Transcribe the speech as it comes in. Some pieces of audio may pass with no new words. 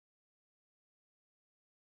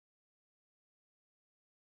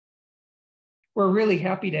we're really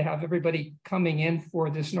happy to have everybody coming in for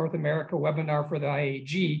this North America webinar for the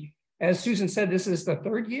IAG. As Susan said, this is the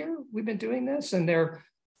third year we've been doing this, and there,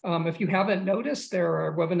 if you haven't noticed, there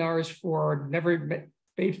are webinars for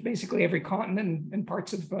basically every continent and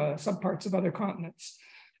parts of subparts of other continents.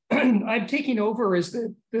 I'm taking over as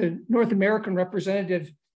the North American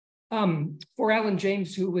representative for Alan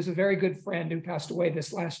James, who was a very good friend who passed away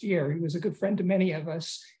this last year. He was a good friend to many of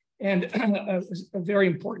us, and a very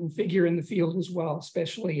important figure in the field as well,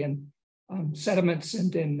 especially in sediments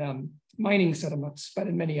and in mining sediments, but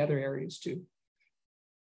in many other areas too.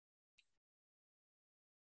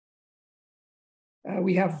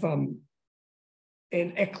 We have an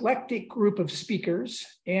eclectic group of speakers,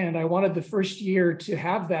 and I wanted the first year to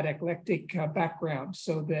have that eclectic background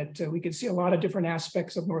so that we could see a lot of different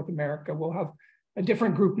aspects of North America. We'll have a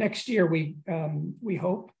different group next year, we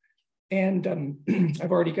hope. And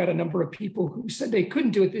I've already got a number of people who said they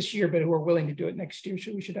couldn't do it this year, but who are willing to do it next year.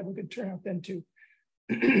 So we should have a good turnout then too.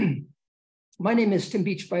 My name is Tim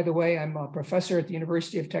Beach, by the way. I'm a professor at the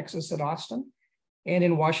University of Texas at Austin and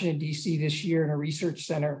in Washington, D.C. this year in a research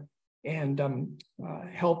center, and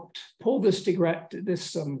helped pull this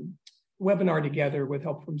webinar together with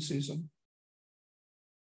help from Susan.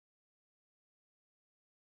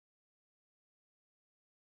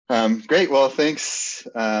 Great. Well, thanks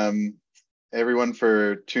everyone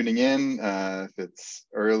for tuning in. If it's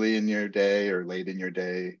early in your day or late in your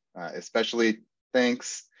day, especially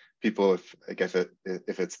thanks. People, if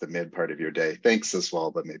it's the mid part of your day, thanks as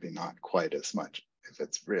well, but maybe not quite as much if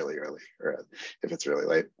it's really early or if it's really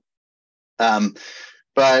late.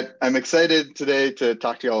 But I'm excited today to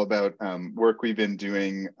talk to you all about work we've been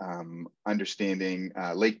doing understanding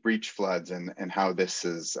lake breach floods and how this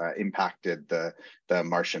has impacted the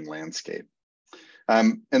Martian landscape.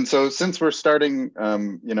 And so since we're starting,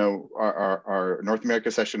 our North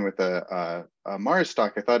America session with a Mars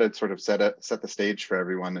talk, I thought I'd sort of set the stage for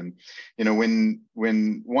everyone. And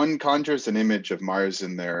when one conjures an image of Mars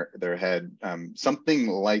in their head, something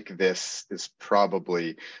like this is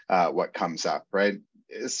probably what comes up, right?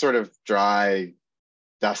 It's sort of dry,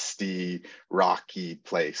 dusty, rocky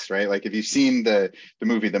place, right? Like if you've seen the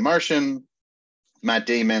movie The Martian, Matt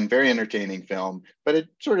Damon, very entertaining film, but it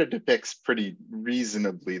sort of depicts pretty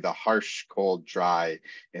reasonably the harsh, cold, dry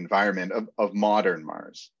environment of modern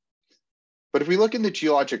Mars. But if we look in the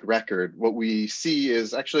geologic record, what we see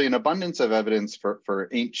is actually an abundance of evidence for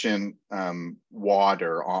ancient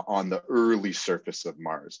water on the early surface of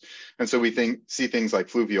Mars. And so we see things like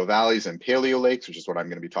fluvial valleys and paleo lakes, which is what I'm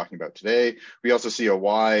going to be talking about today. We also see a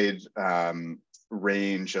wide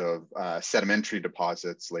range of sedimentary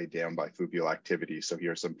deposits laid down by fluvial activity. So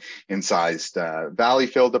here's some incised valley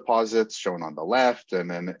fill deposits shown on the left,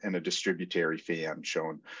 and then a distributary fan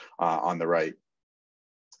shown on the right.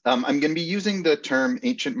 I'm going to be using the term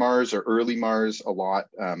ancient Mars or early Mars a lot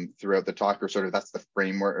throughout the talk, or sort of that's the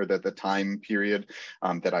framework or the time period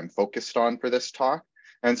that I'm focused on for this talk.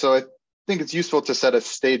 And so I think it's useful to set a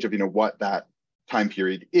stage of what that time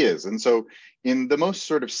period is. And so in the most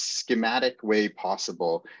sort of schematic way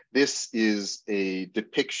possible, this is a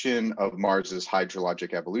depiction of Mars's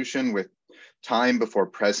hydrologic evolution with time before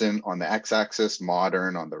present on the x-axis,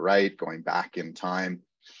 modern on the right, going back in time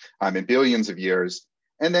in billions of years.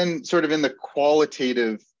 And then sort of in the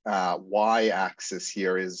qualitative y-axis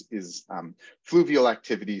here is fluvial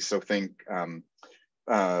activity. So think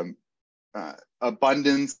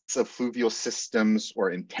abundance of fluvial systems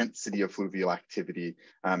or intensity of fluvial activity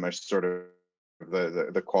are sort of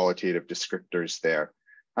the qualitative descriptors there.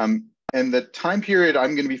 And the time period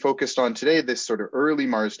I'm going to be focused on today, this sort of early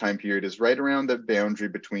Mars time period, is right around the boundary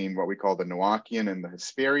between what we call the Noachian and the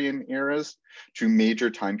Hesperian eras, two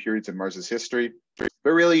major time periods in Mars's history.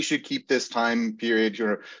 But really, you should keep this time period,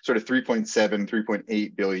 sort of 3.7,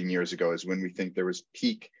 3.8 billion years ago is when we think there was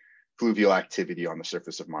peak fluvial activity on the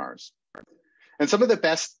surface of Mars. And some of the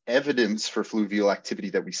best evidence for fluvial activity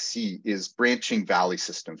that we see is branching valley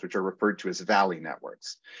systems, which are referred to as valley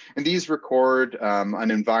networks. And these record an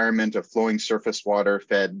environment of flowing surface water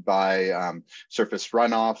fed by surface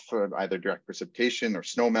runoff, either direct precipitation or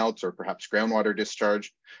snowmelts, or perhaps groundwater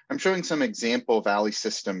discharge. I'm showing some example valley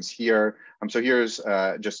systems here. So here's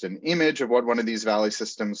just an image of what one of these valley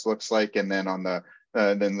systems looks like. And then on the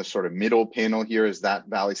then the sort of middle panel here is that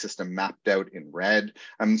valley system mapped out in red.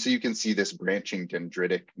 So you can see this branching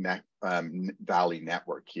dendritic valley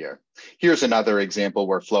network here. Here's another example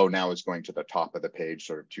where flow now is going to the top of the page,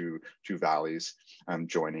 sort of two valleys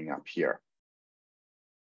joining up here.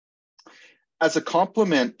 as a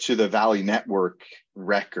complement to the Valley Network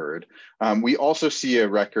record, we also see a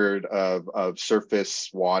record of surface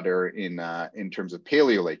water in terms of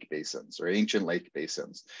paleo lake basins or ancient lake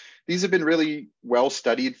basins. These have been really well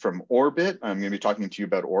studied from orbit. I'm going to be talking to you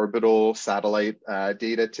about orbital satellite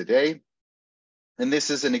data today. And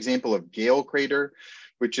this is an example of Gale Crater,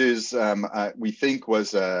 which is, we think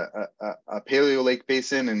was a paleo lake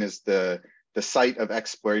basin and is the site of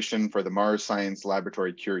exploration for the Mars Science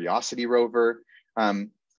Laboratory Curiosity rover.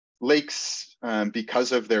 Lakes,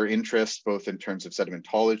 because of their interest, both in terms of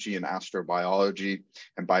sedimentology and astrobiology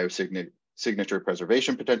and biosignature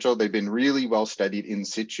preservation potential, they've been really well studied in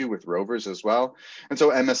situ with rovers as well. And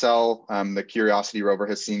so MSL, the Curiosity rover,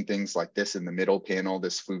 has seen things like this in the middle panel,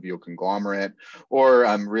 this fluvial conglomerate, or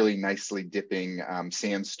really nicely dipping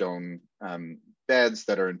sandstone beds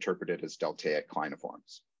that are interpreted as deltaic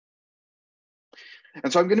cliniforms.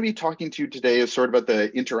 And so I'm going to be talking to you today as sort of about the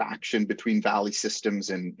interaction between valley systems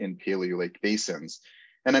and paleo lake basins.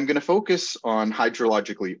 And I'm going to focus on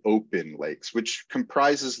hydrologically open lakes, which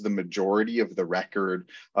comprises the majority of the record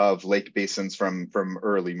of lake basins from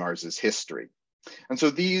early Mars's history. And so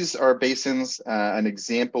these are basins, an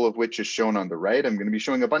example of which is shown on the right. I'm going to be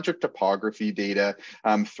showing a bunch of topography data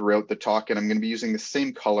throughout the talk, and I'm going to be using the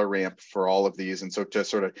same color ramp for all of these. And so to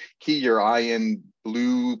sort of key your eye in,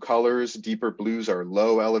 blue colors, deeper blues are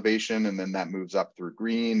low elevation, and then that moves up through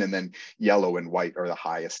green, and then yellow and white are the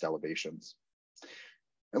highest elevations.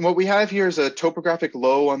 And what we have here is a topographic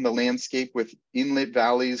low on the landscape with inlet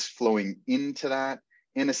valleys flowing into that,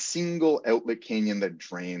 and a single outlet canyon that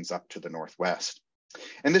drains up to the northwest.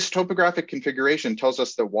 And this topographic configuration tells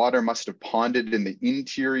us that water must have ponded in the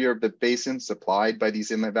interior of the basin supplied by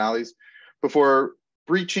these inlet valleys before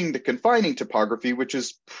breaching the confining topography, which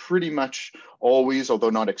is pretty much always, although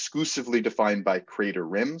not exclusively, defined by crater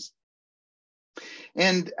rims.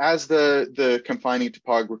 And as the confining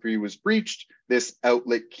topography was breached, this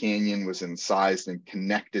outlet canyon was incised and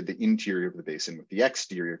connected the interior of the basin with the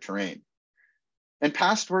exterior terrain. And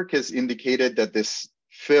past work has indicated that this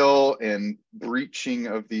fill and breaching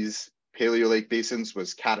of these paleo lake basins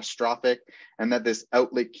was catastrophic, and that this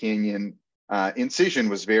outlet canyon incision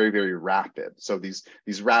was very, very rapid. So these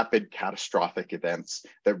rapid catastrophic events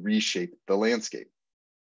that reshaped the landscape.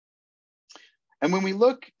 And when we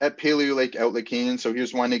look at paleo lake outlet canyons, so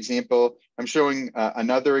here's one example. I'm showing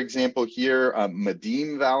another example here,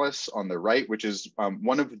 Medem Vallis on the right, which is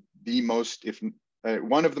one of the most, if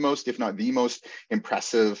not the most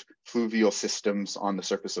impressive fluvial systems on the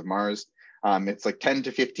surface of Mars. It's like 10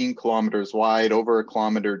 to 15 kilometers wide, over a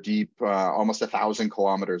kilometer deep, almost 1,000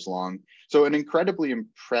 kilometers long. So an incredibly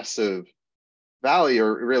impressive valley,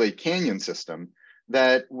 or really canyon system,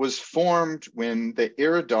 that was formed when the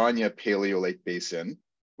Erosion paleo lake basin,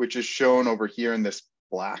 which is shown over here in this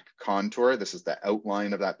black contour, this is the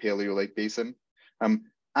outline of that paleo lake basin,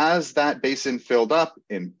 as that basin filled up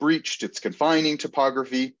and breached its confining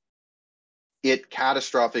topography, it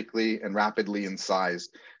catastrophically and rapidly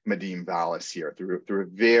incised Medem Vallis here through a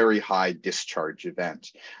very high discharge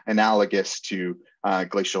event, analogous to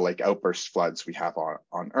glacial lake outburst floods we have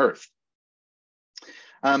on Earth.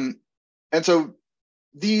 And so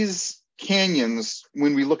these canyons,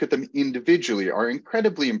 when we look at them individually, are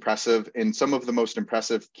incredibly impressive, and some of the most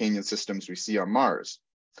impressive canyon systems we see on Mars.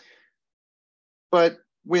 But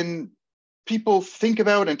when people think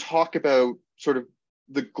about and talk about sort of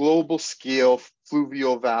the global scale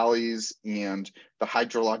fluvial valleys and the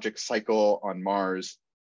hydrologic cycle on Mars,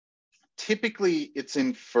 typically it's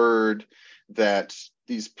inferred that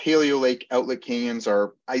these paleo lake outlet canyons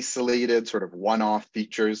are isolated, sort of one-off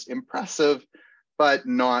features, impressive, but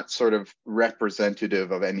not sort of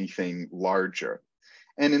representative of anything larger.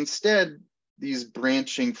 And instead, these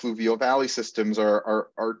branching fluvial valley systems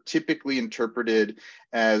are typically interpreted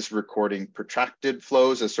as recording protracted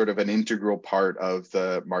flows as sort of an integral part of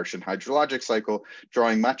the Martian hydrologic cycle,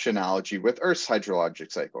 drawing much analogy with Earth's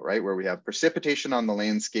hydrologic cycle, right? Where we have precipitation on the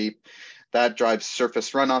landscape that drives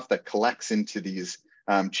surface runoff that collects into these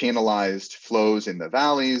channelized flows in the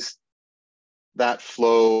valleys. That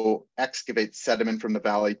flow excavates sediment from the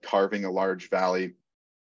valley, carving a large valley.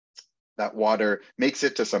 That water makes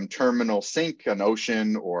it to some terminal sink, an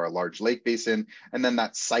ocean or a large lake basin, and then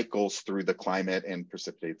that cycles through the climate and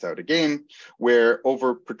precipitates out again, where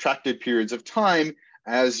over protracted periods of time,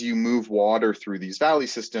 as you move water through these valley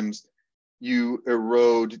systems, you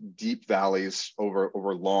erode deep valleys over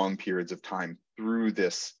long periods of time through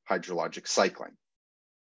this hydrologic cycling.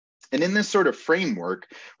 And in this sort of framework,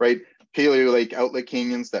 right, paleo lake outlet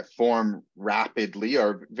canyons that form rapidly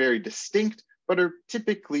are very distinct, but are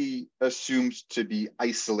typically assumed to be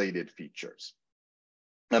isolated features.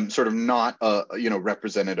 sort of not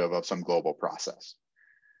representative of some global process.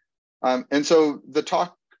 And so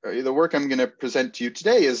the work I'm going to present to you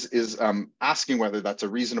today is asking whether that's a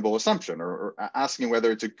reasonable assumption, or asking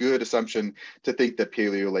whether it's a good assumption to think that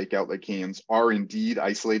paleo lake outlet canyons are indeed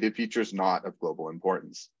isolated features, not of global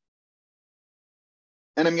importance.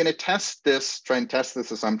 And I'm going to try and test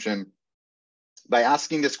this assumption by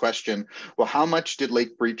asking this question: well, how much did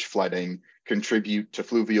lake breach flooding contribute to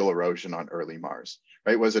fluvial erosion on early Mars?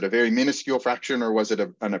 Right? Was it a very minuscule fraction, or was it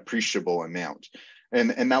an appreciable amount?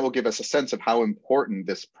 And that will give us a sense of how important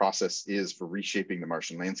this process is for reshaping the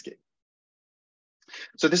Martian landscape.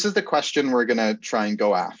 So this is the question we're going to try and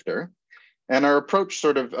go after. And our approach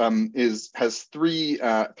sort of has three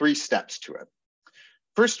steps to it.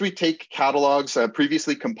 First, we take catalogs,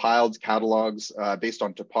 previously compiled catalogs based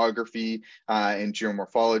on topography and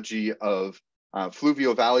geomorphology of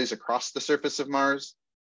fluvial valleys across the surface of Mars.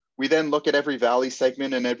 We then look at every valley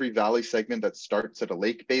segment, and every valley segment that starts at a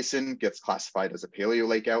lake basin gets classified as a paleo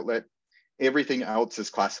lake outlet. Everything else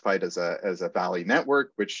is classified as a valley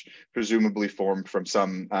network, which presumably formed from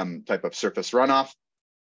some type of surface runoff.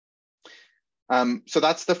 So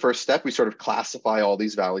that's the first step. We sort of classify all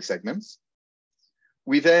these valley segments.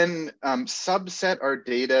 We then subset our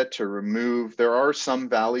data to remove, there are some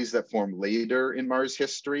valleys that form later in Mars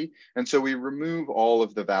history. And so we remove all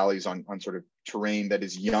of the valleys on sort of terrain that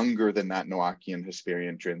is younger than that Noachian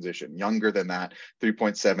Hesperian transition, younger than that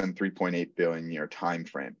 3.7, 3.8 billion year time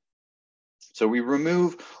frame. So we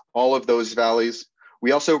remove all of those valleys.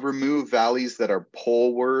 We also remove valleys that are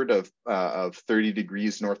poleward of 30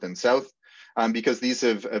 degrees north and south, because these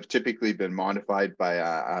have typically been modified by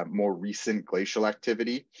a more recent glacial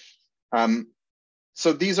activity.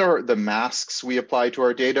 So these are the masks we apply to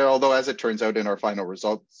our data, although as it turns out in our final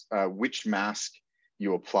results, which mask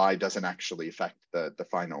you apply doesn't actually affect the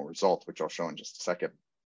final result, which I'll show in just a second.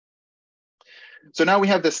 So now we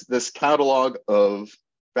have this catalog of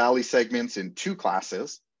valley segments in two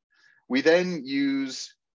classes. We then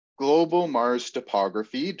use global Mars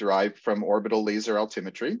topography derived from orbital laser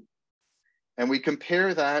altimetry. And we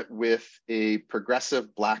compare that with a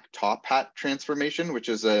progressive black top hat transformation, which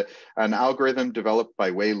is an algorithm developed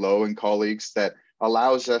by Wei Lo and colleagues that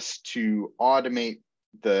allows us to automate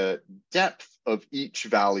the depth of each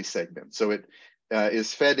valley segment. So it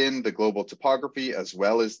is fed in the global topography as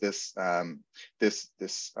well as this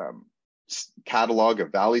catalog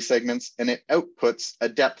of valley segments, and it outputs a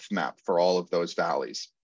depth map for all of those valleys.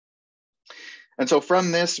 And so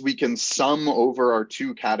from this, we can sum over our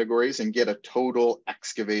two categories and get a total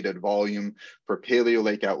excavated volume for paleo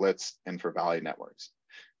lake outlets and for valley networks.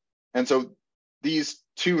 And so these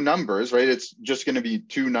two numbers, right, it's just going to be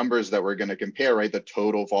two numbers that we're going to compare, right? The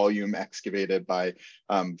total volume excavated by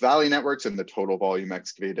valley networks and the total volume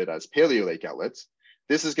excavated as paleo lake outlets.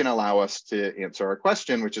 This is going to allow us to answer our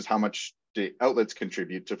question, which is how much do outlets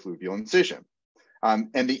contribute to fluvial incision? And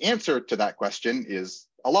the answer to that question is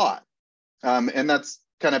a lot. And that's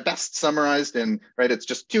kind of best summarized in, right, it's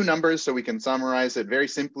just two numbers, so we can summarize it very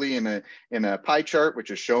simply in a pie chart, which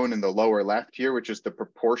is shown in the lower left here, which is the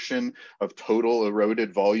proportion of total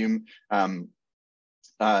eroded volume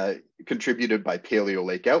contributed by paleo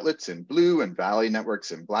lake outlets in blue and valley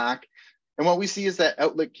networks in black. And what we see is that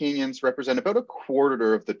outlet canyons represent about a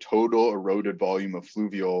quarter of the total eroded volume of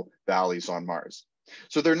fluvial valleys on Mars.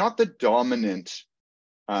 So they're not the dominant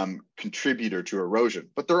contributor to erosion,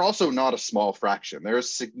 but they're also not a small fraction. They're a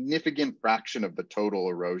significant fraction of the total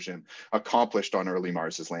erosion accomplished on early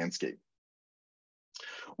Mars's landscape.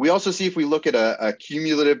 We also see, if we look at a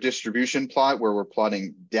cumulative distribution plot where we're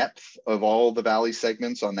plotting depth of all the valley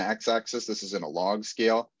segments on the x-axis, this is in a log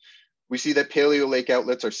scale, we see that paleo lake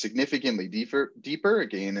outlets are significantly deeper,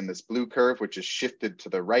 again in this blue curve, which is shifted to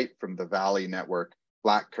the right from the valley network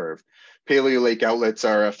black curve. Paleo lake outlets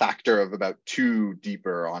are a factor of about 2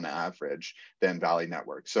 deeper on average than valley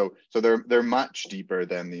networks. So they're much deeper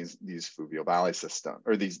than these fluvial valley systems,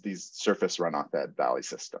 or these surface runoff bed valley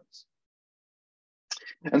systems.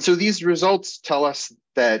 And so these results tell us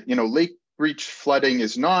that, you know, lake breach flooding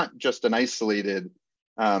is not just an isolated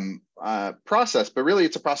process, but really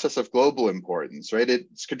it's a process of global importance, right?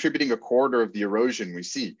 It's contributing a quarter of the erosion we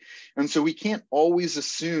see. And so we can't always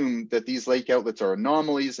assume that these lake outlets are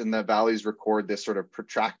anomalies and the valleys record this sort of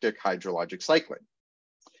protracted hydrologic cycling.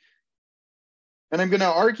 And I'm going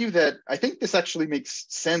to argue that I think this actually makes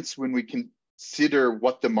sense when we consider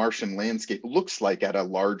what the Martian landscape looks like at a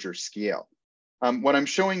larger scale. What I'm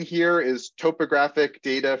showing here is topographic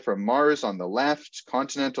data from Mars on the left,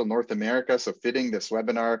 continental North America, so fitting this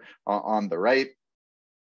webinar on the right.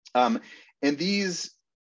 And these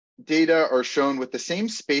data are shown with the same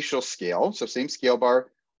spatial scale, so same scale bar,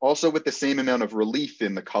 also with the same amount of relief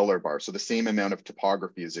in the color bar. So the same amount of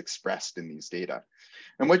topography is expressed in these data.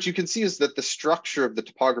 And what you can see is that the structure of the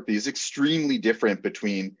topography is extremely different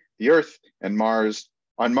between the Earth and Mars.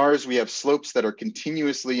 On Mars, we have slopes that are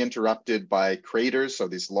continuously interrupted by craters. So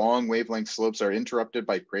these long wavelength slopes are interrupted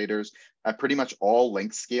by craters at pretty much all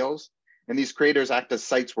length scales. And these craters act as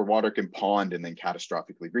sites where water can pond and then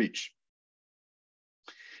catastrophically breach.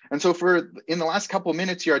 And so in the last couple of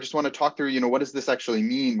minutes here, I just want to talk through, what does this actually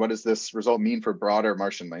mean? What does this result mean for broader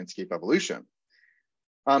Martian landscape evolution?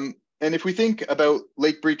 And if we think about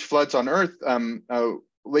lake breach floods on Earth,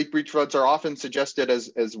 lake breach floods are often suggested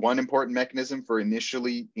as one important mechanism for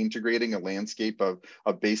initially integrating a landscape of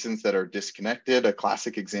basins that are disconnected. A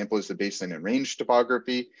classic example is the basin and range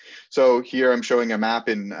topography. So here I'm showing a map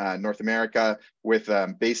in North America with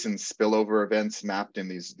basin spillover events mapped in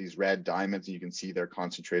these red diamonds. You can see they're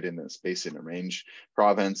concentrated in this basin and range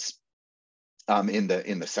province in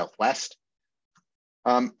the Southwest.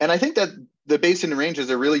 And I think that the basin and range is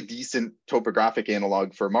a really decent topographic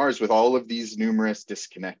analog for Mars with all of these numerous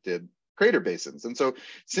disconnected crater basins. And so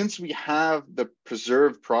since we have the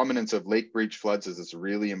preserved prominence of lake breach floods as this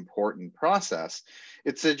really important process,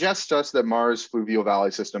 it suggests to us that Mars fluvial valley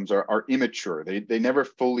systems are immature. They never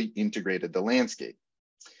fully integrated the landscape.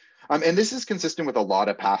 And this is consistent with a lot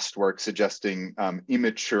of past work suggesting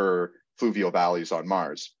immature fluvial valleys on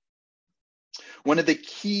Mars. One of the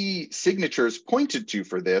key signatures pointed to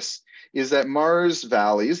for this is that Mars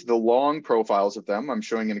valleys, the long profiles of them, I'm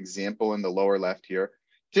showing an example in the lower left here,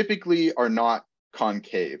 typically are not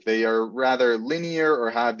concave. They are rather linear or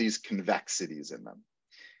have these convexities in them.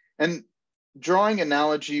 And drawing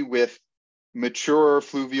analogy with mature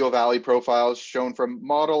fluvial valley profiles shown from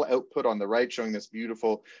model output on the right, showing this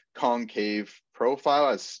beautiful concave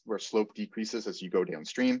profile where slope decreases as you go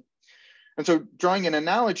downstream. And so drawing an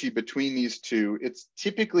analogy between these two, it's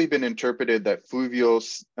typically been interpreted that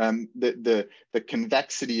fluvials, the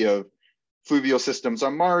convexity of fluvial systems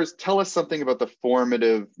on Mars tell us something about the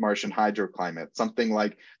formative Martian hydroclimate, something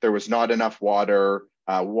like there was not enough water,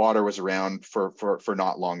 water was around for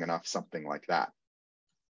not long enough, something like that.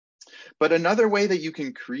 But another way that you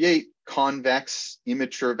can create convex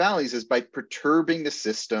immature valleys is by perturbing the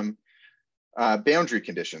system boundary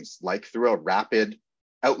conditions, like through a rapid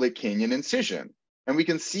outlet canyon incision. And we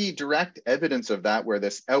can see direct evidence of that where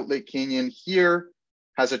this outlet canyon here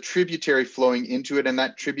has a tributary flowing into it, and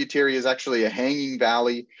that tributary is actually a hanging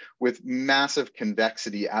valley with massive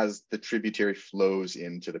convexity as the tributary flows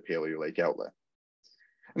into the Paleo Lake outlet.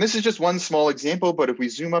 And this is just one small example, but if we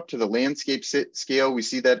zoom up to the landscape scale, we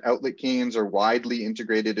see that outlet canyons are widely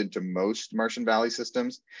integrated into most Martian valley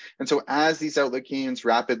systems. And so as these outlet canyons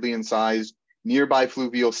rapidly incised, nearby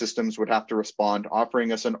fluvial systems would have to respond,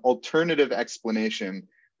 offering us an alternative explanation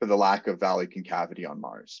for the lack of valley concavity on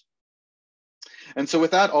Mars. And so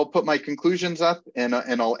with that, I'll put my conclusions up and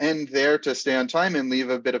I'll end there to stay on time and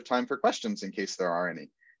leave a bit of time for questions in case there are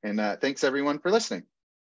any. And thanks everyone for listening.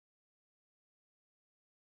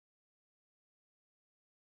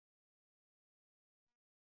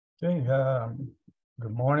 Okay,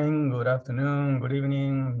 good morning, good afternoon, good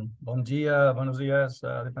evening, bon dia, buenos dias,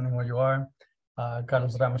 depending where you are.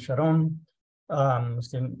 Carlos Ramos Scharrón,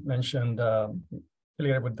 still mentioned,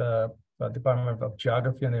 affiliated with the Department of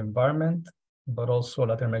Geography and the Environment, but also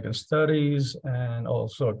Latin American Studies, and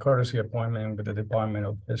also a courtesy appointment with the Department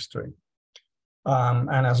of History.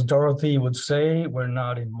 And as Dorothy would say, we're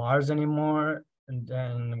not in Mars anymore, and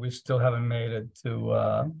then we still haven't made it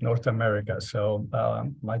to North America. So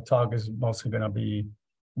my talk is mostly going to be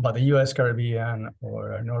about the U.S. Caribbean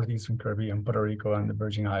or Northeastern Caribbean, Puerto Rico, and the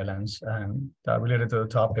Virgin Islands, and related to the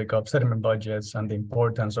topic of sediment budgets and the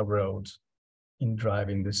importance of roads in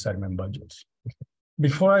driving the sediment budgets.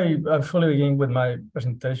 Before I fully begin with my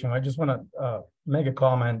presentation, I just want to make a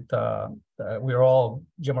comment. We're all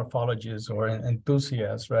geomorphologists or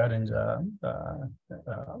enthusiasts, right, in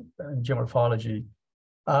geomorphology.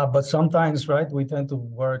 But sometimes, right, we tend to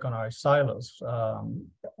work on our silos.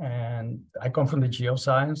 And I come from the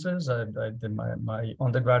geosciences. I did my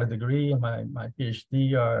undergraduate degree and my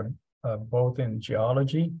PhD are both in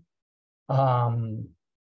geology. And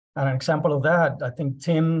an example of that, I think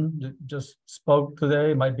Tim just spoke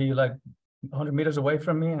today, might be like 100 meters away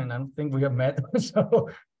from me, and I don't think we have met. So,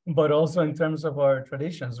 but also in terms of our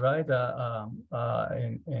traditions, right? And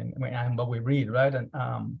what we read, right? And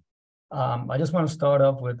I just want to start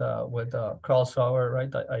off with Carl Sauer,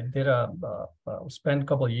 right? I did spent a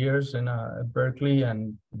couple of years in Berkeley,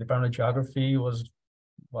 and the Department of Geography was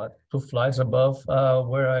what 2 flights above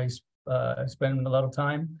where I spent a lot of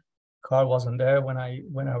time. Carl wasn't there when I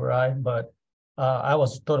arrived, but I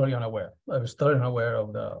was totally unaware. I was totally unaware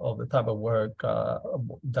of the type of work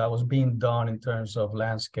that was being done in terms of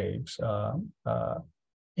landscapes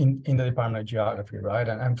in the Department of Geography, right?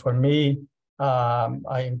 And for me,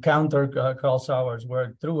 I encountered Carl Sauer's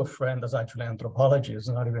work through a friend that's actually an anthropologist,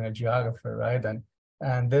 not even a geographer, right?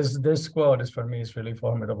 And this quote is, for me, is really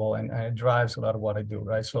formidable, and it drives a lot of what I do,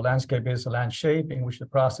 right? So landscape is a land shape in which the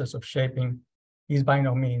process of shaping is by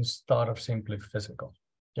no means thought of simply physical,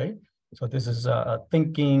 okay? So this is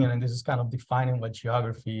thinking, and this is kind of defining what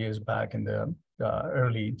geography is back in the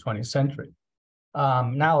early 20th century.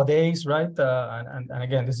 Nowadays, right, and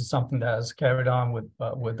again, this is something that has carried on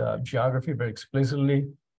with geography very explicitly,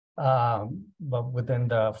 but within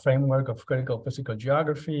the framework of critical physical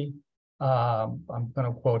geography. I'm going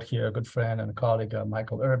to quote here a good friend and a colleague,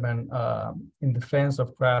 Michael Urban, in defense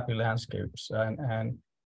of crappy landscapes, and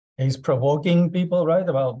he's provoking people, right,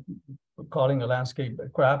 about calling a landscape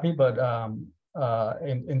crappy, but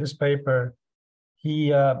in this paper,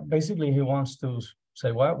 he basically he wants to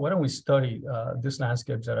say, why don't we study these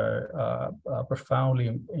landscapes that are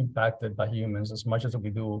profoundly impacted by humans as much as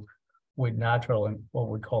we do with natural and what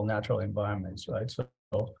we call natural environments, right?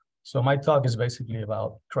 So my talk is basically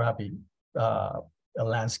about crappy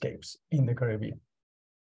landscapes in the Caribbean.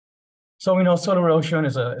 So we know soil erosion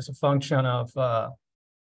is a function of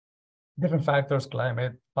different factors: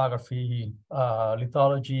 climate, topography,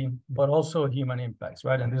 lithology, but also human impacts,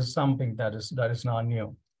 right? And this is something that is not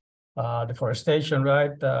new. Deforestation,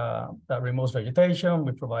 right? That removes vegetation,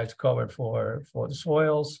 which provides cover for the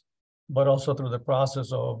soils, but also through the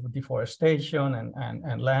process of deforestation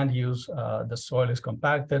and land use, the soil is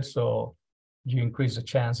compacted, so you increase the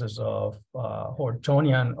chances of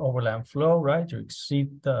Hortonian overland flow, right? You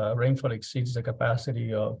exceed the rainfall exceeds the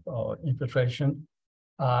capacity of infiltration,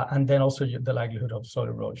 and then also the likelihood of soil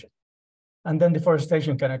erosion. And then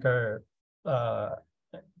deforestation can occur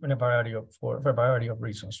in for a variety of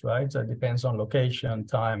reasons, right? So it depends on location,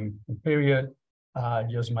 time, and period.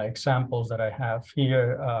 Just my examples that I have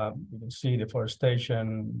here. You can see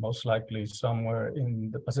deforestation most likely somewhere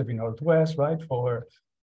in the Pacific Northwest, right? For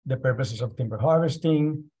the purposes of timber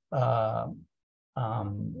harvesting.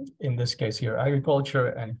 In this case here, agriculture,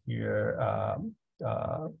 and here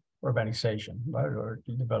urbanization, right? Or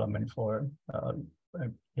development for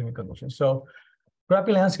human conditions. So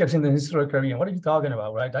crappy landscapes in the Eastern Caribbean, what are you talking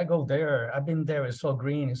about, right? I go there, I've been there, it's so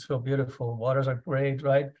green, it's so beautiful, waters are great,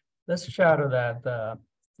 right? Let's shadow that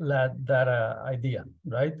idea,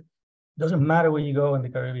 right? Doesn't matter where you go in the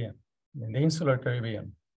Caribbean, in the insular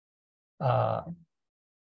Caribbean, the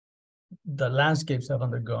landscapes have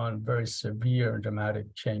undergone very severe and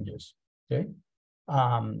dramatic changes, okay?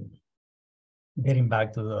 Dating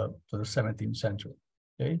back to the 17th century,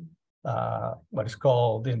 okay? What is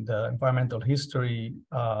called in the environmental history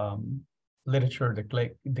literature, the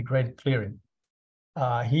Great Clearing.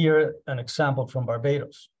 Here, an example from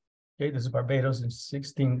Barbados. Okay, this is Barbados in the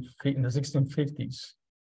 1650s.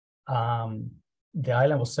 The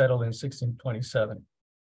island was settled in 1627.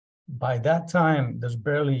 By that time, there's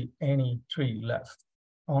barely any tree left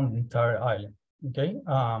on the entire island. Okay,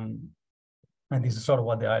 and this is sort of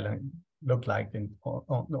what the island looked like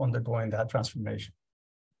undergoing that transformation.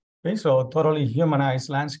 Okay, so totally humanized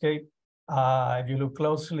landscape. If you look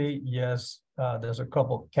closely, yes, there's a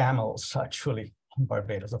couple camels actually in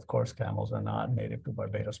Barbados. Of course, camels are not native to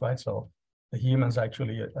Barbados, right? So the humans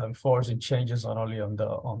actually enforcing changes not only on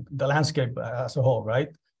the landscape as a whole, right?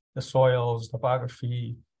 The soils,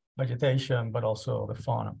 topography, vegetation, but also the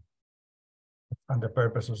fauna and the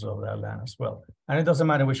purposes of that land as well. And it doesn't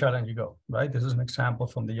matter which island you go, right? This is an example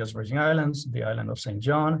from the US Virgin Islands, the island of St.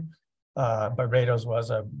 John. Barbados was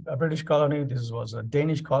a British colony. This was a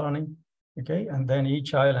Danish colony, okay? And then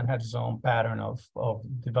each island had its own pattern of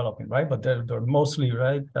development, right? But they're mostly,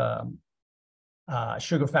 right,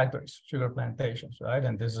 sugar factories, sugar plantations, right?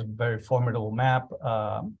 And this is a very formidable map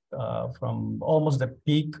from almost the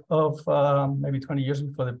peak of maybe 20 years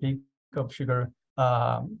before the peak of sugar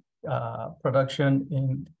production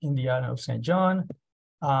in the island of St. John.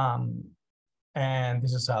 And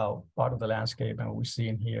this is how part of the landscape, and what we see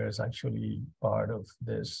in here is actually part of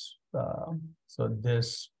this. So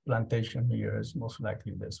this plantation here is most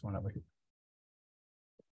likely this one over here.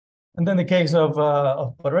 And then the case of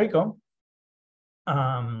Puerto Rico,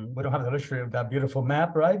 we don't have the luxury of that beautiful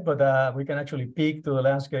map, right? But we can actually peek to the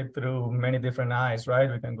landscape through many different eyes, right?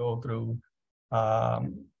 We can go through,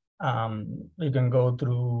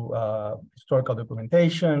 historical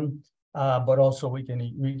documentation, but also we can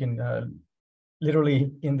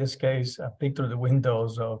literally, in this case, peek through the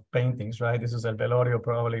windows of paintings, right? This is El Velorio,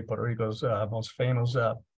 probably Puerto Rico's most famous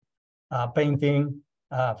painting.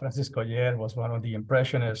 Francisco Yer was one of the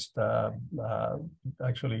impressionists,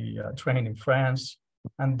 actually trained in France.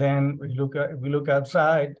 And then we look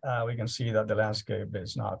outside, we can see that the landscape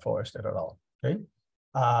is not forested at all. Okay,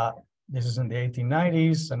 this is in the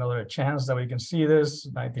 1890s. Another chance that we can see this,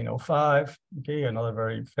 1905. Okay, another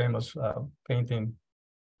very famous painting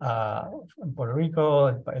in Puerto Rico,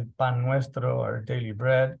 El Pan Nuestro, or Daily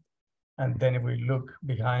Bread. And then if we look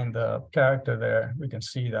behind the character there, we can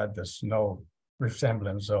see that there's no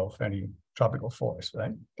resemblance of any tropical forest,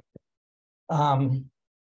 right?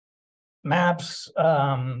 Maps.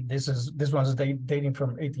 This one's dating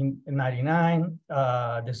from 1899.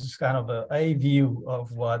 This is kind of a view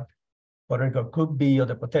of what Puerto Rico could be, or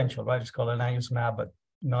the potential, right? It's called a land use map, but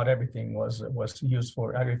not everything was used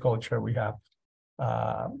for agriculture. We have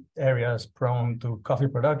areas prone to coffee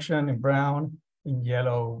production in brown, in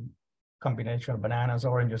yellow, combination of bananas,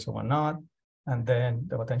 oranges, and whatnot, and then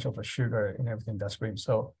the potential for sugar in everything that's green.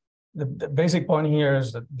 So the basic point here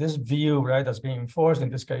is that this view, right, that's being enforced, in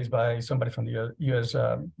this case by somebody from the U.S.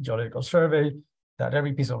 Geological Survey, that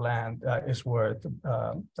every piece of land is worth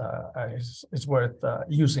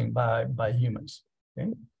using by humans.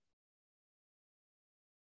 Okay?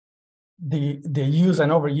 The use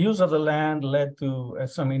and overuse of the land led to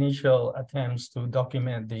some initial attempts to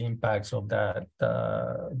document the impacts of that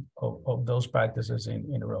of those practices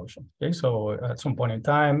in erosion. Okay, so at some point in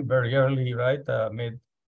time, very early, right, mid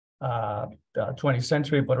 20th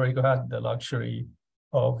century, Puerto Rico had the luxury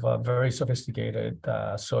of very sophisticated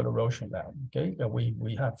soil erosion lab. Okay,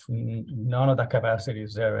 we have none of that capacity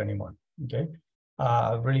is there anymore. Okay,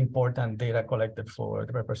 really important data collected for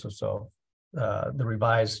the purposes of the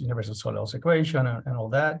revised universal soil health equation and all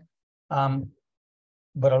that.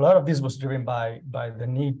 But a lot of this was driven by the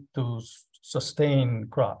need to sustain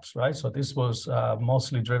crops, right? So this was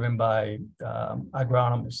mostly driven by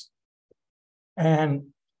agronomists.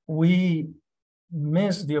 And we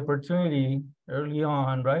missed the opportunity early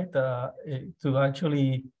on, right, to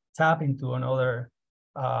actually tap into another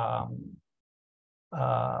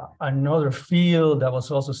field that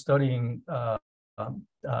was also studying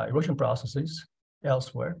erosion processes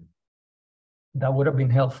elsewhere that would have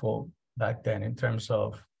been helpful back then in terms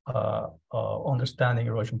of understanding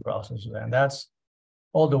erosion processes. And that's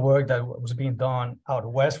all the work that was being done out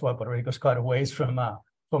west, while Puerto Rico's quite a ways from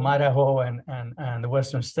Idaho and the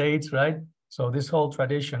western states, right? So this whole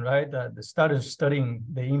tradition, right, that started studying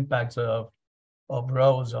the impacts of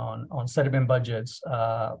roads on sediment budgets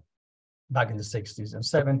back in the 60s and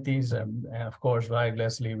 70s, and of course, right,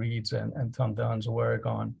 Leslie Reed's and Tom Dunn's work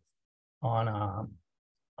on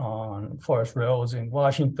forest roads in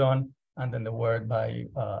Washington, and then the work by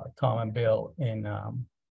Tom and Bill in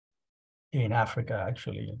Africa,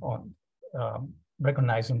 actually, on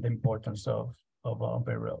recognizing the importance of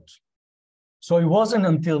paved roads. So it wasn't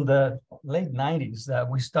until the late 90s that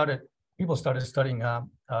people started studying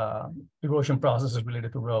erosion processes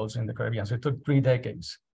related to roads in the Caribbean. So it took 3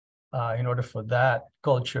 decades in order for that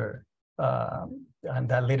culture and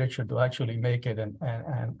that literature to actually make it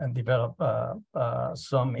and develop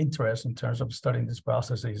some interest in terms of studying these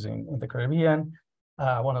processes in the Caribbean.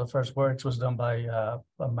 One of the first works was done by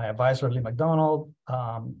my advisor, Lee McDonald,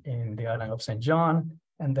 in the island of St. John,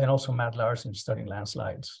 and then also Matt Larson studying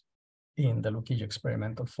landslides in the Luquillo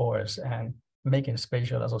experimental forest and making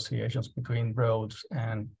spatial associations between roads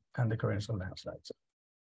and the occurrence of landslides.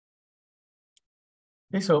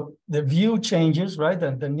 Okay, so the view changes, right?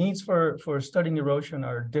 The needs for studying erosion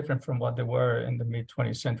are different from what they were in the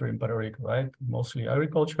mid-20th century in Puerto Rico, right? Mostly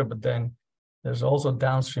agriculture, but then there's also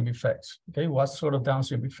downstream effects. Okay, what sort of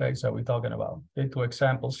downstream effects are we talking about? Okay, 2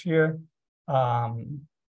 examples here.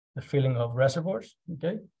 The filling of reservoirs,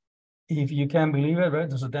 okay? If you can believe it, right,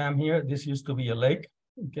 there's a dam here. This used to be a lake,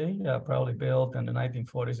 okay? Probably built in the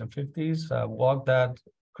 1940s and 50s. Walk that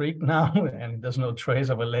creek now, and there's no trace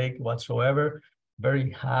of a lake whatsoever.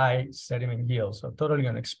 Very high sediment yield, so totally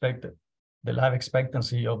unexpected. The life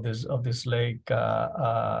expectancy of this lake,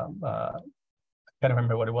 I can't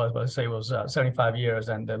remember what it was, but I'd say it was 75 years,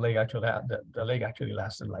 and the lake actually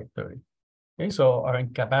lasted like 30. Okay, so our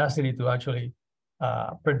incapacity to actually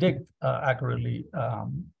predict accurately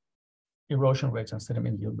erosion rates and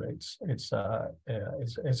sediment yield rates,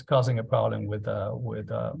 it's causing a problem with a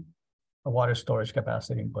water storage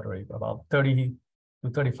capacity in Puerto Rico. About 30 to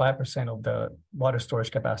 35% of the water storage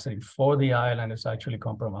capacity for the island is actually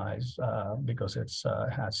compromised because it's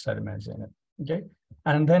has sediments in it. Okay,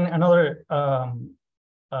 and then another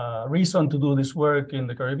reason to do this work in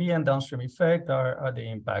the Caribbean, downstream effect, are the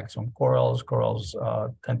impacts on corals. Corals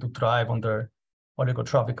tend to thrive under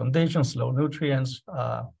oligotrophic conditions, low nutrients,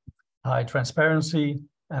 high transparency,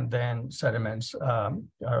 And then sediments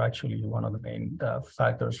are actually one of the main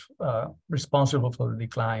factors responsible for the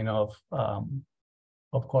decline of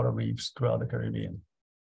coral reefs throughout the Caribbean.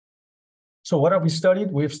 So what have we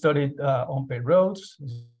studied? We've studied unpaved roads,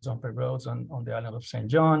 unpaved roads on the island of St.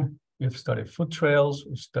 John. We've studied foot trails.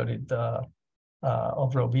 We've studied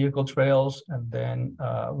off-road vehicle trails, and then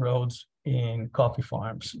roads in coffee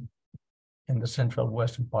farms in the central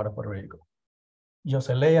western part of Puerto Rico. Just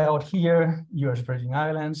a layout here, U.S. Virgin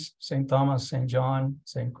Islands, St. Thomas, St. John,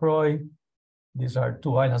 St. Croix. These are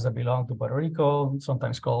two islands that belong to Puerto Rico,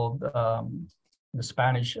 sometimes called the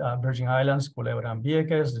Spanish Virgin Islands, Culebra and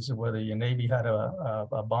Vieques. This is where the Navy had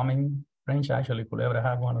a bombing range. Actually, Culebra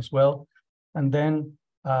had one as well. And then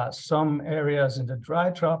some areas in the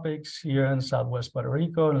dry tropics here in Southwest Puerto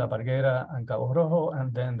Rico, in La Parguera and Cabo Rojo,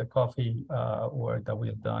 and then the coffee work that we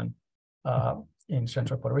have done in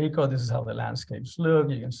Central Puerto Rico. This is how the landscapes look.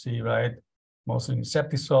 You can see, right, mostly in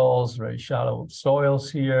septisols, very shallow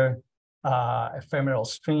soils here, ephemeral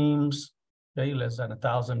streams, okay, less than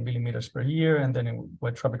 1,000 millimeters per year, and then in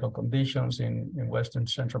wet tropical conditions in Western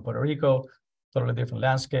Central Puerto Rico, totally different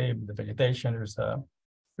landscape. The vegetation is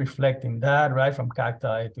reflecting that, right, from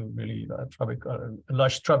cacti to really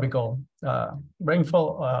lush tropical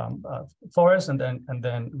rainfall forests, and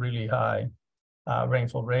then really high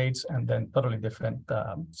rainfall rates, and then totally different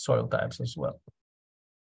soil types as well.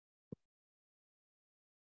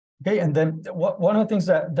 Okay, and then one of the things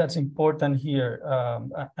that's important here,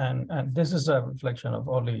 and this is a reflection of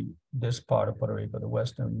only this part of Puerto Rico, the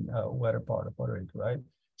western wetter part of Puerto Rico, right?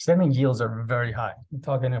 Sediment yields are very high. We're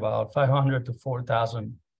talking about 500 to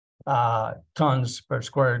 4,000 tons per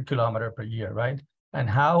square kilometer per year, right? And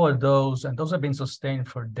how are those? And those have been sustained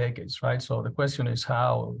for decades, right? So the question is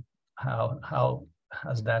how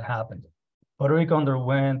has that happened? Puerto Rico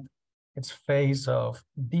underwent its phase of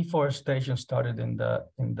deforestation, started in the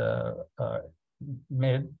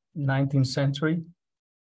mid 19th century,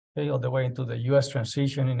 okay, all the way into the U.S.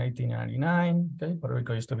 transition in 1899. Okay, Puerto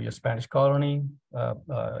Rico used to be a Spanish colony.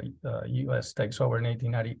 U.S. takes over in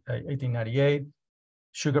 1898.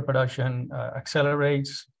 Sugar production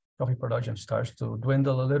accelerates. Coffee production starts to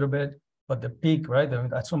dwindle a little bit. But the peak, right,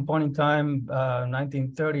 at some point in time,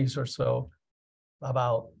 1930s or so,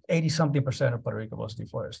 about 80-something% of Puerto Rico was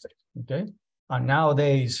deforested, okay? And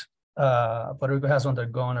nowadays, Puerto Rico has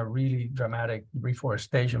undergone a really dramatic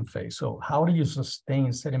reforestation phase. So how do you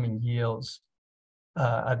sustain sediment yields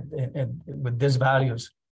with these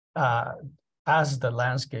values as the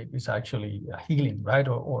landscape is actually healing, right,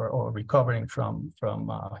 or recovering from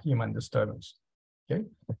human disturbance, okay?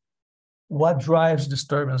 What drives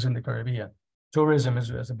disturbance in the Caribbean? Tourism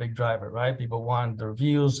is a big driver, right? People want their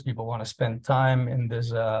views, people want to spend time in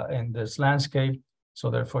this landscape. So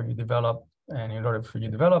therefore you develop, and in order for you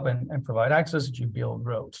to develop and provide access, you build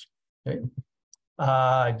roads, okay?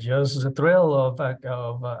 Just the thrill of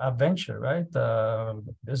adventure, right?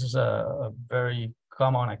 This is a very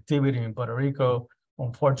common activity in Puerto Rico.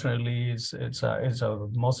 Unfortunately, it's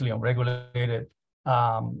mostly unregulated.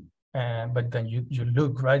 But then you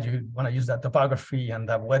look, right, you want to use that topography and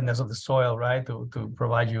that wetness of the soil, right, to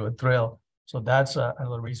provide you a thrill. So that's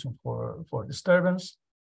another reason for disturbance,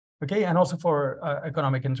 okay, and also for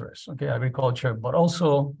economic interest, okay, agriculture, but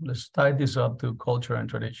also let's tie this up to culture and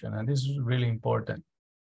tradition, and this is really important.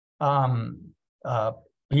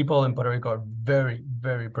 People in Puerto Rico are very,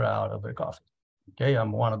 very proud of their coffee, okay,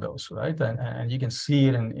 I'm one of those, right, and you can see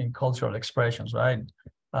it in cultural expressions, right,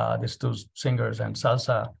 these two singers and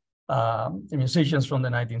salsa the musicians from the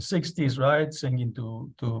 1960s, right, singing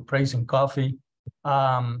to praising coffee.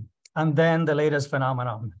 And then the latest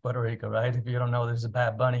phenomenon in Puerto Rico, right? If you don't know, this is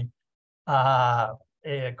Bad Bunny, a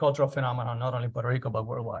cultural phenomenon, not only Puerto Rico, but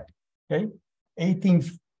worldwide, okay?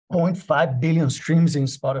 18.5 billion streams in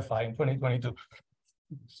Spotify in 2022.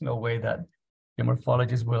 There's no way that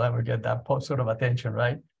geomorphologists will ever get that sort of attention,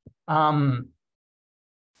 right?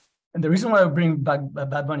 And the reason why I bring back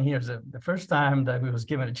Bad Bunny here is that the first time that we was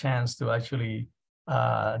given a chance to actually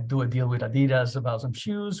do a deal with Adidas about some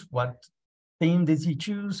shoes, what theme did he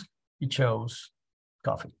choose? He chose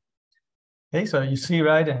coffee. Okay, so you see,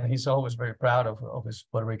 right, and he's always very proud of his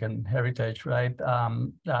Puerto Rican heritage, right?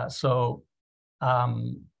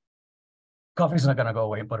 Coffee is not gonna go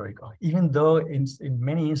away in Puerto Rico, even though in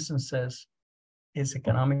many instances, it's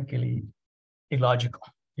economically illogical.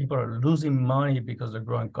 People are losing money because they're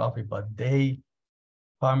growing coffee, but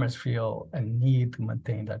farmers feel a need to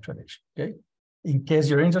maintain that tradition, okay? In case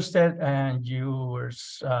you're interested and your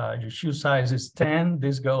shoe size is 10,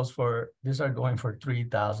 these are going for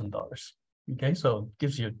 $3,000, okay? So it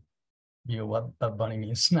gives you what Bad Bunny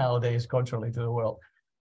means nowadays culturally to the world.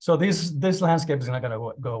 So this landscape is not going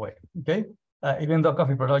to go away, okay? Even though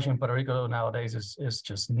coffee production in Puerto Rico nowadays is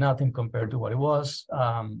just nothing compared to what it was,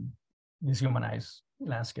 these humanized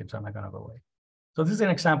landscapes are not going to go away. So this is an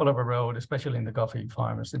example of a road, especially in the coffee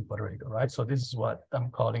farmers in Puerto Rico, right? So this is what I'm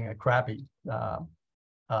calling a crappy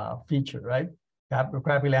feature, right?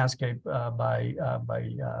 Crappy landscape by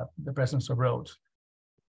the presence of roads.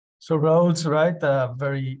 So roads, right?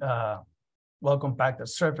 Very well compacted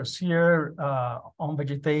surface here,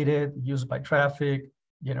 unvegetated, used by traffic,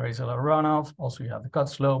 generates a lot of runoff. Also, you have the cut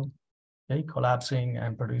slope, okay, collapsing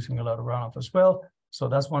and producing a lot of runoff as well. So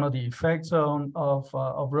that's one of the effects of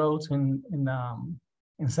roads in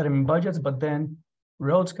sediment budgets. But then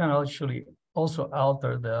roads can actually also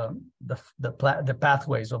alter the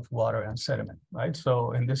pathways of water and sediment, right?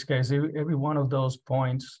 So in this case, every one of those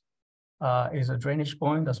points is a drainage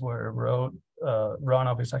point. That's where road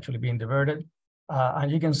runoff is actually being diverted.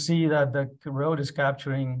 And you can see that the road is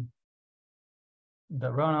capturing the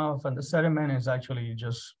runoff, and the sediment is actually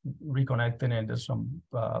just reconnecting into some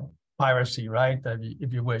piracy, right?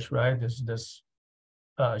 If you wish, right? This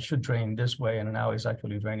should drain this way, and now it's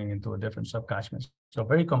actually draining into a different subcatchment. So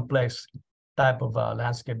very complex type of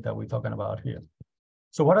landscape that we're talking about here.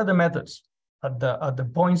 So what are the methods? At the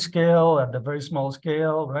point scale, at the very small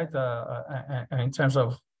scale, right? And in terms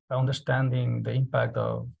of understanding the impact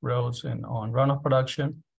of roads on runoff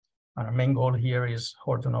production. And our main goal here is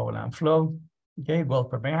horizontal overland flow. Okay, well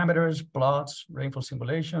parameters, plots, rainfall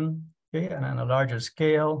simulation. Okay, and on a larger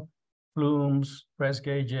scale, plumes, press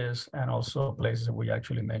gauges, and also places where we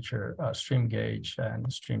actually measure stream gauge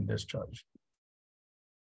and stream discharge.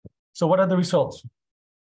 So what are the results?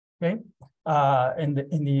 Okay, in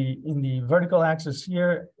the vertical axis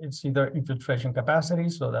here, it's either infiltration capacity,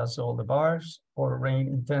 so that's all the bars, or rain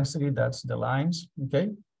intensity, that's the lines. Okay,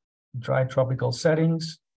 dry tropical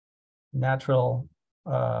settings, natural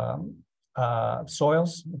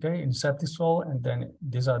soils, okay, in septisol, and then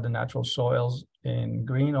these are the natural soils in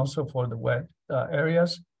green also for the wet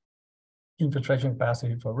areas. Infiltration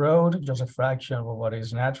capacity for road, just a fraction of what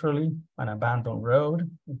is naturally an abandoned road,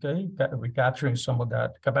 okay, recapturing some of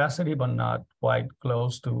that capacity, but not quite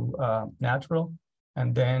close to natural,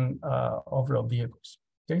 and then overall vehicles,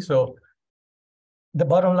 okay. So the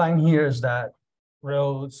bottom line here is that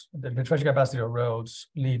roads, the infiltration capacity of roads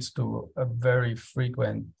leads to a very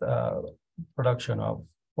frequent production of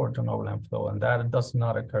horizontal overland flow, and that does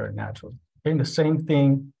not occur naturally. Okay, the same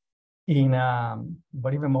thing in,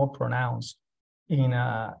 but even more pronounced in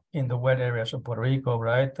the wet areas of Puerto Rico,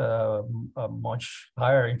 right? A much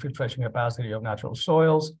higher infiltration capacity of natural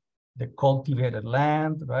soils, the cultivated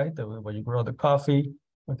land, right? Where you grow the coffee,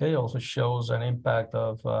 okay, also shows an impact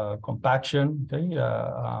of compaction, okay?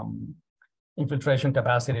 Infiltration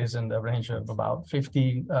capacities in the range of about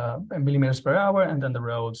 50 millimeters per hour, and then the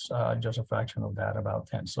roads, just a fraction of that, about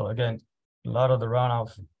 10. So again, a lot of the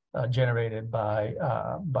runoff generated by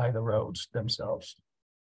the roads themselves.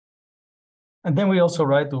 And then we also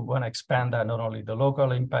want to expand that, not only the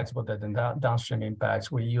local impacts, but then the downstream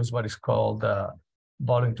impacts. We use what is called the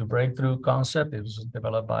volume to breakthrough concept. It was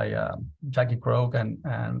developed by Jackie Croak and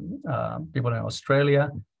people in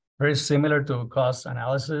Australia. Very similar to cost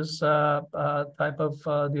analysis type of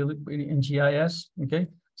deal in GIS, okay?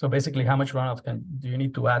 So basically, how much runoff do you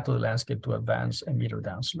need to add to the landscape to advance a meter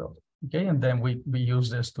downslope, okay? And then we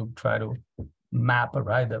use this to try to map,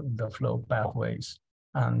 right, the flow pathways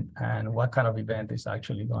and what kind of event is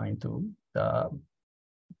actually going to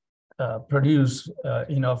produce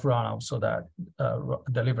enough runoff so that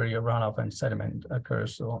delivery of runoff and sediment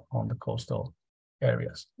occurs on the coastal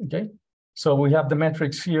areas, okay? So we have the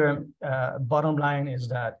metrics here. Bottom line is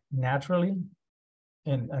that naturally,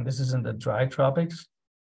 and this is in the dry tropics,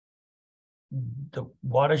 the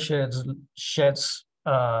watersheds sheds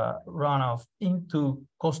runoff into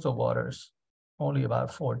coastal waters only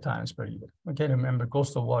about 4 times per year. Okay, remember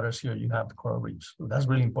coastal waters here, you have the coral reefs. So that's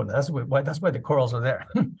really important. That's why the corals are there,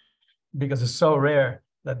 because it's so rare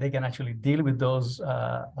that they can actually deal with those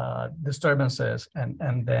disturbances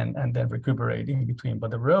and then recuperate in between.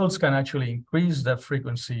 But the roads can actually increase the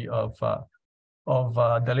frequency of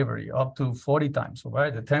delivery up to 40 times,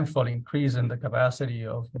 right? The tenfold increase in the capacity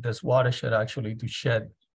of this watershed actually to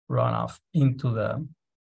shed runoff into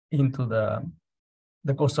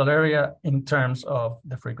the coastal area in terms of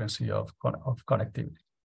the frequency of connectivity.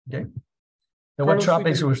 Okay. Carlos,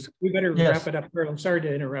 tropics we better yes. wrap it up, Carlos. I'm sorry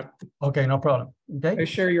to interrupt. Okay, no problem. Okay. I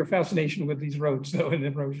share your fascination with these roads, though, and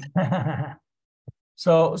erosion.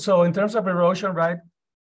 So in terms of erosion, right?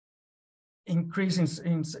 Increasing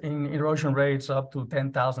in erosion rates up to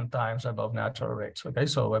 10,000 times above natural rates. Okay,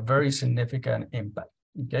 so a very significant impact.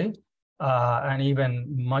 Okay, and even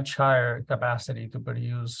much higher capacity to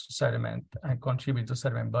produce sediment and contribute to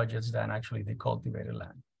sediment budgets than actually the cultivated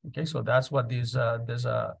land. Okay, so that's what these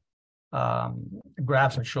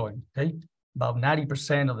graphs are showing. Okay, about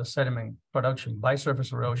 90% of the sediment production by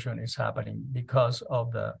surface erosion is happening because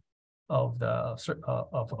of the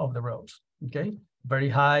roads. Okay, very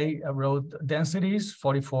high road densities,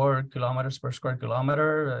 44 kilometers per square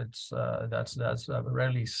kilometer. That's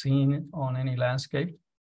rarely seen on any landscape.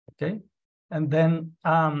 Okay, and then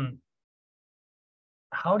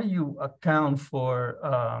how do you account for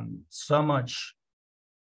such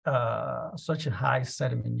a high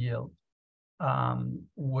sediment yield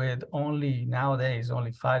with nowadays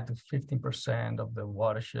only 5 to 15% of the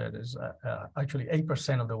watershed is actually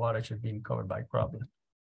 8% of the watershed being covered by cropland?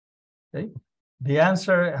 Okay, the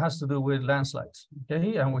answer has to do with landslides.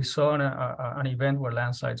 Okay, and we saw an event where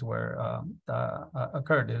landslides were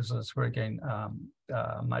occurred. This was Hurricane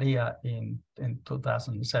Maria in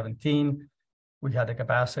 2017. We had the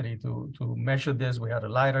capacity to measure this. We had a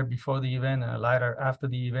LiDAR before the event and a LiDAR after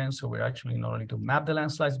the event. So we're actually not only to map the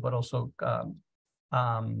landslides, but also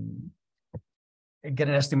get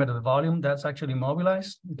an estimate of the volume that's actually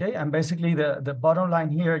mobilized. Okay, and basically the bottom line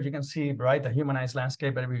here, you can see, right, the humanized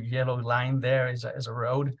landscape. Every yellow line there is a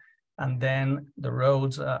road, and then the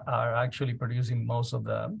roads are actually producing most of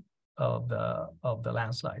the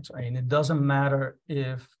landslides. I mean, it doesn't matter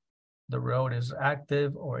if the road is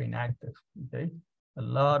active or inactive. Okay, a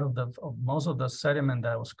lot of most of the sediment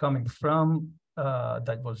that was coming from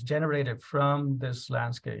that was generated from these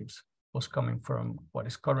landscapes was coming from what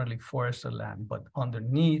is currently forested land, but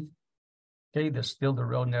underneath, okay, there's still the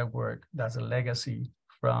road network. That's a legacy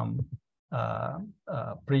from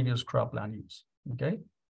previous cropland use. Okay,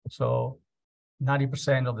 so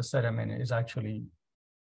 90% of the sediment is actually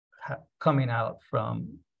coming out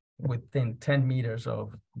from within 10 meters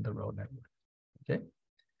of the road network. Okay,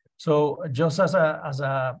 so just as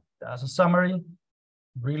a summary,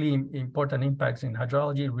 really important impacts in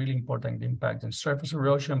hydrology, really important impacts in surface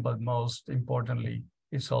erosion, but most importantly,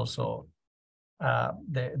 it's also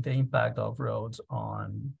the impact of roads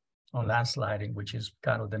on landsliding, which is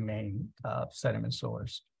kind of the main sediment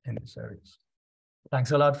source in these areas.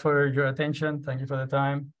 Thanks a lot for your attention. Thank you for the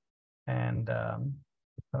time. And I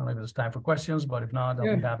don't know if there's time for questions, but if not,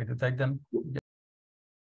 I'll be happy to take them.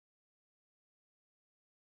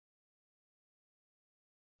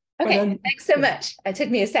 Okay, thanks so much. It took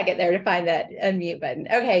me a second there to find that unmute button.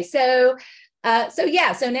 Okay, so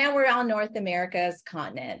now we're on North America's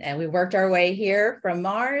continent, and we worked our way here from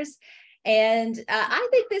Mars. And I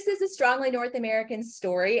think this is a strongly North American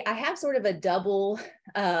story. I have sort of a double,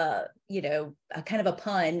 a kind of a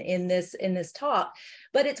pun in this talk,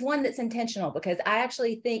 but it's one that's intentional because I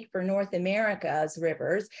actually think for North America's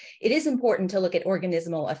rivers, it is important to look at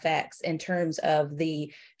organismal effects in terms of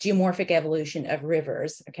the geomorphic evolution of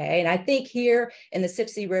rivers, okay? And I think here in the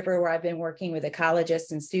Sipsey River, where I've been working with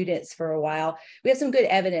ecologists and students for a while, we have some good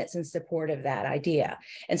evidence in support of that idea.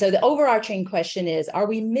 And so the overarching question is, are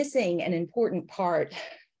we missing an important part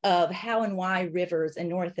of how and why rivers in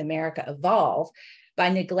North America evolve by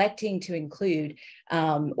neglecting to include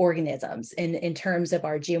organisms in terms of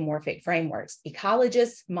our geomorphic frameworks?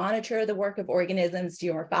 Ecologists monitor the work of organisms,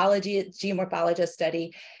 geomorphologists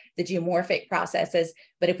study the geomorphic processes,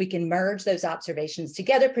 but if we can merge those observations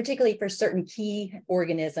together, particularly for certain key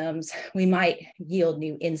organisms, we might yield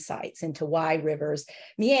new insights into why rivers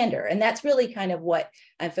meander. And that's really kind of what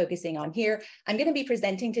I'm focusing on here. I'm going to be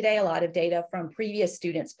presenting today a lot of data from previous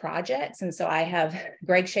students' projects. And so I have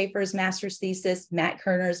Greg Schaefer's master's thesis, Matt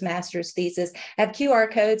Kerner's master's thesis. I have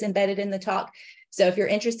QR codes embedded in the talk. So if you're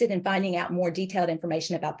interested in finding out more detailed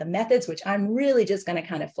information about the methods, which I'm really just going to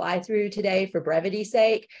kind of fly through today for brevity's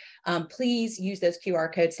sake, please use those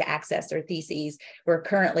QR codes to access their theses. We're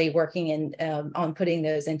currently working on putting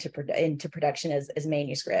those into production as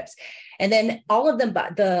manuscripts. And then all of them,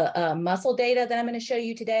 the mussel data that I'm going to show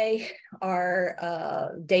you today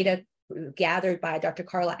are data gathered by Dr.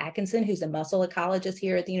 Carla Atkinson, who's a mussel ecologist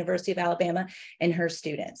here at the University of Alabama, and her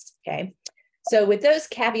students, okay? So with those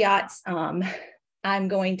caveats, I'm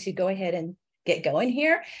going to go ahead and get going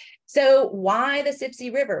here. So why the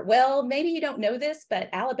Sipsey River? Well, maybe you don't know this, but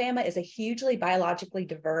Alabama is a hugely biologically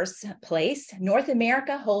diverse place. North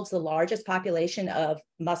America holds the largest population of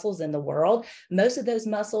mussels in the world. Most of those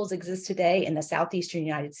mussels exist today in the southeastern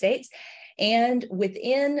United States. And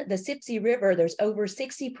within the Sipsey River, there's over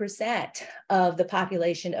 60% of the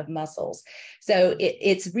population of mussels. So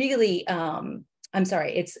it's really I'm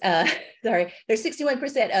sorry, it's, sorry, there's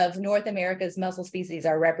 61% of North America's mussel species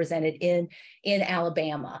are represented in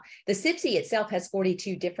Alabama. The Sipsey itself has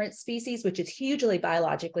 42 different species, which is hugely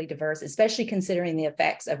biologically diverse, especially considering the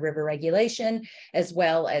effects of river regulation, as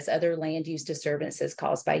well as other land use disturbances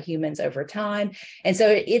caused by humans over time. And so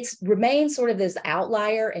it's remained sort of this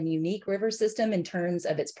outlier and unique river system in terms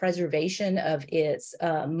of its preservation of its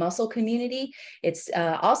mussel community. It's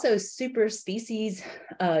also super species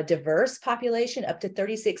diverse population, up to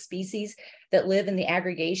 36 species that live in the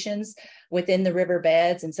aggregations within the river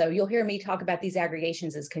beds. And so you'll hear me talk about these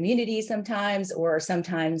aggregations as communities sometimes, or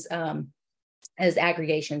sometimes as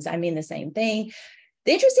aggregations. I mean the same thing.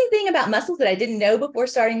 The interesting thing about mussels that I didn't know before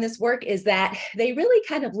starting this work is that they really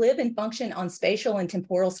kind of live and function on spatial and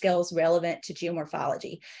temporal scales relevant to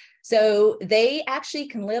geomorphology. So they actually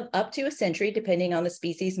can live up to a century, depending on the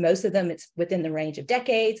species. Most of them, it's within the range of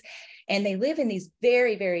decades. And they live in these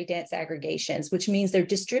very, very dense aggregations, which means they're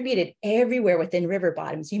distributed everywhere within river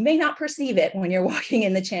bottoms. You may not perceive it when you're walking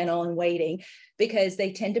in the channel and wading, because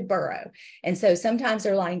they tend to burrow. And so sometimes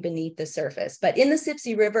they're lying beneath the surface. But in the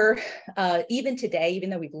Sipsey River, even today, even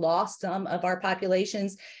though we've lost some of our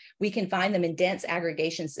populations, we can find them in dense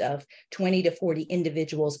aggregations of 20 to 40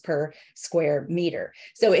 individuals per square meter.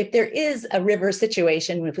 So if there is a river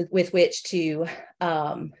situation with which to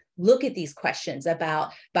look at these questions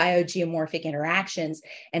about biogeomorphic interactions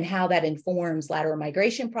and how that informs lateral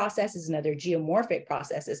migration processes and other geomorphic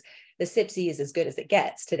processes, the Sipsey is as good as it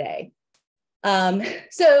gets today.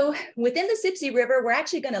 So within the Sipsey River, we're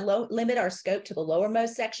actually going to limit our scope to the lowermost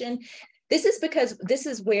section. This is because this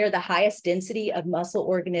is where the highest density of mussel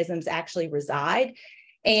organisms actually reside.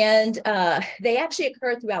 And they actually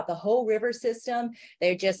occur throughout the whole river system.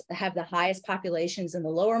 They just have the highest populations in the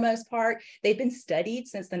lowermost part. They've been studied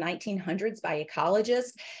since the 1900s by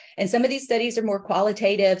ecologists. And some of these studies are more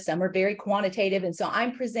qualitative, some are very quantitative. And so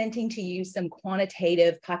I'm presenting to you some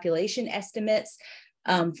quantitative population estimates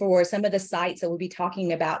for some of the sites that we'll be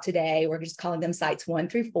talking about today. We're just calling them sites 1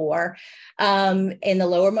 through 4 in the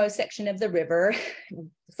lowermost section of the river.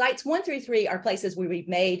 Sites 1 through 3 are places where we've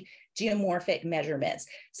made geomorphic measurements.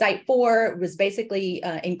 Site 4 was basically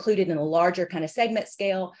included in a larger kind of segment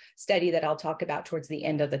scale study that I'll talk about towards the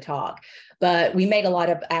end of the talk. But we made a lot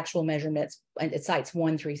of actual measurements at sites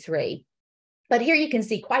 1 through 3. But here you can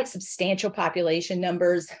see quite substantial population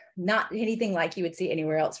numbers, not anything like you would see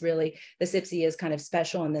anywhere else, really. The Sipsey is kind of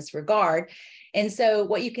special in this regard. And so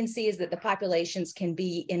what you can see is that the populations can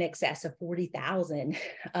be in excess of 40,000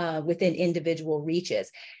 within individual reaches.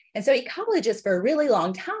 And so ecologists for a really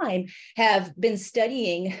long time have been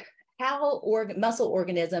studying how mussel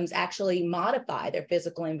organisms actually modify their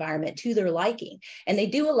physical environment to their liking. And they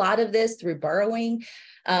do a lot of this through burrowing,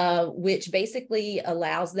 which basically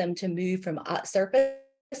allows them to move from surface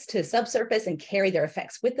to subsurface and carry their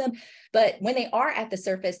effects with them. But when they are at the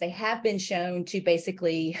surface, they have been shown to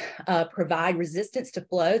basically provide resistance to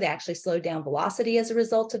flow. They actually slow down velocity as a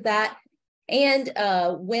result of that. And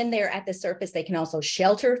when they're at the surface, they can also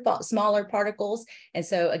shelter smaller particles. And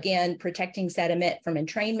so again, protecting sediment from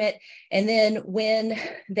entrainment. And then when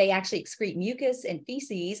they actually excrete mucus and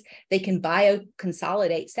feces, they can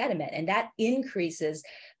bioconsolidate sediment, and that increases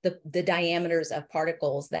the diameters of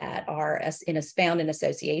particles that are found in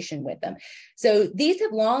association with them. So these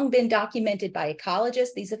have long been documented by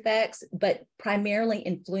ecologists, these effects, but primarily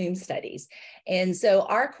in flume studies. And so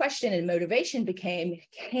our question and motivation became,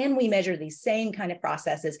 can we measure these same kind of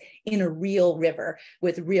processes in a real river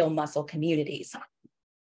with real mussel communities?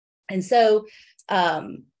 And so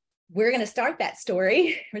we're going to start that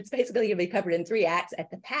story. It's basically going to be covered in 3 acts at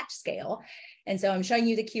the patch scale. And so I'm showing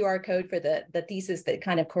you the QR code for the thesis that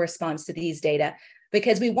kind of corresponds to these data,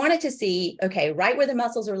 because we wanted to see, okay, right where the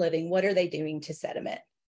mussels are living, what are they doing to sediment?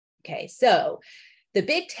 Okay, so the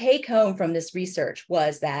big take home from this research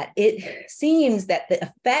was that it seems that the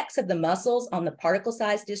effects of the mussels on the particle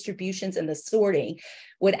size distributions and the sorting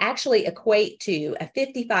would actually equate to a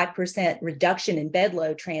 55% reduction in bed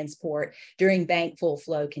load transport during bank full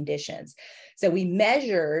flow conditions. So we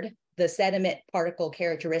measured the sediment particle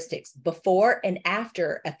characteristics before and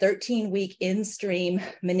after a 13-week in-stream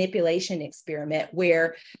manipulation experiment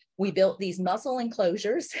where we built these mussel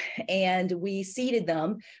enclosures and we seeded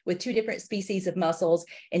them with 2 different species of mussels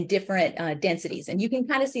in different densities. And you can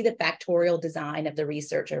kind of see the factorial design of the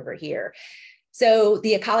research over here. So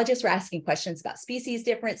the ecologists were asking questions about species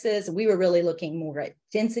differences. We were really looking more at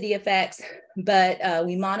density effects, but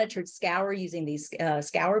we monitored scour using these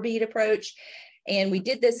scour bead approach. And we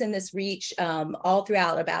did this in this reach all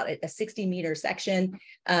throughout about a 60-meter section.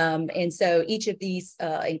 And so each of these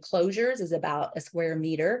enclosures is about a square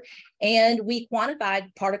meter. And we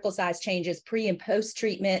quantified particle size changes pre and post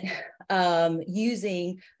treatment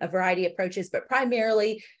using a variety of approaches, but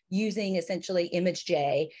primarily using essentially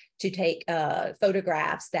ImageJ to take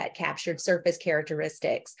photographs that captured surface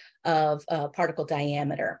characteristics of particle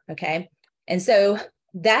diameter, okay? And so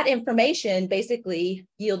that information basically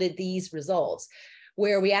yielded these results,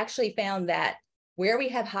 where we actually found that where we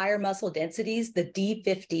have higher mussel densities, the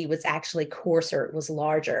D50 was actually coarser, it was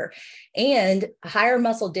larger. And higher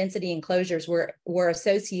mussel density enclosures were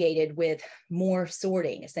associated with more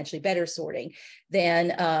sorting, essentially better sorting,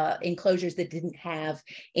 than enclosures that didn't have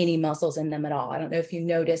any mussels in them at all. I don't know if you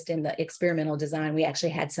noticed in the experimental design, we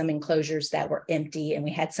actually had some enclosures that were empty and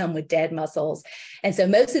we had some with dead mussels. And so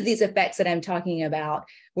most of these effects that I'm talking about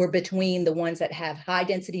were between the ones that have high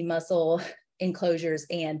density mussel enclosures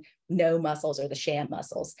and no mussels, or the sham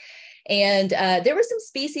mussels. And there were some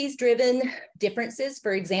species driven differences.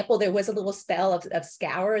 For example, there was a little spell of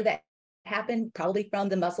scour that happened probably from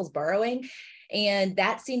the mussels burrowing, and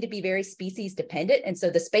that seemed to be very species dependent. And so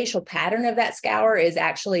the spatial pattern of that scour is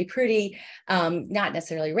actually pretty, not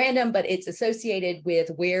necessarily random, but it's associated with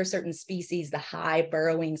where certain species, the high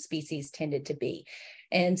burrowing species, tended to be.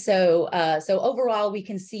 And so, so overall, we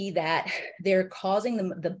can see that they're causing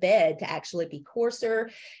the bed to actually be coarser,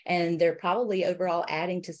 and they're probably overall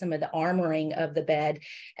adding to some of the armoring of the bed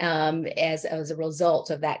as a result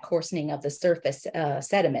of that coarsening of the surface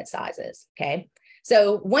sediment sizes, okay?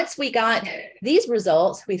 So once we got these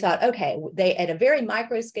results, we thought, okay, they at a very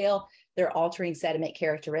micro scale, they're altering sediment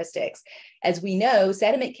characteristics. As we know,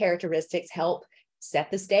 sediment characteristics help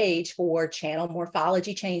set the stage for channel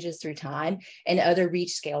morphology changes through time and other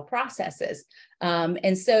reach scale processes.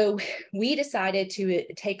 And so we decided to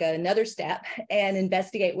take another step and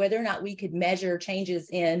investigate whether or not we could measure changes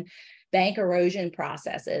in bank erosion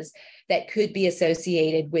processes that could be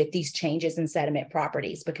associated with these changes in sediment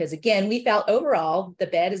properties. Because again, we felt overall the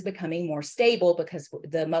bed is becoming more stable because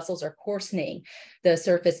the mussels are coarsening the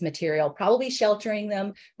surface material, probably sheltering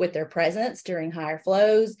them with their presence during higher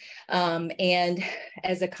flows. And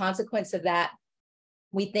as a consequence of that,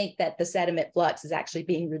 we think that the sediment flux is actually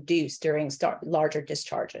being reduced during larger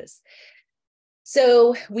discharges.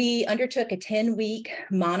 So we undertook a 10-week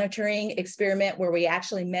monitoring experiment where we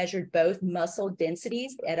actually measured both mussel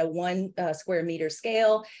densities at a 1 square meter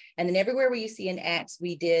scale. And then everywhere where you see an X,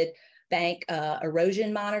 we did bank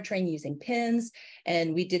erosion monitoring using pins.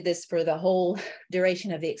 And we did this for the whole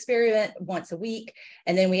duration of the experiment once a week.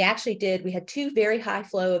 And then we had 2 very high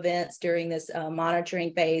flow events during this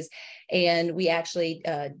monitoring phase. And we actually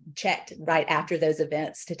checked right after those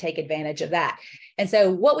events to take advantage of that. And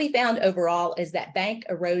so what we found overall is that bank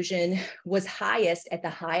erosion was highest at the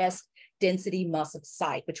highest density mussel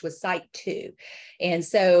site, which was site 2. And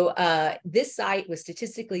so this site was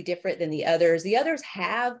statistically different than the others. The others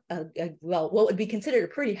have, what would be considered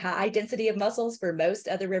a pretty high density of mussels for most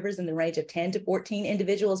other rivers in the range of 10 to 14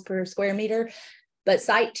 individuals per square meter. But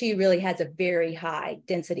site 2 really has a very high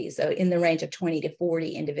density, so in the range of 20 to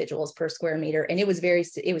 40 individuals per square meter. And it was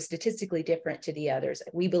statistically different to the others,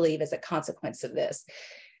 we believe, as a consequence of this.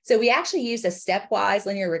 So we actually used a stepwise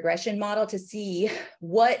linear regression model to see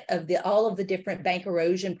what of all of the different bank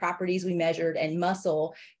erosion properties we measured and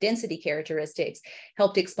mussel density characteristics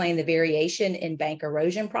helped explain the variation in bank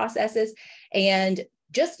erosion processes. And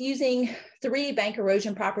just using 3 bank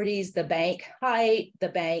erosion properties, the bank height, the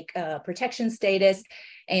bank protection status,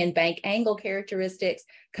 and bank angle characteristics,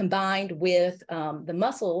 combined with the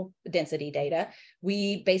mussel density data,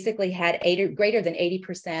 we basically had greater than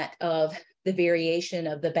 80% of the variation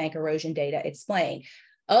of the bank erosion data explained.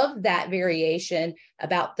 Of that variation,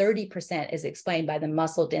 about 30% is explained by the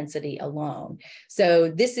mussel density alone. So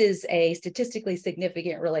this is a statistically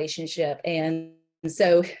significant relationship, and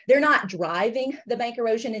so they're not driving the bank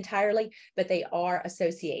erosion entirely, but they are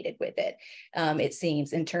associated with it, it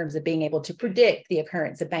seems, in terms of being able to predict the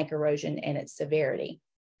occurrence of bank erosion and its severity.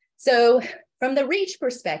 So from the reach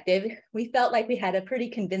perspective, we felt like we had a pretty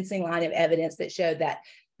convincing line of evidence that showed that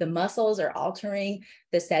the mussels are altering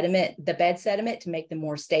the sediment, the bed sediment, to make them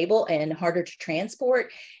more stable and harder to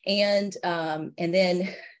transport. And then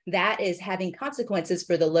that is having consequences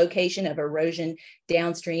for the location of erosion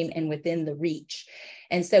downstream and within the reach.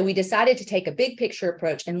 And so we decided to take a big picture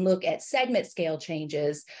approach and look at segment scale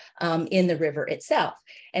changes in the river itself.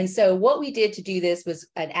 And so what we did to do this was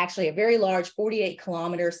actually a very large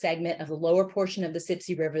 48-kilometer segment of the lower portion of the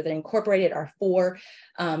Sipsey River that incorporated our 4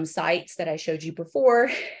 sites that I showed you before.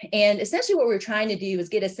 And essentially what we were trying to do was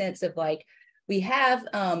get a sense of like, we have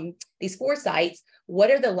these 4 sites. What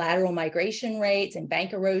are the lateral migration rates and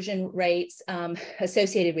bank erosion rates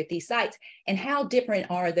associated with these sites? And how different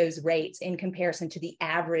are those rates in comparison to the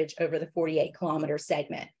average over the 48-kilometer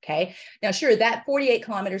segment, okay? Now, sure, that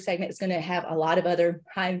 48-kilometer segment is going to have a lot of other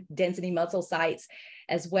high-density mussel sites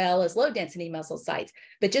as well as low-density mussel sites,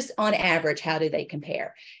 but just on average, how do they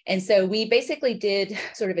compare? And so we basically did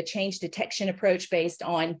sort of a change detection approach based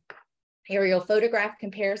on aerial photograph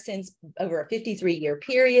comparisons over a 53-year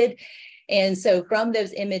period. And so from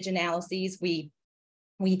those image analyses, we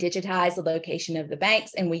digitized the location of the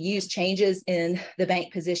banks, and we used changes in the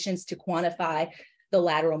bank positions to quantify the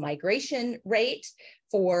lateral migration rate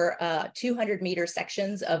for 200-meter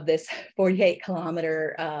sections of this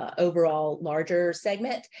 48-kilometer overall larger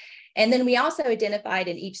segment. And then we also identified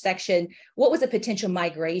in each section what was a potential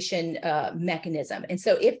migration mechanism. And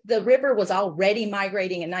so if the river was already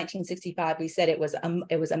migrating in 1965, we said it was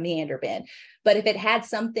a meander bend. But if it had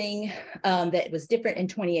something that was different in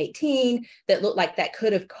 2018 that looked like that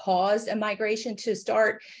could have caused a migration to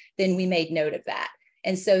start, then we made note of that.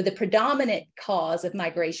 And so the predominant cause of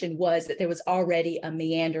migration was that there was already a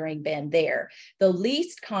meandering bend there. The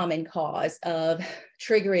least common cause of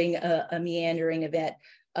triggering a meandering event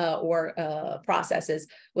or processes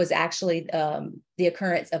was actually the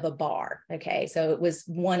occurrence of a bar, okay? So it was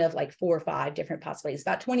one of like 4 or 5 different possibilities.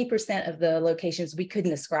 About 20% of the locations we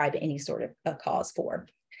couldn't ascribe any sort of a cause for.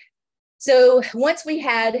 So once we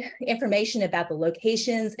had information about the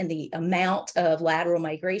locations and the amount of lateral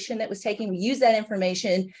migration that was taking, we used that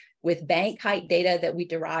information with bank height data that we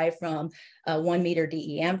derived from 1-meter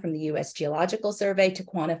DEM from the U.S. Geological Survey to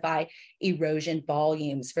quantify erosion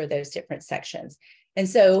volumes for those different sections. And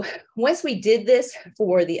so once we did this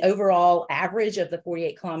for the overall average of the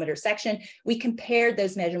 48-kilometer section, we compared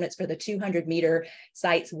those measurements for the 200-meter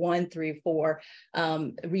sites 1 through 4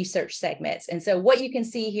 research segments. And so what you can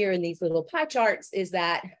see here in these little pie charts is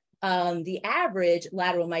that the average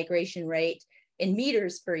lateral migration rate in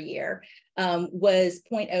meters per year was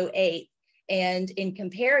 0.08. And in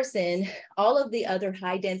comparison, all of the other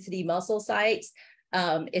high-density mussel sites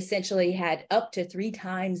essentially had up to 3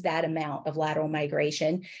 times that amount of lateral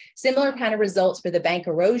migration. Similar kind of results for the bank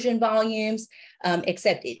erosion volumes,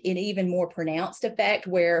 except in even more pronounced effect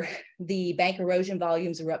where the bank erosion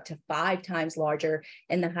volumes were up to 5 times larger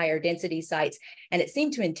in the higher density sites. And it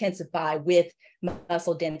seemed to intensify with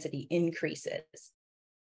mussel density increases.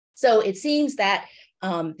 So it seems that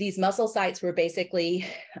these mussel sites were basically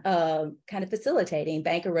kind of facilitating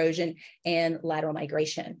bank erosion and lateral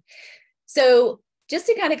migration. So just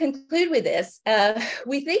to kind of conclude with this,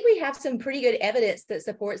 we think we have some pretty good evidence that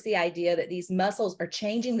supports the idea that these mussels are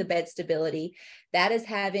changing the bed stability. That is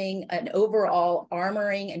having an overall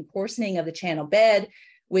armoring and coarsening of the channel bed,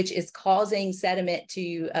 which is causing sediment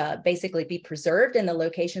to basically be preserved in the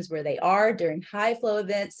locations where they are. During high flow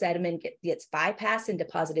events, sediment gets bypassed and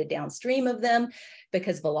deposited downstream of them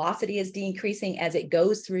because velocity is decreasing as it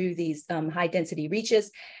goes through these high density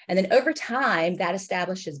reaches. And then over time, that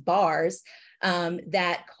establishes bars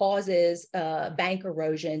that causes bank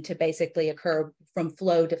erosion to basically occur from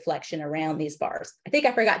flow deflection around these bars. I think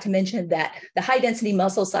I forgot to mention that the high density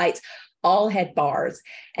mussel sites all had bars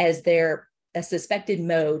as their suspected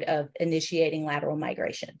mode of initiating lateral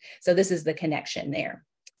migration. So this is the connection there.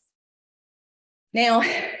 Now,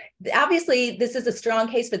 obviously, this is a strong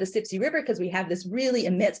case for the Sipsey River because we have this really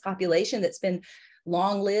immense population that's been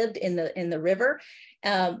long-lived in the river.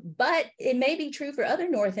 But it may be true for other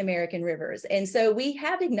North American rivers. And so we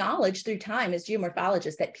have acknowledged through time as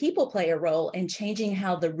geomorphologists that people play a role in changing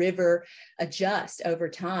how the river adjusts over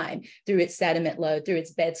time through its sediment load, through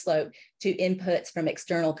its bed slope, to inputs from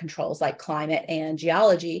external controls like climate and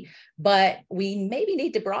geology. But we maybe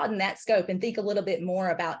need to broaden that scope and think a little bit more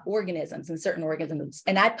about organisms and certain organisms.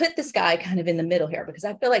 And I put this guy kind of in the middle here because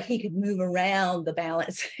I feel like he could move around the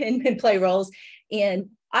balance and play roles in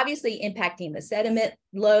obviously impacting the sediment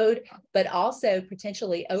load, but also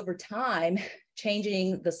potentially over time,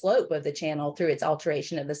 changing the slope of the channel through its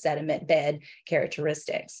alteration of the sediment bed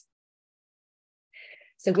characteristics.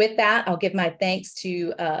 So with that, I'll give my thanks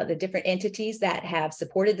to the different entities that have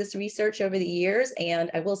supported this research over the years.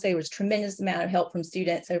 And I will say there was a tremendous amount of help from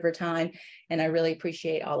students over time, and I really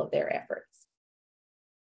appreciate all of their efforts.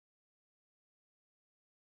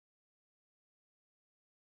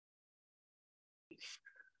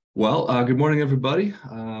 Well, good morning, everybody.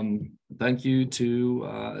 Thank you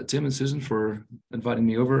to Tim and Susan for inviting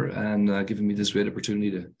me over and giving me this great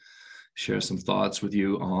opportunity to share some thoughts with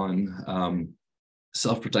you on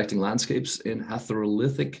self-protecting landscapes in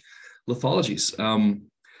heterolithic lithologies.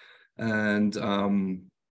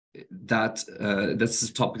 That's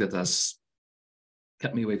a topic that has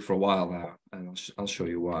kept me awake for a while now, and I'll show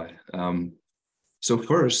you why. So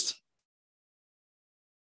first,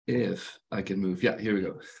 if I can move, yeah, here we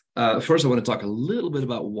go. First, I want to talk a little bit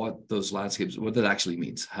about what those landscapes, what that actually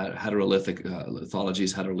means. Heterolithic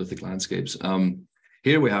lithologies, heterolithic landscapes.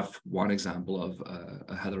 Here we have one example of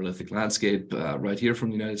a heterolithic landscape right here from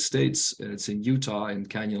the United States. It's in Utah in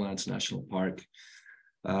Canyonlands National Park.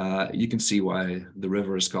 You can see why the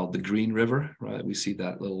river is called the Green River, right? We see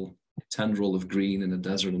that little tendril of green in a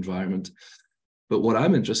desert environment. But what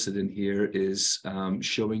I'm interested in here is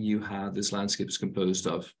showing you how this landscape is composed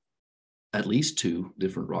of at least two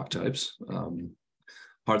different rock types,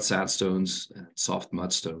 hard sandstones, and soft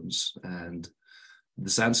mudstones. And the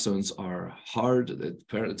sandstones are hard.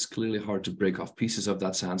 It's clearly hard to break off pieces of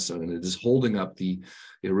that sandstone, and it is holding up the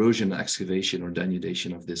erosion, excavation, or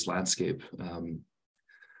denudation of this landscape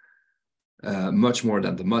much more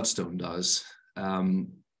than the mudstone does.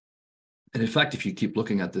 And in fact, if you keep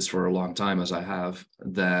looking at this for a long time, as I have,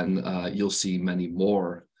 then you'll see many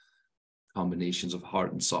more combinations of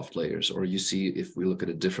hard and soft layers. Or you see, if we look at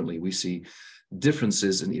it differently, we see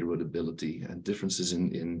differences in erodibility and differences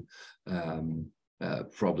in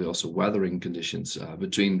probably also weathering conditions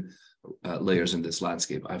between layers in this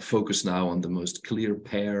landscape. I focus now on the most clear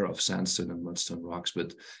pair of sandstone and mudstone rocks,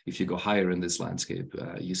 but if you go higher in this landscape,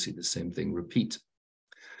 you see the same thing repeat.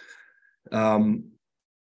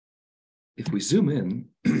 If we zoom in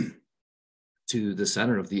to the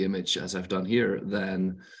center of the image, as I've done here,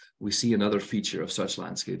 then we see another feature of such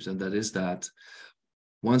landscapes, and that is that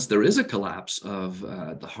once there is a collapse of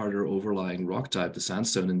the harder overlying rock type, the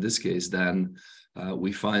sandstone in this case, then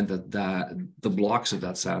we find that the blocks of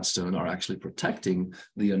that sandstone are actually protecting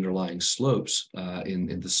the underlying slopes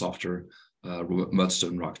in the softer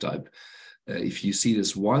mudstone rock type. If you see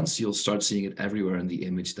this once, you'll start seeing it everywhere in the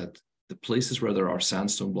image, that the places where there are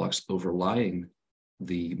sandstone blocks overlying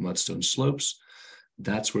the mudstone slopes,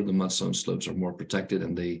 that's where the mudstone slopes are more protected,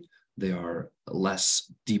 and they are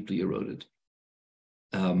less deeply eroded.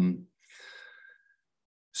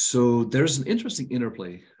 So there's an interesting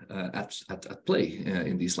interplay at play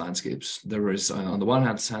in these landscapes. There is, on the one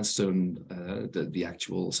hand, sandstone, the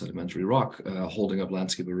actual sedimentary rock, holding up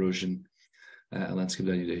landscape erosion, landscape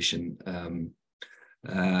denudation,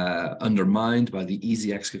 undermined by the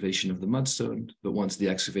easy excavation of the mudstone. But once the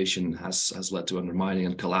excavation has led to undermining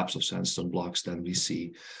and collapse of sandstone blocks, then we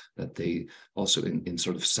see that they also, in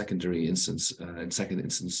sort of secondary instance,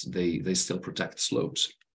 they still protect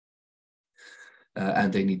slopes.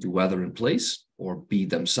 And they need to weather in place or be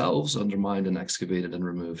themselves undermined and excavated and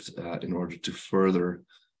removed in order to further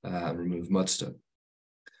remove mudstone.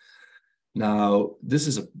 Now, this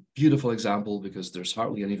is a beautiful example because there's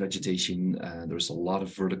hardly any vegetation and there's a lot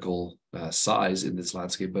of vertical size in this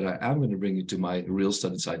landscape, but I am going to bring you to my real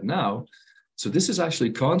study site now. So this is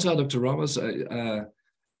actually Kansas, Dr. Ramos.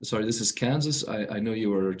 Sorry, this is Kansas. I know you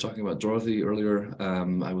were talking about Dorothy earlier.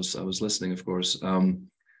 I was listening, of course.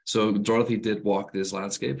 So Dorothy did walk this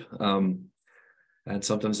landscape, and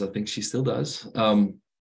sometimes I think she still does.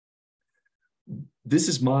 This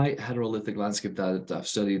is my heterolithic landscape that I've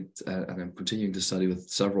studied, and I'm continuing to study with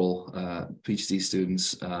several PhD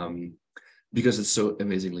students because it's so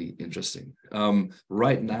amazingly interesting.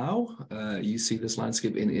 Right now, you see this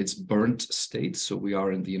landscape in its burnt state. So we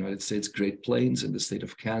are in the United States Great Plains in the state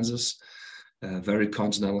of Kansas. Very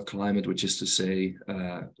continental climate, which is to say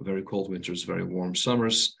very cold winters, very warm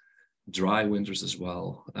summers, dry winters as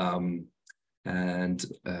well. And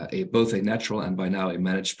both a natural and by now a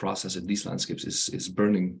managed process in these landscapes is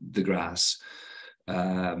burning the grass,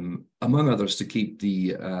 among others, to keep the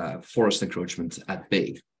forest encroachment at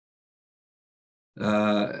bay.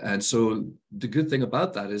 And so the good thing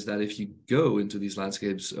about that is that if you go into these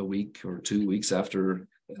landscapes a week or 2 weeks after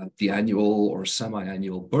the annual or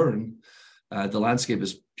semi-annual burn, the landscape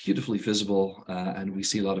is beautifully visible, and we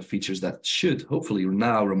see a lot of features that should hopefully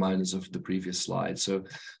now remind us of the previous slide. So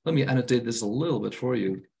let me annotate this a little bit for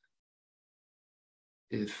you,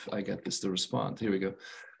 if I get this to respond. Here we go.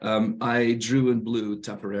 I drew in blue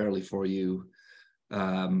temporarily for you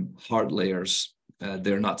hard layers.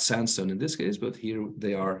 They're not sandstone in this case, but here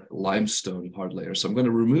they are limestone hard layers. So I'm going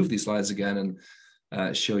to remove these lines again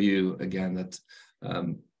and show you again that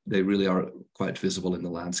they really are quite visible in the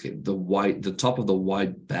landscape. The top of the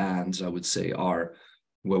wide bands, I would say, are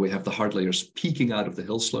where we have the hard layers peeking out of the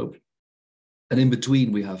hill slope. And in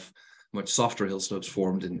between, we have much softer hill slopes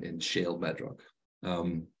formed in shale bedrock.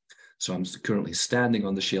 So I'm currently standing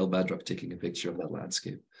on the shale bedrock, taking a picture of that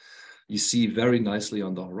landscape. You see very nicely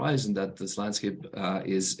on the horizon that this landscape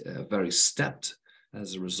is very stepped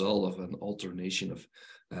as a result of an alternation of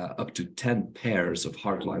up to 10 pairs of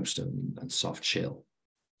hard limestone and soft shale.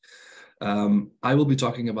 I will be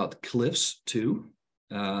talking about cliffs too.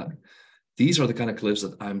 These are the kind of cliffs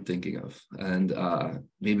that I'm thinking of. And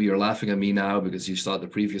maybe you're laughing at me now because you saw the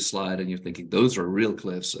previous slide and you're thinking those are real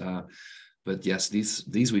cliffs. But yes,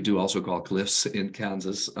 these we do also call cliffs in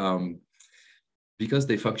Kansas because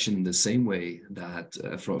they function in the same way that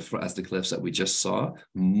as the cliffs that we just saw,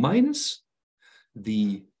 minus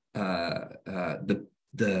the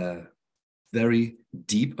very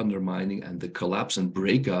deep undermining and the collapse and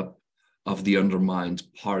breakup of the undermined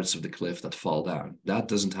parts of the cliff that fall down. That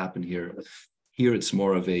doesn't happen here. Here it's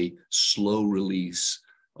more of a slow release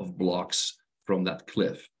of blocks from that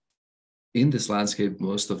cliff. In this landscape,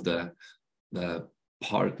 most of the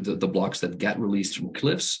blocks that get released from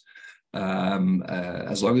cliffs,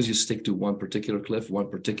 as long as you stick to one particular cliff,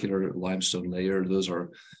 one particular limestone layer, those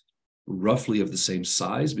are roughly of the same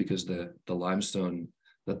size because the limestone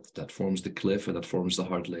that forms the cliff and that forms the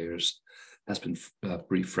hard layers has been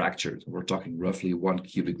pre-fractured. We're talking roughly 1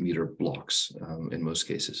 cubic meter blocks in most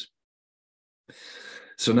cases.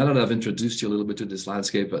 So now that I've introduced you a little bit to this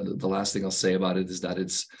landscape, the last thing I'll say about it is that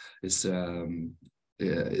it's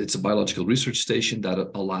a biological research station that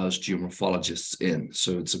allows geomorphologists in.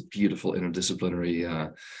 So it's a beautiful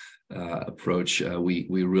interdisciplinary approach. We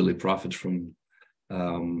really profit from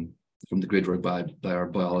the great work by our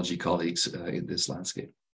biology colleagues in this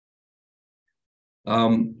landscape.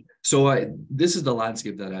 This is the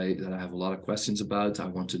landscape that I have a lot of questions about. I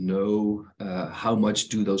want to know how much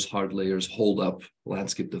do those hard layers hold up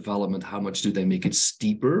landscape development? How much do they make it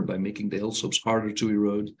steeper by making the hill slopes harder to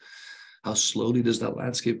erode? How slowly does that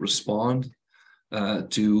landscape respond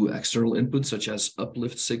to external inputs such as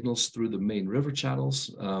uplift signals through the main river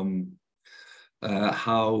channels?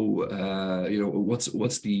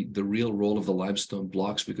 What's the real role of the limestone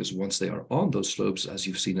blocks? Because once they are on those slopes, as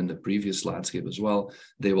you've seen in the previous landscape as well,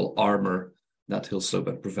 they will armor that hill slope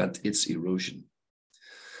and prevent its erosion.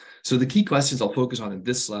 So the key questions I'll focus on in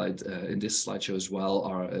this slide, in this slideshow as well,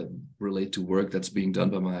 are relate to work that's being done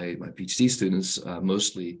by my PhD students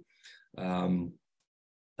mostly. One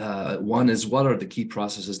is, what are the key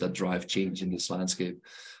processes that drive change in this landscape?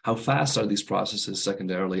 How fast are these processes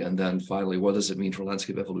secondarily? And then finally, what does it mean for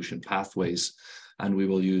landscape evolution pathways? And we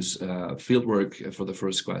will use fieldwork for the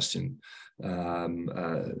first question,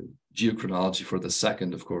 geochronology for the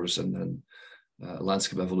second, of course, and then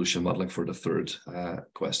landscape evolution modeling for the third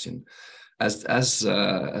question. As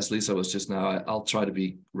Lisa was just now, I'll try to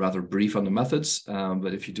be rather brief on the methods,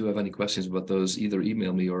 but if you do have any questions about those, either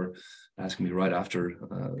email me or ask me right after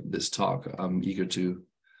this talk. I'm eager to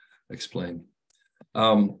explain.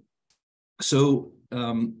 The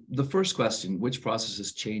first question, which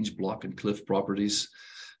processes change block and cliff properties?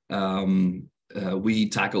 We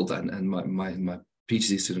tackled, and my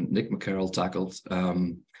PhD student, Nick McCarroll, tackled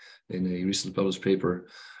in a recently published paper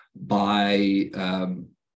by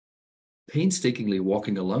painstakingly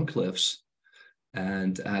walking along cliffs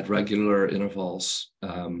and at regular intervals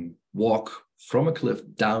walk from a cliff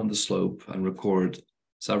down the slope and record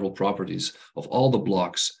several properties of all the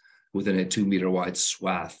blocks within a 2 meter wide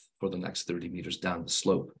swath for the next 30 meters down the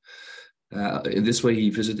slope. In this way, he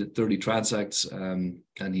visited 30 transects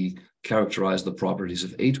and he characterized the properties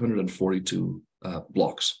of 842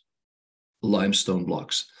 blocks, limestone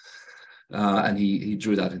blocks. And he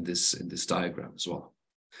drew that in this diagram as well.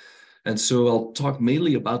 And so I'll talk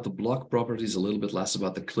mainly about the block properties, a little bit less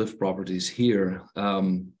about the cliff properties here.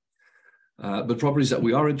 But properties that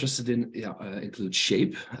we are interested in include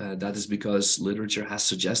shape. That is because literature has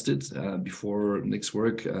suggested, before Nick's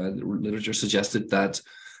work, literature suggested that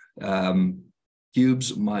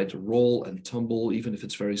cubes might roll and tumble, even if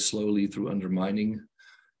it's very slowly through undermining,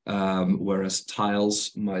 whereas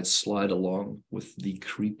tiles might slide along with the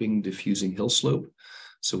creeping, diffusing hill slope.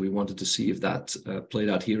 So we wanted to see if that played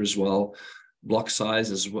out here as well. Block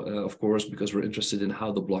size is, of course, because we're interested in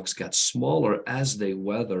how the blocks get smaller as they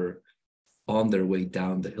weather on their way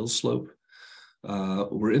down the hill slope.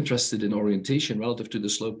 We're interested in orientation relative to the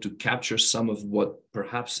slope to capture some of what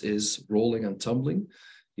perhaps is rolling and tumbling.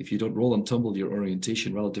 If you don't roll and tumble, your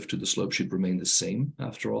orientation relative to the slope should remain the same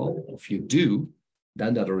after all. If you do,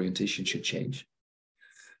 then that orientation should change.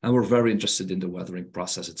 And we're very interested in the weathering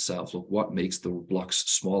process itself. Look, what makes the blocks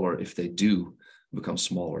smaller if they do become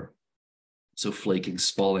smaller? So flaking,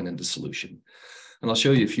 spalling, and dissolution. And I'll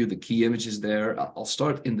show you a few of the key images there. I'll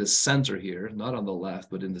start in the center here, not on the left,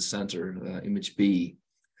 but in the center, image B,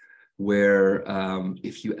 where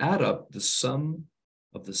if you add up the sum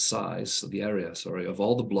of the size of the area, of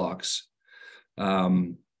all the blocks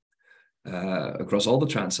across all the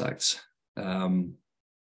transects,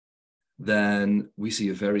 then we see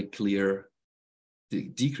a very clear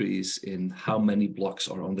decrease in how many blocks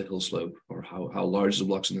are on the hill slope, or how large the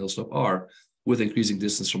blocks on the hill slope are with increasing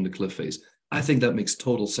distance from the cliff face. I think that makes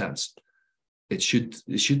total sense. It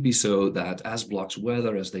should be so that as blocks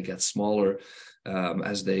weather, as they get smaller,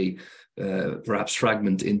 as they perhaps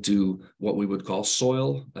fragment into what we would call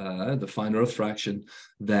soil, the fine earth fraction,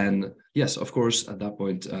 then yes, of course, at that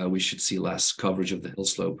point, we should see less coverage of the hill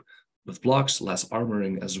slope with blocks, less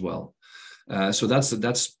armoring as well. So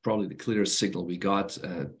that's probably the clearest signal we got,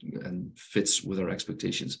 and fits with our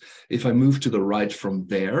expectations. If I move to the right from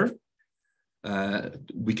there,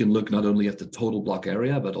 we can look not only at the total block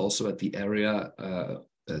area, but also at the area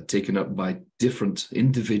taken up by different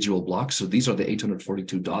individual blocks. So these are the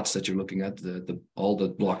 842 dots that you're looking at, all the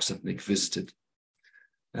blocks that Nick visited.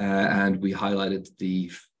 And we highlighted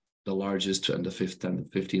the largest and the 5th and the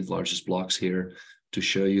 15th largest blocks here to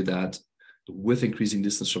show you that with increasing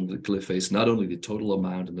distance from the cliff face, not only the total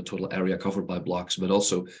amount and the total area covered by blocks, but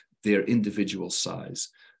also their individual size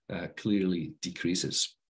clearly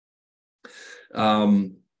decreases.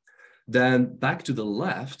 Then back to the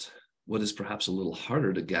left, what is perhaps a little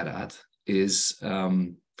harder to get at is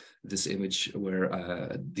this image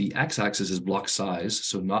where the x-axis is block size,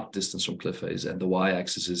 so not distance from cliff face, and the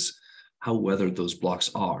y-axis is how weathered those blocks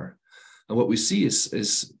are. And what we see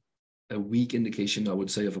is a weak indication, I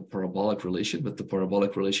would say, of a parabolic relation, but the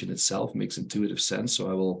parabolic relation itself makes intuitive sense,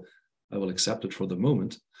 so I will accept it for the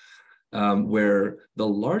moment, where the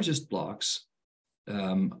largest blocks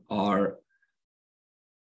are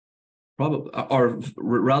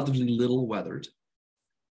relatively little weathered,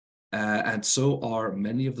 and so are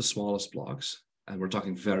many of the smallest blocks, and we're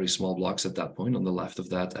talking very small blocks at that point on the left of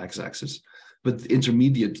that x-axis. But the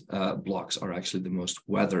intermediate blocks are actually the most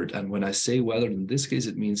weathered. And when I say weathered, in this case,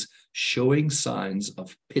 it means showing signs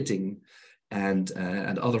of pitting and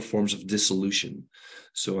other forms of dissolution.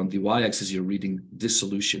 So on the y-axis, you're reading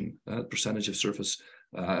dissolution, percentage of surface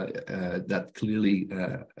that clearly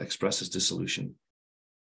expresses dissolution.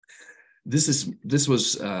 This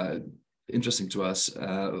was interesting to us,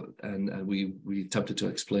 and we attempted to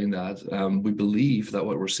explain that. We believe that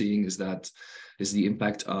what we're seeing is the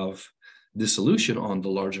impact of dissolution on the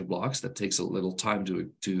larger blocks that takes a little time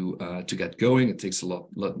to get going. It takes a lot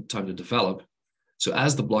time to develop. So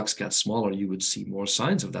as the blocks get smaller, you would see more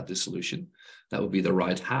signs of that dissolution. That would be the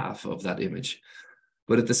right half of that image.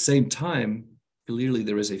 But at the same time, clearly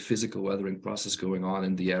there is a physical weathering process going on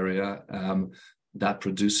in the area that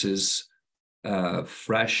produces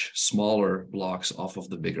fresh, smaller blocks off of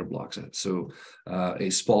the bigger blocks. So a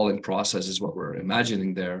spalling process is what we're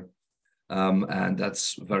imagining there. And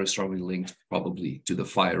that's very strongly linked probably to the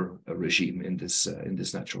fire regime in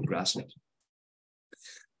this natural grassland.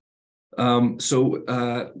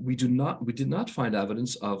 So we did not find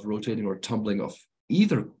evidence of rotating or tumbling of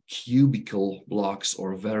either cubical blocks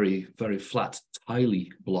or very, very flat, tiley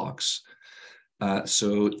blocks.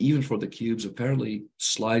 So even for the cubes, apparently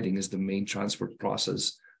sliding is the main transport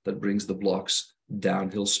process that brings the blocks down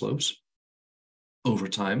hill slopes over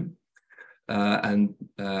time. And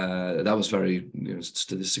that was very,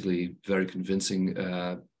 statistically very convincing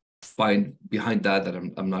find behind that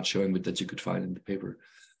I'm not showing, but that you could find in the paper.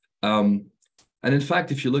 And in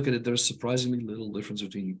fact, if you look at it, there's surprisingly little difference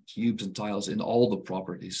between cubes and tiles in all the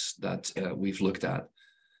properties that we've looked at.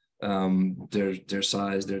 Their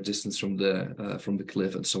size, their distance from the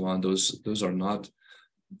cliff, and so on. Those are not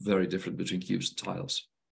very different between cubes and tiles.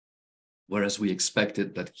 Whereas we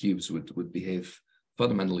expected that cubes would behave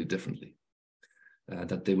fundamentally differently.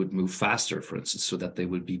 That they would move faster, for instance, so that they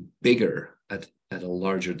would be bigger at a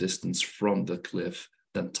larger distance from the cliff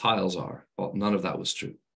than tiles are. Well, none of that was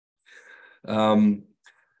true. And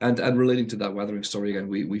relating to that weathering story again,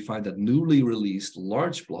 we find that newly released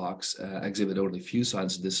large blocks exhibit only few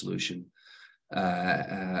signs of dissolution,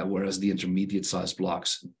 whereas the intermediate sized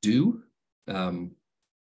blocks do, and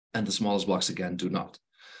the smallest blocks again do not.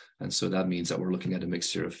 And so that means that we're looking at a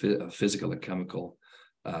mixture of physical and chemical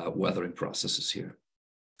weathering processes here.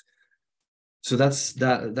 So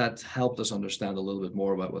that helped us understand a little bit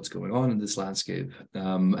more about what's going on in this landscape.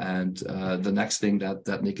 And the next thing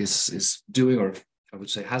that Nick is doing, or I would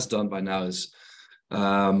say has done by now,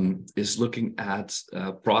 is looking at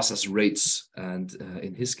process rates, and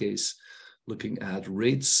in his case, looking at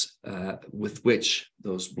rates with which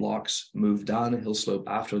those blocks move down a hill slope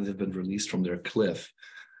after they've been released from their cliff.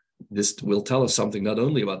 This will tell us something not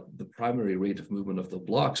only about the primary rate of movement of the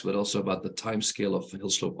blocks, but also about the time scale of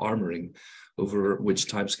hill slope armoring, over which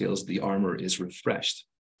timescales the armor is refreshed.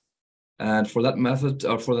 And for that method,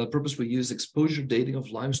 or for that purpose, we use exposure dating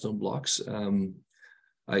of limestone blocks.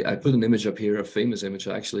 I put an image up here, a famous image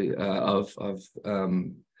actually, of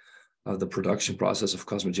the production process of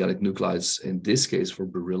cosmogenic nuclides, in this case for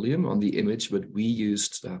beryllium on the image, but we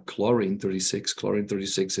used chlorine 36. Chlorine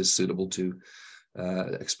 36 is suitable to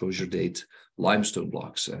exposure date limestone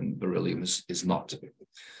blocks, and beryllium is not.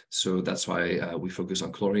 So that's why we focus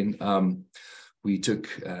on chlorine. We took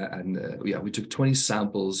 20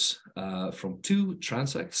 samples from 2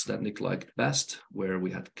 transects that look like best, where we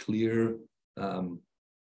had clear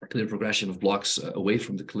progression of blocks away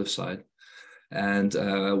from the cliffside. And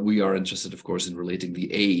we are interested, of course, in relating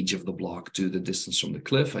the age of the block to the distance from the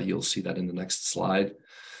cliff. You'll see that in the next slide.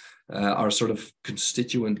 Our sort of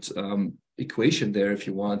constituent equation there, if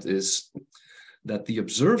you want, is that the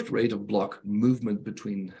observed rate of block movement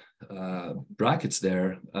between brackets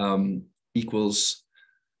there equals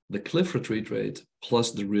the cliff retreat rate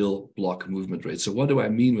plus the real block movement rate. So what do I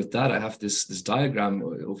mean with that? I have this diagram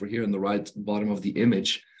over here in the right bottom of the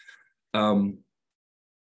image.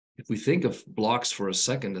 If we think of blocks for a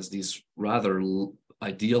second as these rather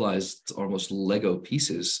idealized, almost Lego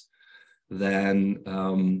pieces, then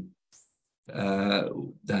I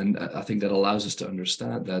think that allows us to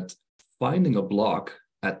understand that finding a block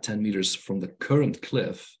at 10 meters from the current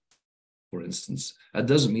cliff, for instance, that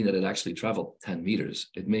doesn't mean that it actually traveled 10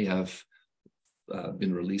 meters. It may have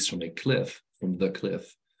been released from the cliff, when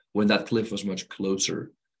that cliff was much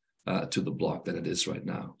closer to the block than it is right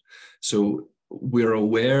now. So we're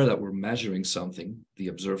aware that we're measuring something, the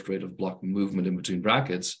observed rate of block movement in between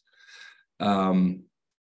brackets, that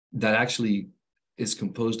actually is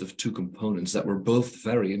composed of 2 components that we're both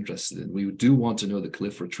very interested in. We do want to know the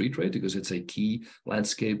cliff retreat rate because it's a key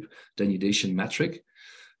landscape denudation metric.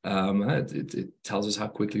 It tells us how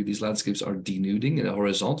quickly these landscapes are denuding in a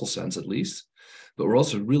horizontal sense, at least. But we're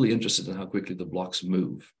also really interested in how quickly the blocks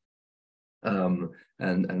move.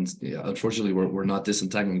 Unfortunately, we're not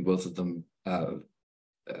disentangling both of them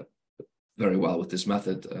very well with this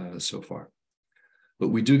method so far. But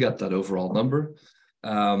we do get that overall number.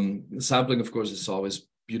 Sampling, of course, is always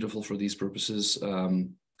beautiful for these purposes with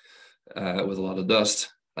a lot of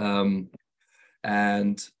dust.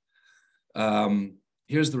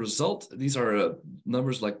 Here's the result. These are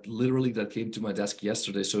numbers like literally that came to my desk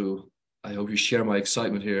yesterday. So I hope you share my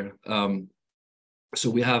excitement here. So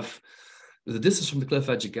we have the distance from the cliff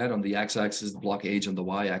edge again on the x-axis, the block age on the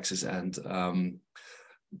y-axis, and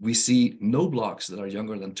we see no blocks that are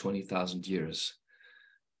younger than 20,000 years.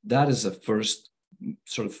 That is a first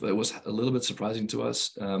sort of, it was a little bit surprising to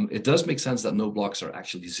us. It does make sense that no blocks are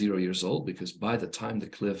actually 0 years old, because by the time the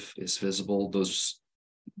cliff is visible,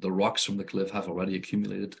 the rocks from the cliff have already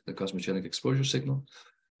accumulated the cosmogenic exposure signal.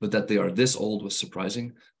 But that they are this old was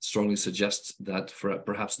surprising. Strongly suggests that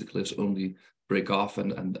perhaps the cliffs only break off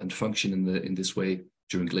and function in this way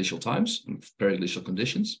during glacial times, periglacial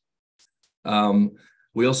conditions.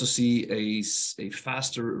 We also see a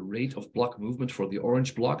faster rate of block movement for the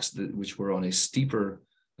orange blocks, which were on a steeper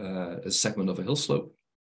segment of a hill slope.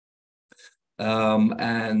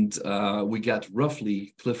 We get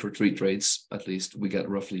roughly cliff retreat rates, at least we get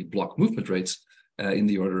roughly block movement rates in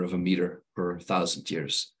the order of 1 meter per 1,000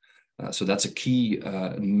 years. So that's a key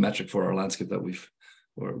metric for our landscape that we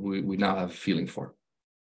now have a feeling for.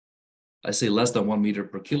 I say less than 1 meter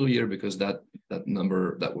per kilo year because that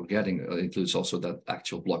number that we're getting includes also that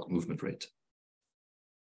actual block movement rate.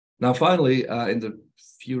 Now, finally, in the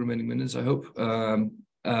few remaining minutes, I hope,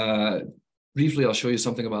 briefly, I'll show you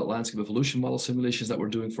something about landscape evolution model simulations that we're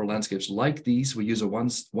doing for landscapes like these. We use a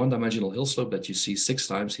one-dimensional hill slope that you see 6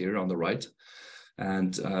 times here on the right.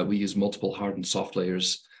 And we use multiple hard and soft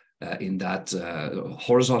layers in that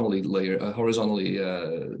horizontally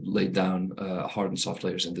laid down hard and soft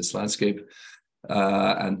layers in this landscape.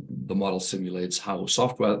 And the model simulates how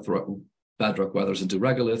soft bedrock weathers into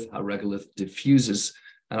regolith, how regolith diffuses,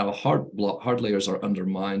 and how hard layers are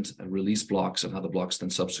undermined and release blocks, and how the blocks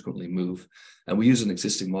then subsequently move. And we use an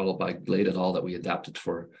existing model by Glade et al. That we adapted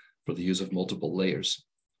for the use of multiple layers.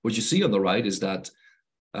 What you see on the right is that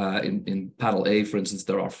in panel A, for instance,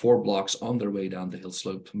 there are 4 blocks on their way down the hill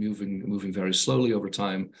slope, moving very slowly over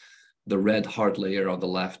time. The red hard layer on the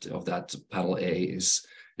left of that panel A is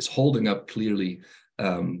holding up clearly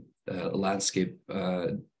landscape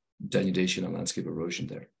denudation and landscape erosion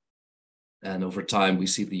there. And over time, we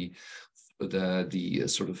see the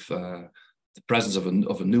sort of the presence of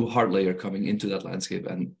a new hard layer coming into that landscape,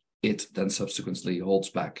 and it then subsequently holds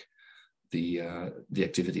back the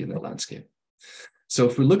activity in the landscape. So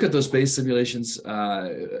if we look at those base simulations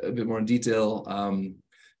a bit more in detail,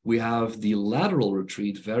 we have the lateral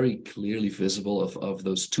retreat very clearly visible of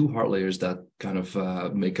those 2 hard layers that kind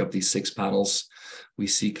of make up these 6 panels. We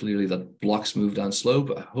see clearly that blocks move down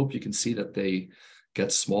slope. I hope you can see that they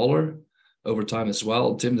get smaller over time as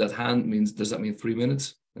well. Tim, that hand means, does that mean 3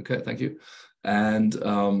 minutes? Okay, thank you. And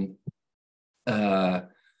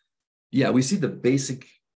yeah, we see the basic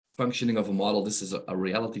functioning of a model. This is a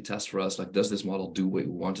reality test for us. Like, does this model do what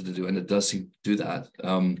we wanted to do? And it does seem to do that.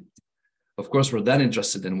 Of course, we're then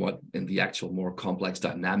interested in the actual more complex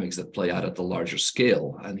dynamics that play out at the larger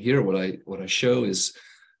scale. And here, what I show is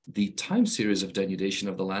the time series of denudation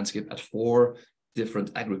of the landscape at 4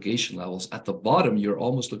 different aggregation levels. At the bottom, you're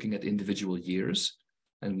almost looking at individual years.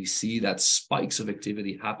 And we see that spikes of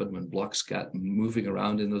activity happen when blocks get moving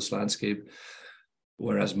around in this landscape,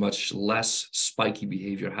 whereas much less spiky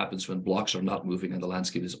behavior happens when blocks are not moving and the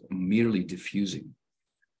landscape is merely diffusing.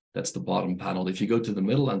 That's the bottom panel. If you go to the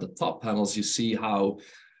middle and the top panels, you see how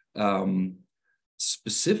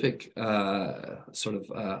specific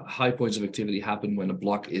high points of activity happen when a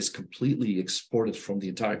block is completely exported from the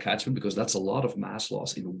entire catchment, because that's a lot of mass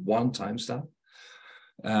loss in one time stamp.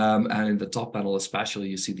 And in the top panel especially,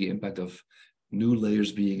 you see the impact of new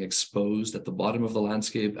layers being exposed at the bottom of the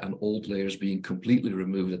landscape and old layers being completely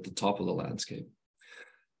removed at the top of the landscape.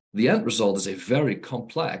 The end result is a very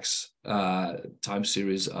complex time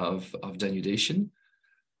series of denudation,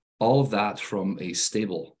 all of that from a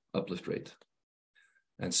stable uplift rate.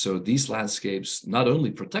 And so these landscapes not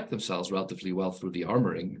only protect themselves relatively well through the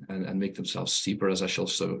armoring and make themselves steeper, as I shall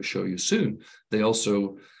show you soon, they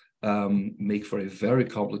also make for a very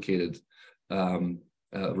complicated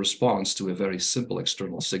response to a very simple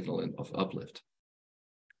external signal of uplift.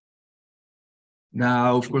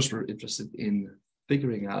 Now, of course, we're interested in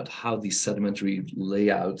figuring out how the sedimentary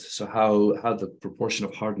layout, so how the proportion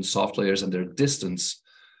of hard and soft layers and their distance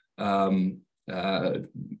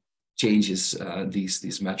changes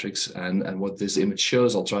these metrics. And what this image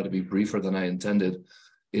shows, I'll try to be briefer than I intended,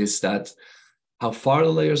 is that how far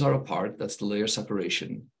the layers are apart, that's the layer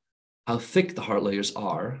separation, how thick the hard layers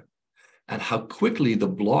are, and how quickly the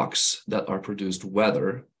blocks that are produced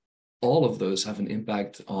weather. All of those have an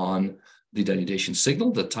impact on the denudation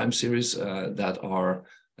signal, the time series that are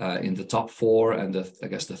in the top 4 and the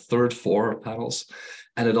third 4 panels.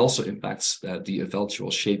 And it also impacts the eventual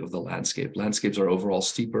shape of the landscape. Landscapes are overall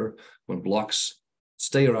steeper when blocks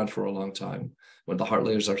stay around for a long time, when the hard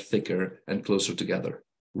layers are thicker and closer together.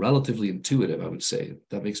 Relatively intuitive, I would say.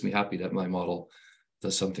 That makes me happy that my model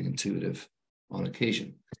does something intuitive on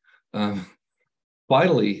occasion.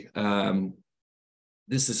 Finally,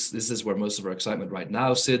 this is where most of our excitement right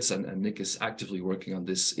now sits, and Nick is actively working on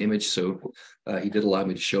this image. So he did allow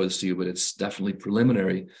me to show this to you, but it's definitely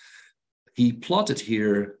preliminary. He plotted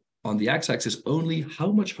here on the x-axis only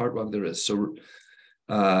how much hard rock there is. So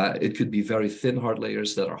it could be very thin hard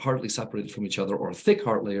layers that are hardly separated from each other, or thick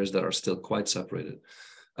hard layers that are still quite separated.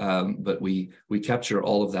 But we capture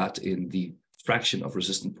all of that in the fraction of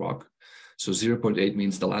resistant rock. So 0.8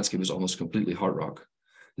 means the landscape is almost completely hard rock.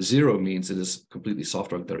 0 means it is completely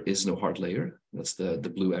soft rock. There is no hard layer. That's the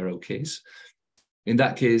blue arrow case. In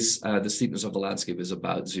that case, the steepness of the landscape is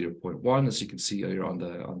about 0.1. As you can see here on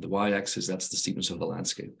the y-axis, that's the steepness of the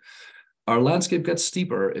landscape. Our landscape gets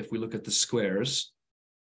steeper if we look at the squares,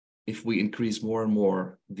 if we increase more and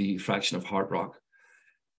more the fraction of hard rock,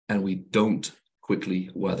 and we don't quickly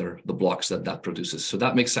weather the blocks that produces. So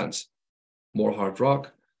that makes sense. More hard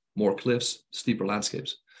rock, more cliffs, steeper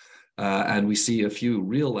landscapes. And we see a few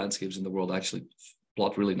real landscapes in the world actually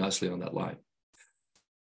plot really nicely on that line.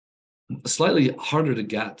 Slightly harder to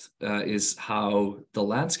get is how the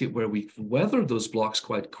landscape where we weather those blocks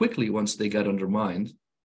quite quickly once they get undermined,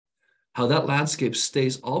 how that landscape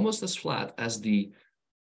stays almost as flat as the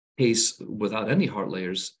case without any hard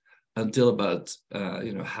layers until about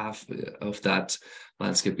half of that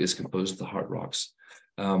landscape is composed of the hard rocks.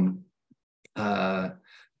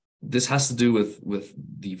 This has to do with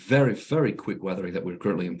the very, very quick weathering that we're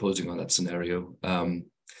currently imposing on that scenario,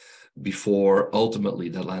 before ultimately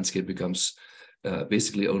the landscape becomes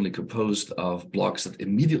basically only composed of blocks that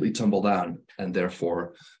immediately tumble down, and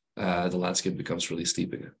therefore the landscape becomes really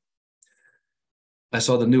steep again. I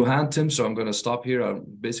saw the new hand, Tim, so I'm going to stop here. I'm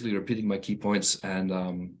basically repeating my key points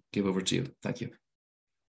and give over to you. Thank you.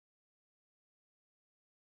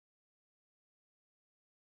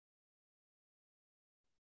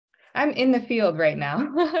 I'm in the field right now.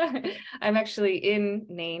 I'm actually in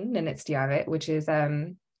Nain, Nunatsiavut, which is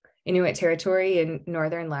Inuit territory in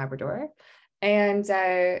northern Labrador. And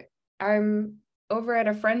I'm over at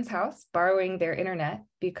a friend's house borrowing their internet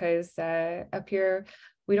because up here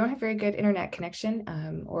we don't have very good internet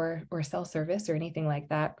connection or cell service or anything like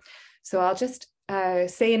that. So I'll just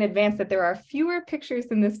say in advance that there are fewer pictures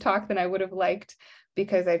in this talk than I would have liked,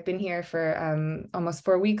 because I've been here for almost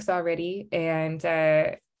 4 weeks already, and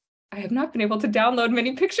I have not been able to download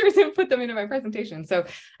many pictures and put them into my presentation. So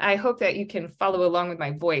I hope that you can follow along with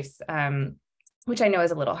my voice, which I know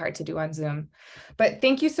is a little hard to do on Zoom. But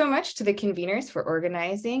thank you so much to the conveners for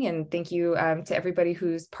organizing, and thank you to everybody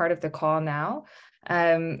who's part of the call now.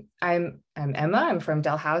 I'm Emma. I'm from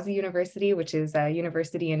Dalhousie University, which is a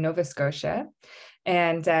university in Nova Scotia.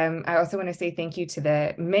 And I also want to say thank you to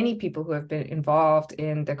the many people who have been involved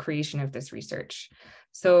in the creation of this research.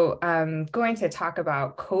 So I'm going to talk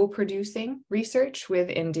about co-producing research with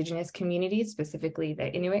Indigenous communities, specifically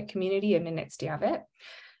the Inuit community in Nunatsiavut,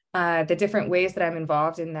 the different ways that I'm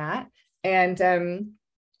involved in that, and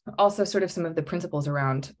also sort of some of the principles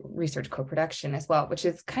around research co-production as well, which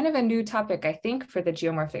is kind of a new topic, I think, for the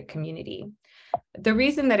geomorphic community. The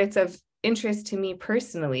reason that it's of interest to me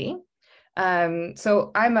personally,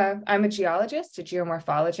 so I'm a geologist, a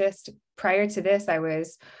geomorphologist. Prior to this, I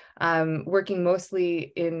was working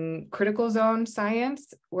mostly in critical zone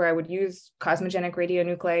science, where I would use cosmogenic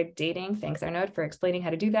radionuclide dating, thanks Arnaud for explaining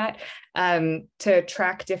how to do that, to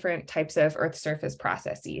track different types of Earth surface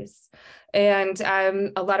processes. And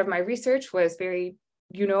a lot of my research was very,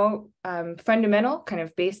 fundamental, kind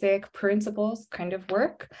of basic principles kind of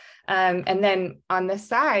work. And then on the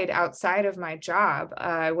side, outside of my job,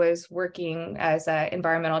 I was working as an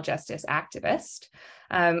environmental justice activist.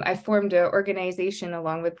 I formed an organization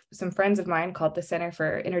along with some friends of mine called the Center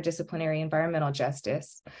for Interdisciplinary Environmental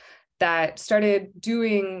Justice that started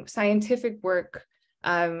doing scientific work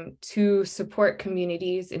to support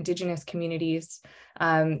communities, Indigenous communities,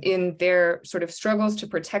 in their sort of struggles to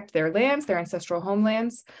protect their lands, their ancestral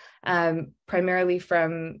homelands, primarily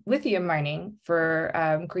from lithium mining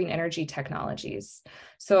for green energy technologies.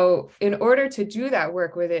 So in order to do that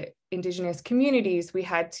work with Indigenous communities, we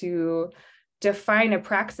had to define a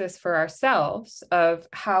praxis for ourselves of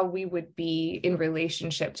how we would be in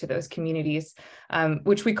relationship to those communities,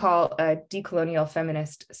 which we call a decolonial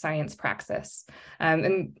feminist science praxis.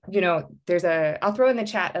 And, I'll throw in the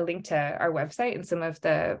chat a link to our website and some of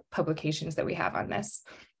the publications that we have on this.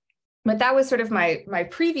 But that was sort of my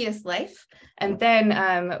previous life. And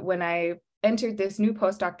then when I entered this new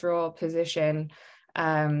postdoctoral position,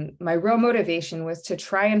 my real motivation was to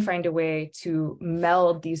try and find a way to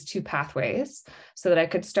meld these two pathways so that I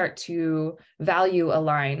could start to value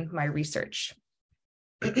align my research.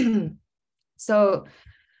 So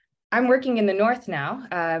I'm working in the north now.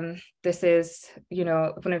 This is,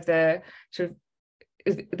 one of the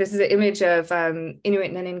this is an image of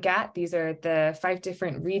Inuit Nunangat. These are the 5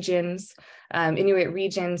 different regions, Inuit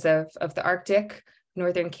regions of the Arctic,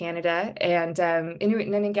 northern Canada. And Inuit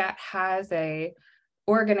Nunangat has a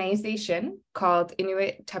organization called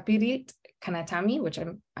Inuit Tapirit Kanatami, which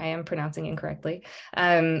I am pronouncing incorrectly,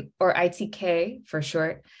 or ITK for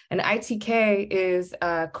short. And ITK is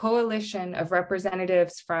a coalition of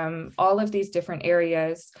representatives from all of these different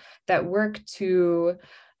areas that work to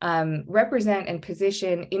represent and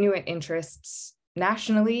position Inuit interests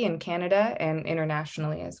nationally in Canada and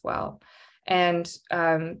internationally as well. And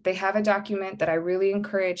they have a document that I really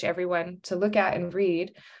encourage everyone to look at and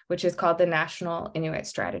read, which is called the National Inuit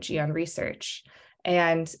Strategy on Research.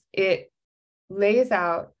 And it lays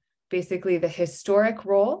out basically the historic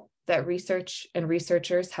role that research and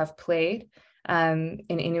researchers have played in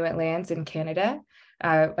Inuit lands in Canada.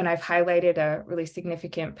 And I've highlighted a really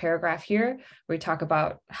significant paragraph here where we talk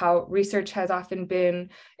about how research has often been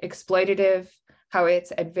exploitative, how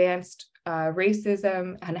it's advanced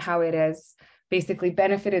racism, and how it has basically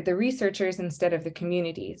benefited the researchers instead of the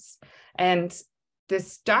communities. And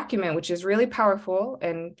this document, which is really powerful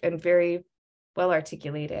and very well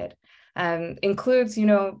articulated, includes,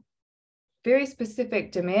 very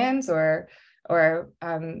specific demands or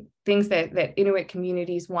things that Inuit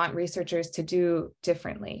communities want researchers to do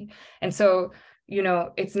differently. And so,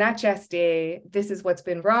 it's not just this is what's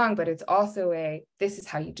been wrong, but it's also this is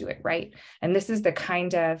how you do it right. And this is the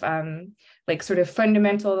kind of sort of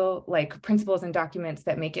fundamental principles and documents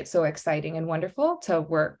that make it so exciting and wonderful to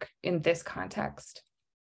work in this context.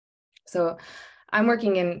 So I'm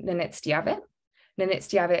working in Nunatsiavut.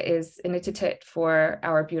 Nunatsiavut is Inuttitut for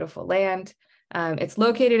our beautiful land. It's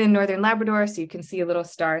located in northern Labrador, so you can see little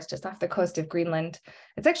stars just off the coast of Greenland.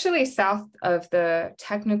 It's actually south of the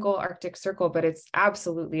technical Arctic Circle, but it's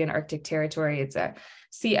absolutely an Arctic territory. It's a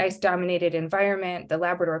sea ice dominated environment. The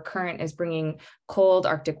Labrador Current is bringing cold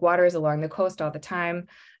Arctic waters along the coast all the time.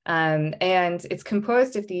 And it's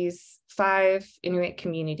composed of these 5 Inuit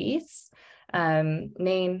communities,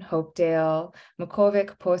 Nain, Hopedale,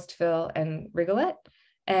 Makkovik, Postville, and Rigolet.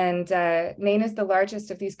 And Nain is the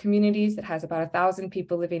largest of these communities. It has about 1,000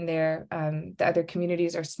 people living there. The other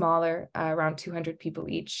communities are smaller, around 200 people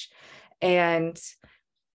each. And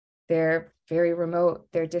They're very remote.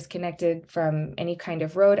 They're disconnected from any kind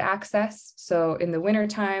of road access. So in the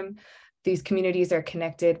wintertime, these communities are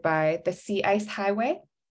connected by the sea ice highway.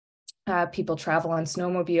 People travel on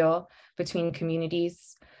snowmobile between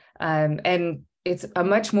communities. And it's a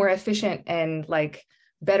much more efficient and like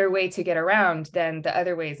better way to get around than the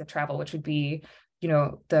other ways of travel, which would be, you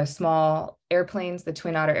know, the small airplanes, the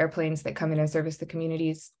Twin Otter airplanes that come in and service the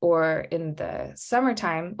communities, or in the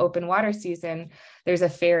summertime, open water season, there's a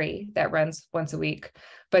ferry that runs once a week.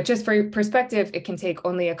 But just for perspective, it can take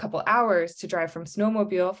only a couple hours to drive from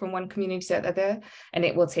snowmobile from one community to the other, and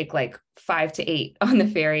it will take like 5 to 8 on the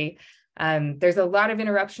ferry. There's a lot of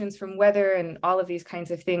interruptions from weather and all of these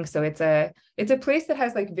kinds of things. So it's a place that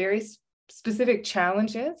has like very specific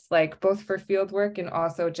challenges, like both for field work and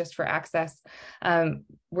also just for access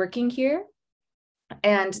working here.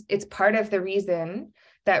 And it's part of the reason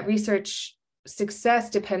that research success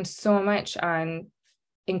depends so much on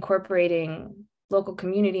incorporating local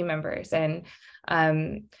community members. And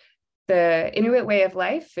the Inuit way of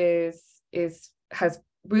life has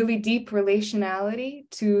really deep relationality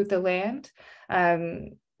to the land.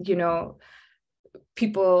 You know,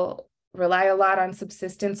 people rely a lot on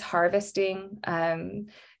subsistence harvesting.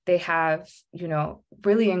 They have, you know,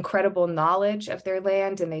 really incredible knowledge of their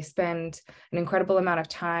land, and they spend an incredible amount of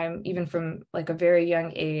time, even from like a very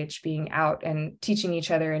young age, being out and teaching each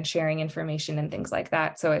other and sharing information and things like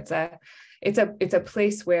that. So it's a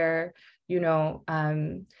place where, you know,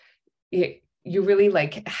 you really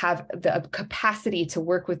like have the capacity to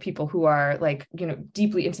work with people who are like, you know,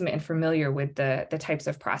 deeply intimate and familiar with the types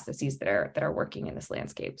of processes that are working in this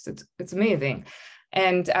landscape. So it's amazing.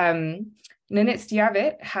 And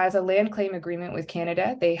Nunatsiavut has a land claim agreement with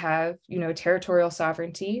Canada. They have, you know, territorial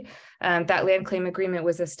sovereignty. That land claim agreement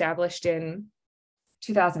was established in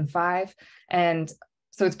 2005. And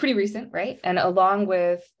so it's pretty recent, right? And along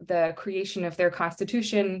with the creation of their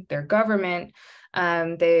constitution, their government,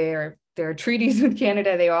 their treaties with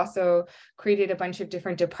Canada, they also created a bunch of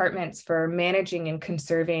different departments for managing and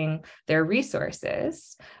conserving their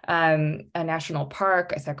resources, a national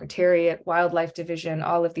park, a secretariat, wildlife division,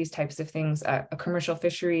 all of these types of things, a commercial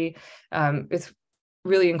fishery. It's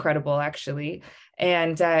really incredible, actually.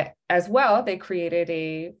 And as well, they created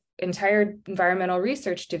an entire environmental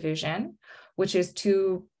research division, which is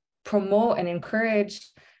to promote and encourage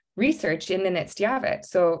research in the Nunatsiavut.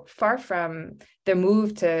 So far from the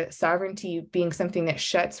move to sovereignty being something that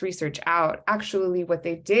shuts research out, actually what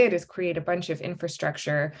they did is create a bunch of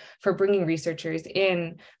infrastructure for bringing researchers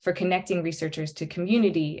in, for connecting researchers to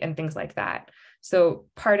community and things like that. So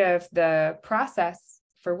part of the process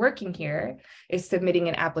for working here is submitting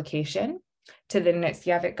an application to the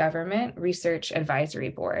Nunatsiavut Government Research Advisory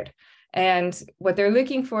Board. And what they're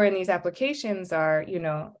looking for in these applications are, you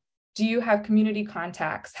know, do you have community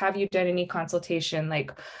contacts? Have you done any consultation?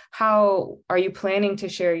 Like, how are you planning to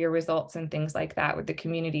share your results and things like that with the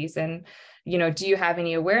communities? And, you know, do you have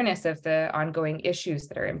any awareness of the ongoing issues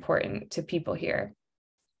that are important to people here?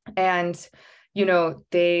 And, you know,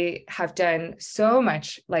 they have done so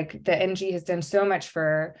much, like the NG has done so much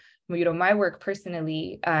for, you know, my work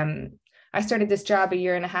personally. I started this job 1.5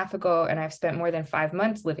 years ago, and I've spent more than 5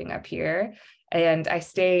 months living up here. And I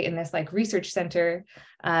stay in this like research center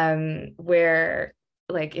where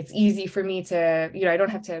like it's easy for me to, you know, I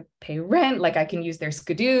don't have to pay rent, like I can use their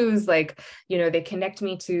skidoos, like, you know, they connect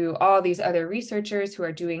me to all these other researchers who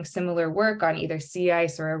are doing similar work on either sea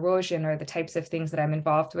ice or erosion or the types of things that I'm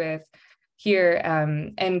involved with here.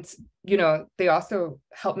 And, you know, they also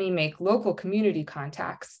help me make local community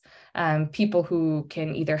contacts, people who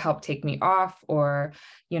can either help take me off or,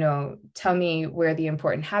 you know, tell me where the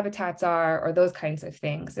important habitats are or those kinds of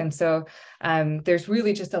things. And so there's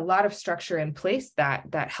really just a lot of structure in place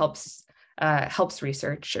that helps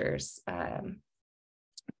researchers,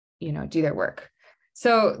 you know, do their work.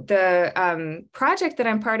 So the project that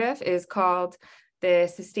I'm part of is called the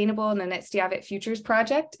Sustainable Nunatsiavut Futures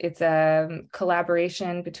Project. It's a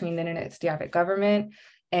collaboration between the Nunatsiavut government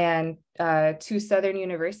and 2 Southern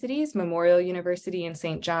universities, Memorial University in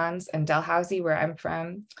St. John's and Dalhousie, where I'm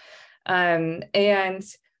from. And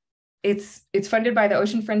it's funded by the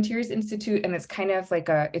Ocean Frontiers Institute, and it's kind of like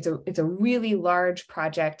it's a really large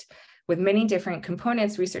project with many different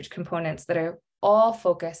components, research components that are all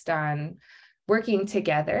focused on working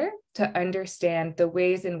together to understand the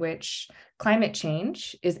ways in which climate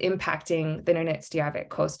change is impacting the Nunatsiavut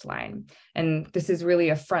coastline. And this is really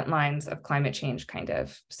a front lines of climate change kind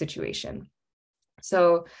of situation.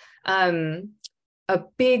 So a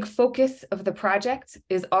big focus of the project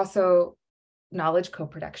is also knowledge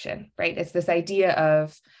co-production, right? It's this idea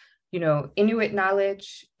of Inuit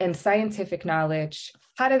knowledge and scientific knowledge,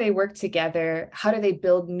 how do they work together? How do they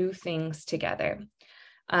build new things together?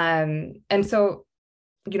 And so,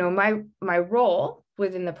 my role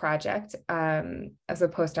within the project as a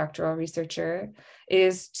postdoctoral researcher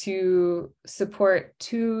is to support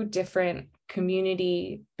 2 different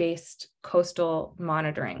community-based coastal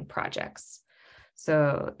monitoring projects.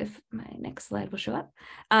 So if my next slide will show up.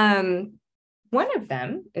 One of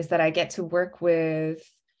them is that I get to work with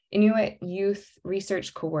Inuit youth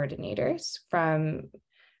research coordinators from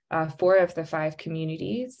 4 of the 5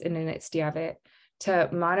 communities in Nunatsiavut to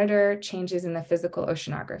monitor changes in the physical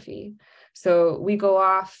oceanography. So we go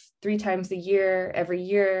off 3 times a year, every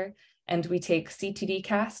year, and we take CTD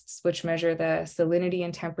casts, which measure the salinity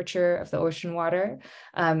and temperature of the ocean water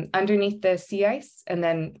underneath the sea ice. And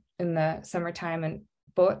then in the summertime in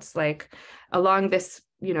boats, like along this,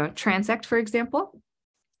 transect, for example,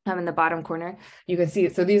 in the bottom corner, you can see,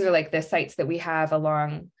 so these are like the sites that we have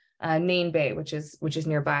along Nain Bay, which is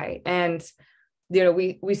nearby. And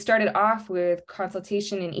we started off with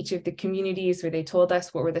consultation in each of the communities where they told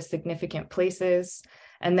us what were the significant places.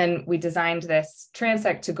 And then we designed this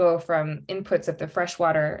transect to go from inputs of the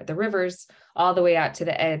freshwater, the rivers, all the way out to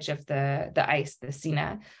the edge of the ice, the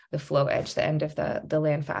Sina, the flow edge, the end of the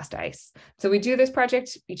landfast ice. So we do this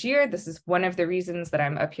project each year. This is one of the reasons that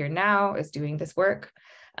I'm up here now, is doing this work.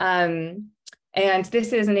 And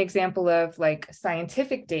this is an example of like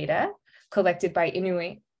scientific data collected by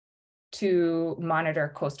Inuit to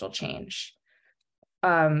monitor coastal change.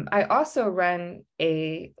 I also run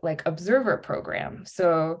a observer program.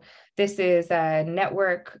 So this is a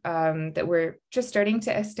network that we're just starting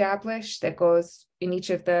to establish that goes in each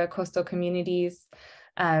of the coastal communities,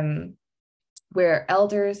 where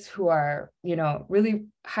elders who are, really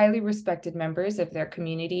highly respected members of their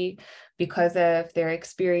community because of their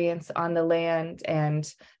experience on the land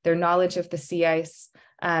and their knowledge of the sea ice,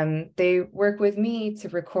 they work with me to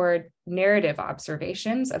record narrative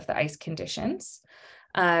observations of the ice conditions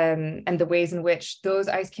and the ways in which those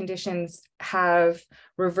ice conditions have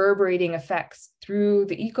reverberating effects through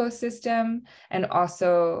the ecosystem and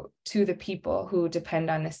also to the people who depend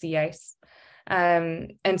on the sea ice.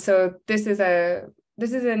 And so this is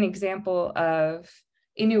an example of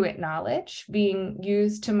Inuit knowledge being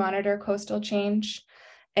used to monitor coastal change.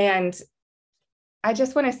 And I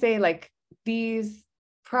just want to say, these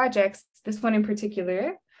projects, this one in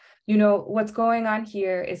particular, what's going on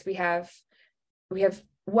here is we have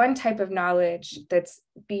one type of knowledge that's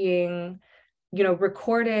being,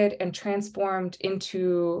 recorded and transformed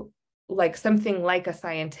into something like a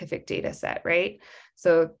scientific data set, right?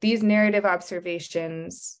 So these narrative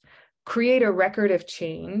observations create a record of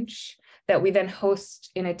change that we then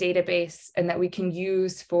host in a database and that we can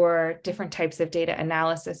use for different types of data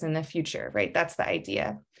analysis in the future, right? That's the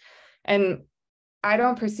idea. And I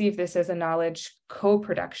don't perceive this as a knowledge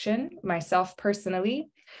co-production myself personally,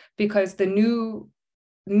 because the new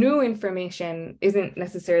information isn't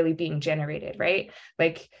necessarily being generated, right?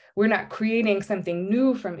 We're not creating something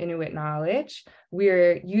new from Inuit knowledge.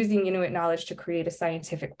 We're using Inuit knowledge to create a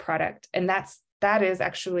scientific product. And that is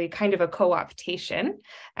actually kind of a co-optation.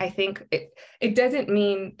 I think it doesn't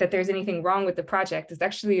mean that there's anything wrong with the project. It's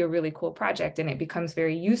actually a really cool project and it becomes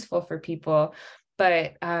very useful for people.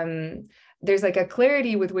 But there's a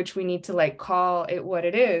clarity with which we need to call it what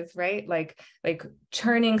it is, right? Like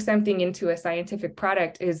turning something into a scientific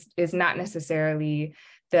product is not necessarily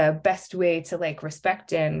the best way to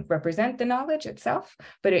respect and represent the knowledge itself,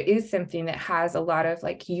 but it is something that has a lot of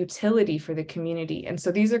utility for the community. And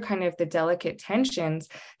so these are kind of the delicate tensions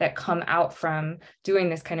that come out from doing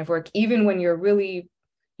this kind of work, even when you're really,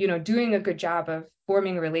 doing a good job of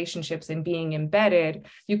forming relationships and being embedded,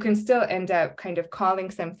 you can still end up kind of calling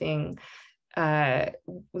something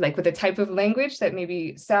with a type of language that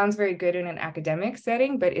maybe sounds very good in an academic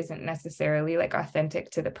setting, but isn't necessarily authentic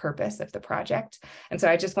to the purpose of the project. And so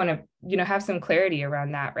I just want to, have some clarity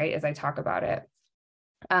around that, right, as I talk about it.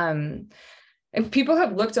 And people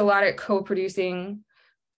have looked a lot at co-producing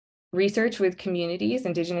research with communities,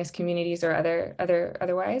 Indigenous communities or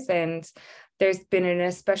otherwise, and there's been an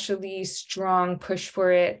especially strong push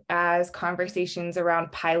for it as conversations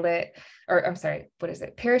around parachute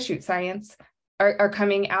science are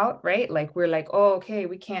coming out, right? We're oh, okay,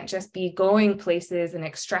 we can't just be going places and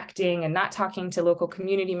extracting and not talking to local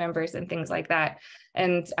community members and things like that.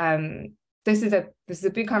 And this is a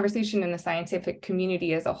big conversation in the scientific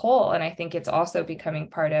community as a whole. And I think it's also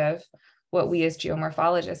becoming part of what we as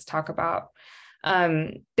geomorphologists talk about.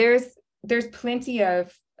 There's plenty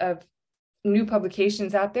of new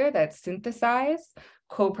publications out there that synthesize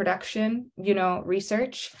co-production,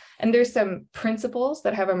 research. And there's some principles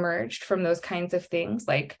that have emerged from those kinds of things,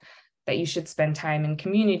 like that you should spend time in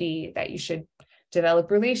community, that you should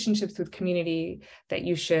develop relationships with community, that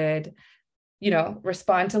you should,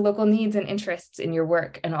 respond to local needs and interests in your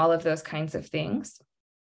work, and all of those kinds of things.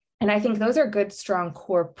 And I think those are good, strong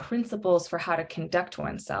core principles for how to conduct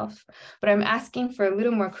oneself. But I'm asking for a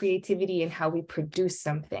little more creativity in how we produce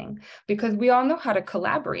something, because we all know how to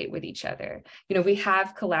collaborate with each other. We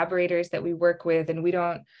have collaborators that we work with, and we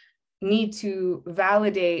don't need to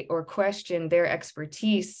validate or question their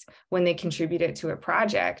expertise when they contribute it to a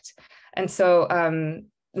project. And so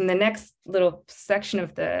in the next little section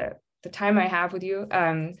of the time I have with you,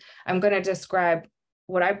 I'm going to describe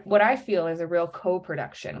what I feel is a real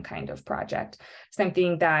co-production kind of project,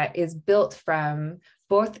 something that is built from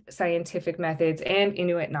both scientific methods and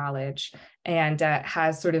Inuit knowledge, and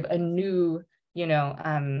has sort of a new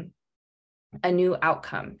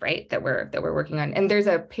outcome, right, that we're working on. And there's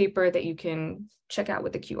a paper that you can check out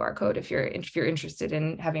with the QR code if you're interested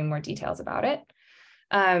in having more details about it.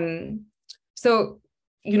 So,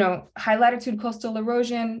 high latitude coastal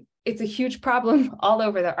erosion, it's a huge problem all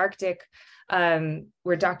over the Arctic.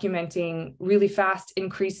 We're documenting really fast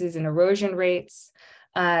increases in erosion rates.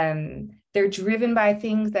 They're driven by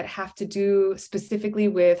things that have to do specifically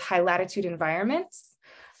with high latitude environments.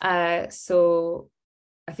 So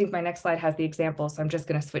I think my next slide has the example, so I'm just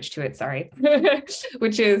going to switch to it, sorry,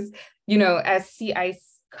 which is, as sea ice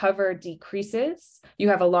cover decreases, you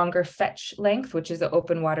have a longer fetch length, which is the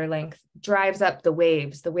open water length, drives up the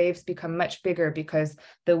waves. The waves become much bigger because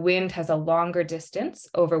the wind has a longer distance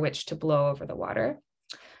over which to blow over the water.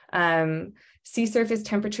 Sea surface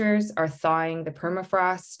temperatures are thawing the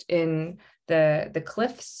permafrost in the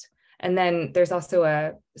cliffs. And then there's also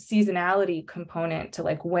a seasonality component to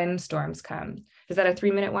like when storms come. Is that a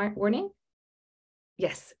 3-minute warning?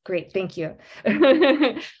 Yes, great, thank you.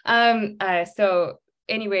 So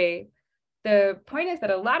anyway, the point is that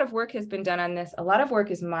a lot of work has been done on this. A lot of work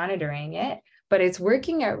is monitoring it, but it's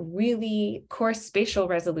working at really coarse spatial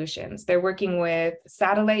resolutions. They're working with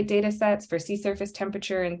satellite data sets for sea surface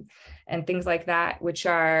temperature and things like that, which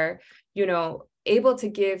are, able to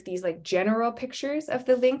give these like general pictures of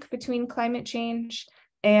the link between climate change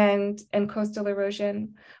and coastal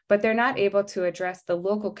erosion, but they're not able to address the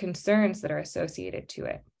local concerns that are associated to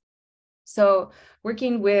it. So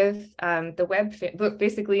working with the web,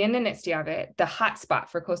 basically in Nunatsiavut, the hotspot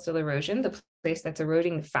for coastal erosion, the place that's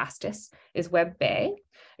eroding the fastest, is Webb Bay.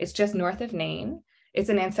 It's just north of Nain. It's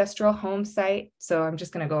an ancestral home site. So I'm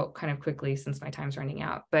just going to go kind of quickly since my time's running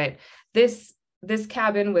out. But this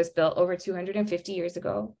cabin was built over 250 years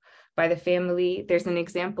ago by the family. There's an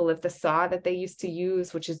example of the saw that they used to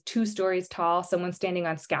use, which is 2 stories tall. Someone's standing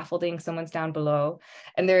on scaffolding, someone's down below.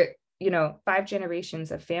 And they're 5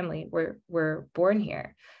 generations of family were born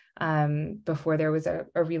here before there was a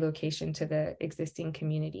relocation to the existing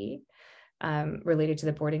community related to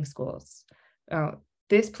the boarding schools.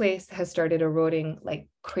 This place has started eroding like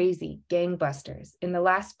crazy, gangbusters. In the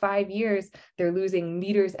last 5 years, they're losing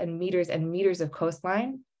meters and meters and meters of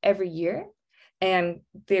coastline every year. And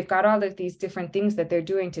they've got all of these different things that they're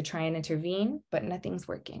doing to try and intervene, but nothing's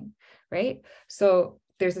working, right? So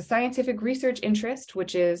there's a scientific research interest,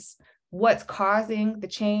 which is what's causing the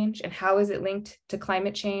change and how is it linked to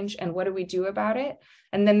climate change and what do we do about it?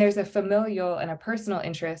 And then there's a familial and a personal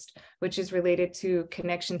interest, which is related to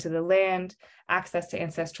connection to the land, access to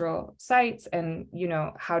ancestral sites, and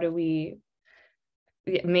how do we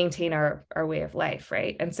maintain our way of life,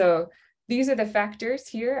 right? And so these are the factors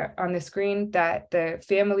here on the screen that the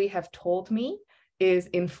family have told me is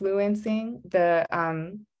influencing the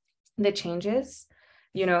changes,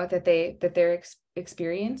 that they're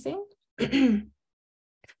experiencing.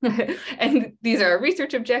 And these are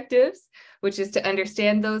research objectives, which is to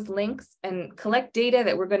understand those links and collect data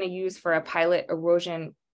that we're going to use for a pilot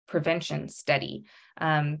erosion prevention study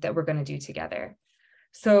that we're going to do together.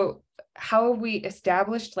 So how have we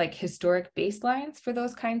established like historic baselines for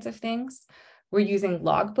those kinds of things? We're using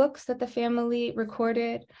logbooks that the family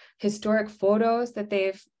recorded, historic photos that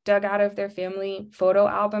they've dug out of their family photo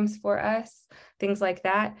albums for us, things like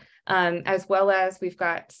that. As well as we've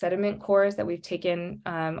got sediment cores that we've taken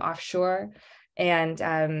offshore,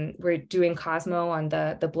 and we're doing Cosmo on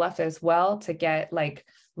the bluff as well to get like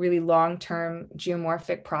really long-term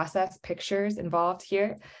geomorphic process pictures involved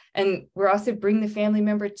here. And we're also bringing the family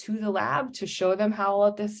member to the lab to show them how all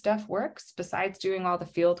of this stuff works, besides doing all the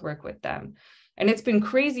field work with them. And it's been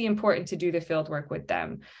crazy important to do the field work with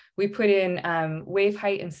them. We put in wave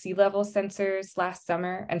height and sea level sensors last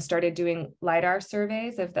summer and started doing LiDAR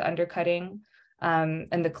surveys of the undercutting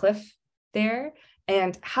and the cliff there.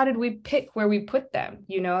 And how did we pick where we put them?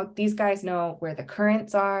 You know, these guys know where the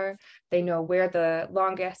currents are, they know where the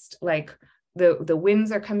longest, like the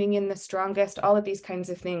winds are coming in the strongest, all of these kinds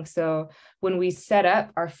of things. So when we set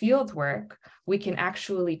up our field work, we can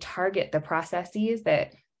actually target the processes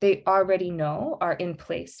that they already know are in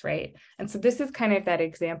place, right? And so this is kind of that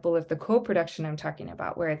example of the co-production I'm talking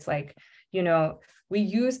about, where it's like, you know, we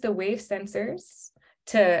use the wave sensors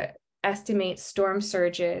to estimate storm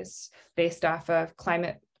surges based off of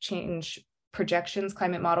climate change projections,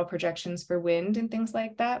 climate model projections for wind and things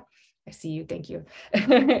like that. I see you, thank you.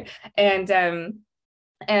 and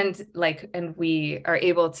we are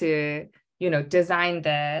able to, you know, design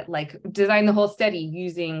the whole study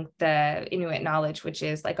using the Inuit knowledge, which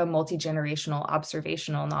is like a multi-generational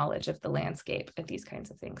observational knowledge of the landscape and these kinds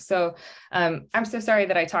of things. So I'm so sorry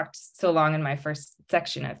that I talked so long in my first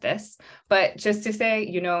section of this, but just to say,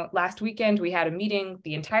 you know, last weekend we had a meeting,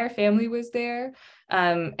 the entire family was there,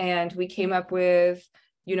 and we came up with,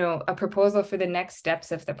 you know, a proposal for the next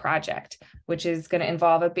steps of the project, which is going to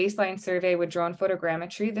involve a baseline survey with drone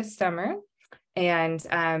photogrammetry this summer. And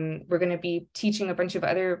we're going to be teaching a bunch of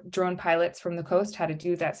other drone pilots from the coast how to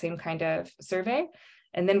do that same kind of survey.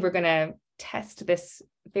 And then we're going to test this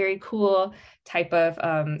very cool type of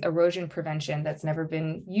erosion prevention that's never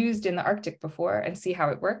been used in the Arctic before and see how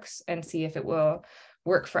it works and see if it will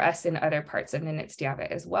work for us in other parts of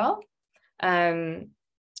Nunatsiavut as well.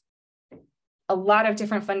 A lot of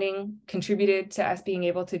different funding contributed to us being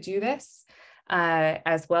able to do this,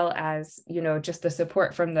 as well as, you know, just the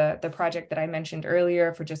support from the project that I mentioned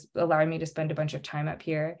earlier for just allowing me to spend a bunch of time up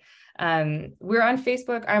here. We're on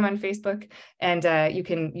Facebook, I'm on Facebook, and you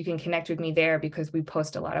can connect with me there because we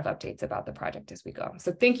post a lot of updates about the project as we go.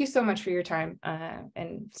 So thank you so much for your time,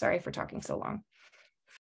 and sorry for talking so long.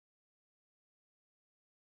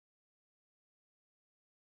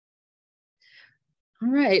 All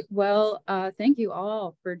right, well, thank you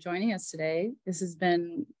all for joining us today. This has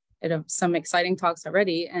been some exciting talks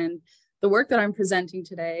already, and the work that I'm presenting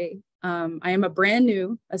today, I am a brand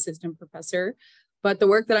new assistant professor, but the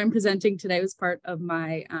work that I'm presenting today was part of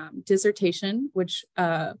my dissertation, which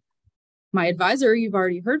my advisor you've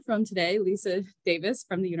already heard from today, Lisa Davis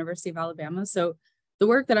from the University of Alabama. So the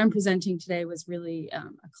work that I'm presenting today was really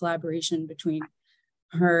a collaboration between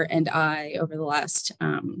her and I over the last,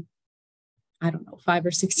 I don't know, 5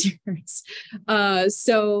 or 6 years.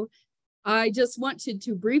 So I just wanted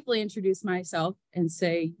to briefly introduce myself and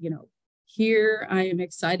say, you know, here I am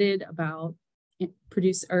excited about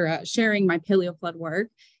sharing my paleoflood work.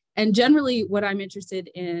 And generally what I'm interested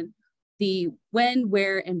in the when,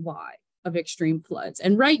 where, and why of extreme floods.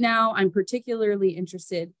 And right now I'm particularly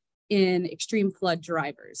interested in extreme flood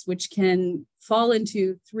drivers, which can fall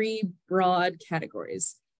into 3 broad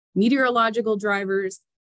categories: meteorological drivers,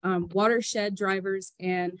 watershed drivers,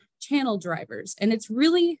 and channel drivers. And it's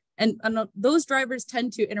really, and those drivers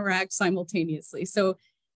tend to interact simultaneously. So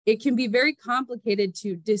it can be very complicated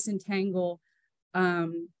to disentangle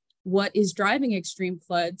what is driving extreme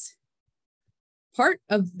floods. Part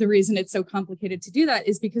of the reason it's so complicated to do that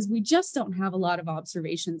is because we just don't have a lot of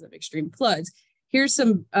observations of extreme floods. Here's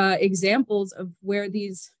some examples of where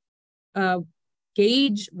these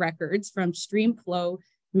gauge records from stream flow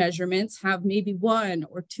measurements have maybe 1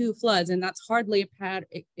 or 2 floods, and that's hardly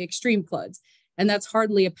extreme floods, and that's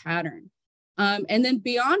hardly a pattern. And then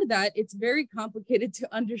beyond that, it's very complicated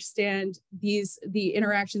to understand the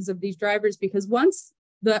interactions of these drivers, because once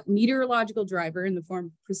the meteorological driver in the form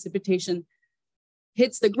of precipitation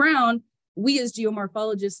hits the ground, we as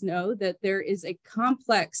geomorphologists know that there is a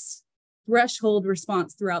complex threshold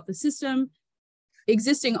response throughout the system,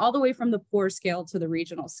 existing all the way from the pore scale to the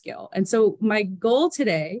regional scale. And so my goal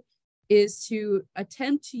today is to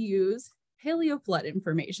attempt to use paleoflood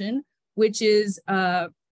information, which is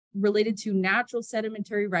related to natural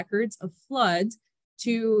sedimentary records of floods,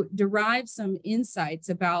 to derive some insights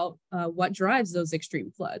about what drives those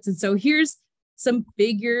extreme floods. And so here's some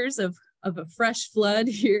figures of a fresh flood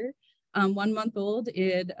here, 1 month old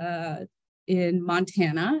in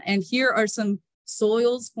Montana. And here are some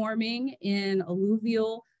soils forming in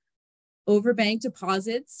alluvial overbank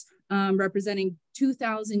deposits, representing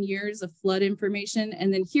 2,000 years of flood information.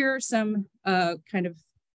 And then here are some kind of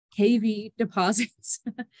cavey deposits,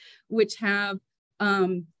 which have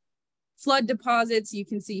flood deposits. You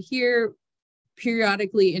can see here,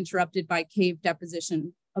 periodically interrupted by cave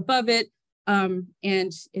deposition above it. And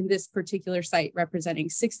in this particular site, representing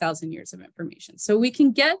 6,000 years of information. So we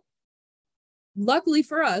can get, luckily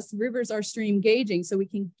for us, rivers are stream gauging, so we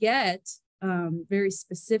can get very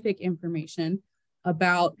specific information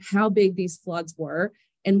about how big these floods were.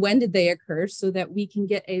 and when did they occur, so that we can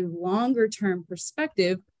get a longer term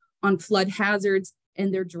perspective on flood hazards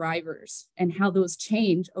and their drivers and how those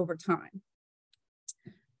change over time.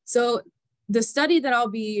 So the study that I'll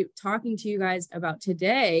be talking to you guys about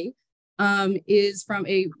today is from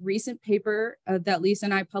a recent paper that Lisa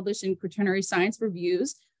and I published in Quaternary Science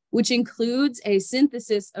Reviews, which includes a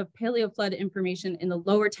synthesis of paleoflood information in the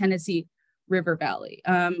lower Tennessee River Valley.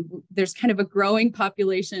 There's kind of a growing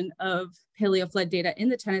population of paleoflood data in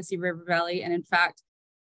the Tennessee River Valley. And in fact,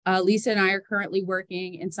 Lisa and I are currently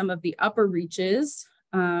working in some of the upper reaches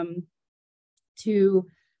to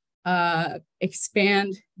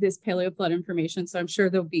expand this paleoflood information. So I'm sure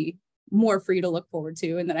there'll be more for you to look forward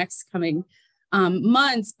to in the next coming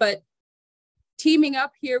months. But teaming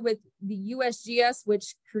up here with the USGS,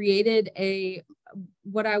 which created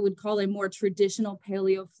what I would call a more traditional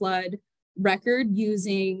paleoflood record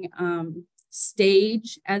using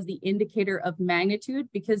stage as the indicator of magnitude,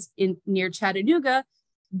 because near Chattanooga,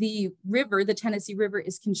 the Tennessee River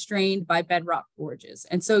is constrained by bedrock gorges.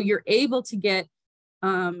 And so you're able to get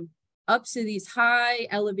up to these high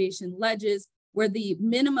elevation ledges where the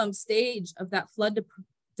minimum stage of that flood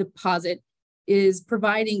deposit is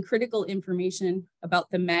providing critical information about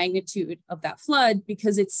the magnitude of that flood,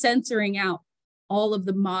 because it's censoring out all of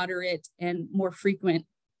the moderate and more frequent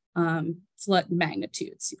flood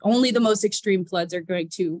magnitudes. Only the most extreme floods are going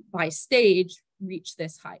to, by stage, reach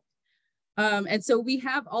this height. And so we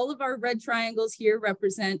have all of our red triangles here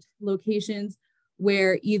represent locations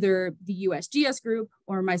where either the USGS group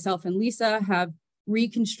or myself and Lisa have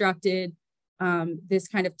reconstructed this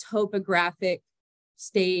kind of topographic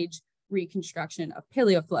stage reconstruction of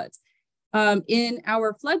paleofloods. In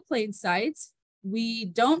our floodplain sites, we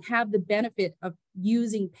don't have the benefit of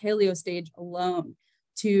using paleostage alone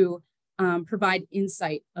to provide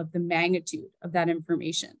insight of the magnitude of that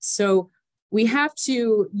information. So we have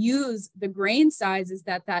to use the grain sizes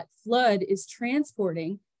that flood is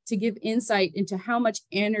transporting to give insight into how much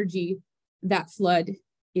energy that flood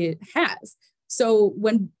it has. So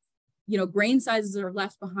when grain sizes are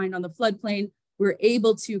left behind on the floodplain, we're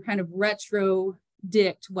able to kind of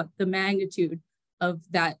retro-dict what the magnitude of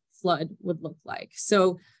that flood would look like.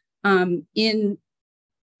 So in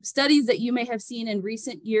studies that you may have seen in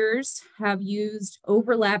recent years have used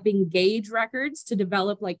overlapping gauge records to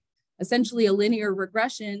develop essentially a linear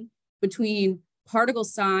regression between particle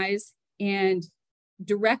size and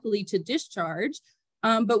directly to discharge.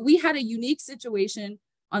 But we had a unique situation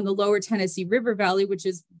on the lower Tennessee River Valley, which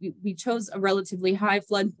is, we chose a relatively high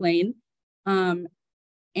floodplain.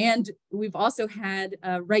 And we've also had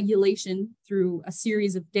regulation through a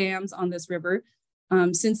series of dams on this river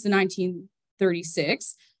since the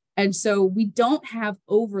 1936. And so we don't have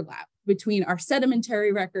overlap between our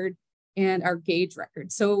sedimentary record and our gauge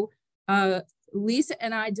record. So Lisa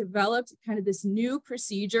and I developed kind of this new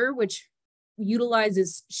procedure, which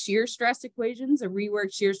utilizes shear stress equations, a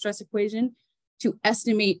reworked shear stress equation, to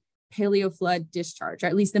estimate paleoflood discharge, or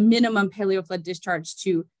at least the minimum paleoflood discharge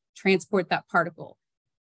to transport that particle.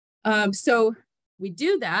 So we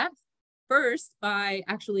do that first by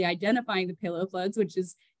actually identifying the paleofloods, which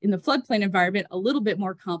is in the floodplain environment a little bit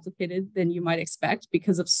more complicated than you might expect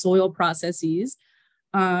because of soil processes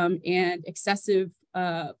and excessive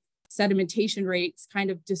sedimentation rates kind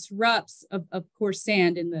of disrupts, of course,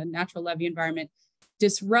 sand in the natural levee environment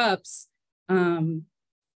disrupts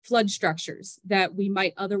flood structures that we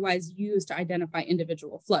might otherwise use to identify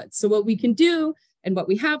individual floods. So what we can do, and what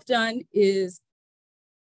we have done, is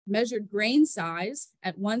measured grain size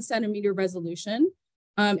at 1 centimeter resolution.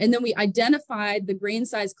 And then we identified the grain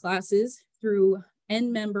size classes through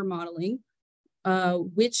n-member modeling,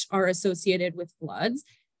 which are associated with floods,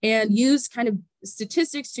 and use kind of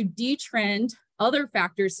statistics to detrend other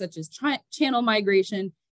factors such as channel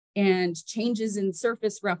migration and changes in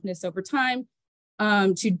surface roughness over time,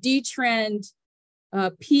 to detrend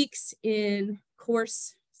peaks in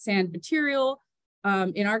coarse sand material.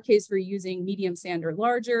 In our case, we're using medium sand or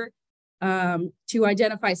larger to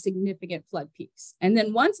identify significant flood peaks. And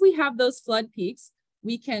then once we have those flood peaks,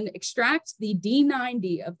 we can extract the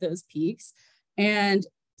D90 of those peaks and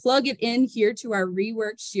plug it in here to our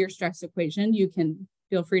reworked shear stress equation. You can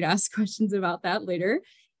feel free to ask questions about that later.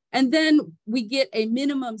 And then we get a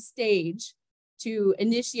minimum stage to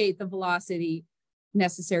initiate the velocity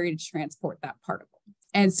necessary to transport that particle.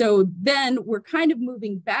 And so then we're kind of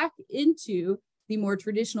moving back into the more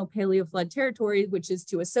traditional paleoflood territory, which is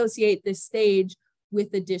to associate this stage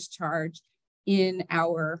with the discharge in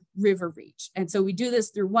our river reach. And so we do this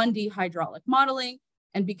through 1D hydraulic modeling.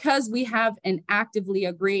 And because we have an actively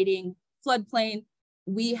aggrading floodplain,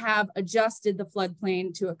 we have adjusted the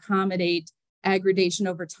floodplain to accommodate aggradation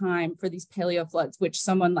over time for these paleo floods, which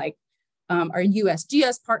someone like our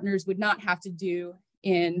USGS partners would not have to do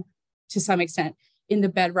to some extent, in the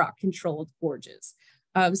bedrock controlled gorges.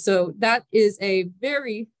 So that is a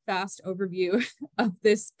very fast overview of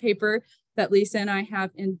this paper that Lisa and I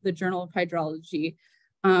have in the Journal of Hydrology.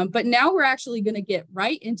 But now we're actually going to get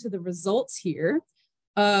right into the results here.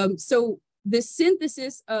 So the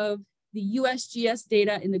synthesis of the USGS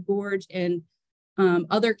data in the gorge and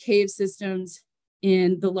other cave systems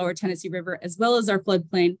in the lower Tennessee River, as well as our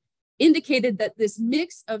floodplain, indicated that this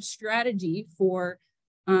mix of strategy for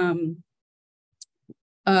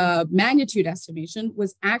magnitude estimation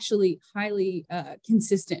was actually highly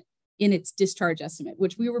consistent in its discharge estimate,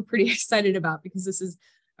 which we were pretty excited about because this is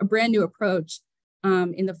a brand new approach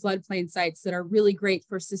in the floodplain sites that are really great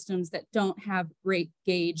for systems that don't have great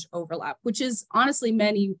gauge overlap, which is honestly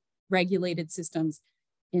many regulated systems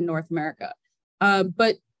in North America.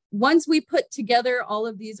 But once we put together all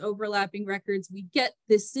of these overlapping records, we get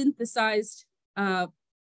this synthesized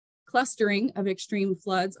clustering of extreme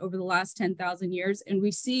floods over the last 10,000 years, and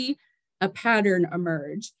we see a pattern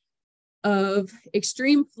emerge of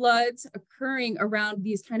extreme floods occurring around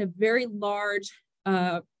these kind of very large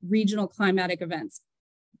regional climatic events.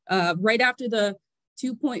 Right after the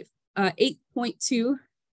 8.2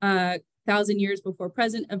 thousand years before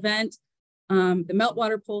present event, the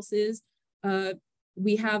meltwater pulses,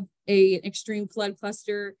 we have an extreme flood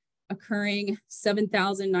cluster occurring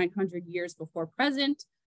 7,900 years before present.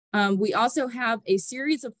 We also have a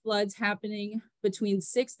series of floods happening between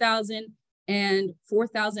 6,000 and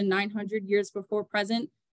 4,900 years before present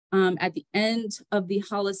at the end of the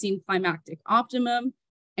Holocene climactic optimum.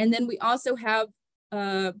 And then we also have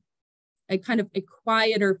a kind of a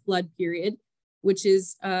quieter flood period, which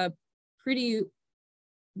is pretty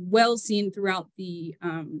well seen throughout the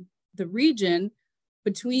region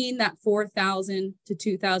between that 4,000 to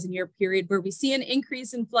 2,000 year period, where we see an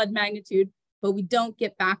increase in flood magnitude, but we don't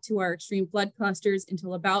get back to our extreme flood clusters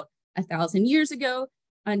until about 1,000 years ago,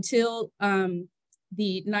 until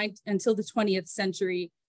the 20th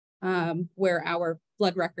century, where our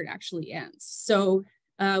flood record actually ends. So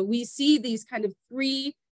we see these kind of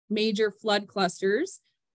three major flood clusters.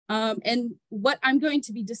 And what I'm going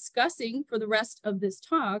to be discussing for the rest of this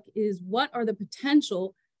talk is what are the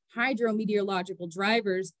potential hydrometeorological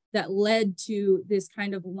drivers that led to this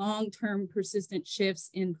kind of long-term persistent shifts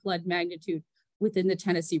in flood magnitude within the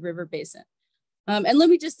Tennessee River Basin. And let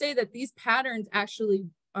me just say that these patterns actually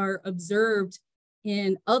are observed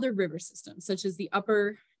in other river systems, such as the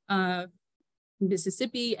upper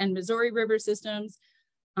Mississippi and Missouri river systems.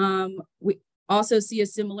 We also see a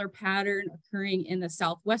similar pattern occurring in the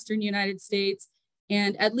southwestern United States.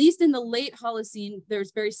 And at least in the late Holocene,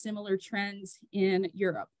 there's very similar trends in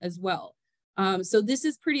Europe as well. So this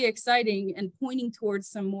is pretty exciting and pointing towards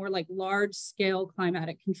some more like large scale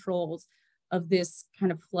climatic controls of this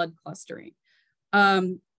kind of flood clustering.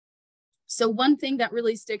 So one thing that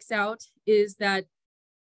really sticks out is that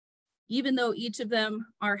even though each of them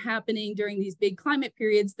are happening during these big climate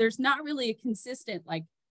periods, there's not really a consistent, like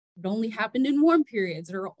it only happened in warm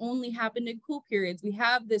periods or only happened in cool periods. We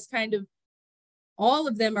have this kind of, all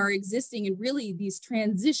of them are existing in really these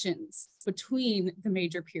transitions between the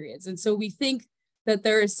major periods. And so we think that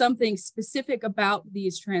there is something specific about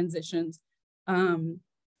these transitions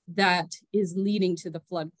that is leading to the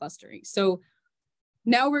flood clustering. So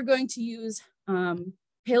now we're going to use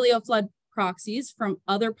paleo flood proxies from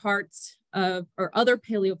other parts of, or other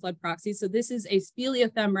paleo flood proxies. So this is a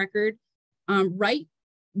speleothem record right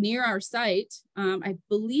near our site. I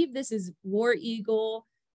believe this is War Eagle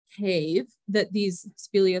Cave that these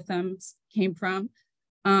speleothems came from.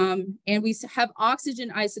 And we have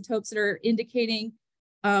oxygen isotopes that are indicating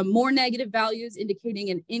more negative values, indicating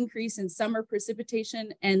an increase in summer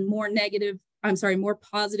precipitation, and more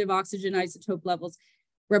positive oxygen isotope levels,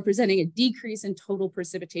 representing a decrease in total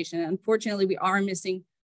precipitation. Unfortunately, we are missing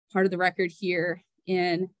part of the record here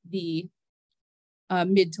in the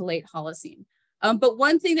mid to late Holocene. But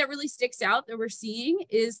one thing that really sticks out that we're seeing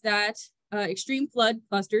is that extreme flood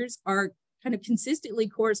clusters are kind of consistently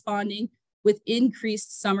corresponding with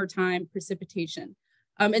increased summertime precipitation.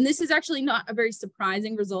 And this is actually not a very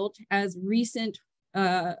surprising result, as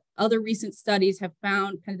other recent studies have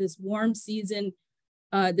found kind of this warm season,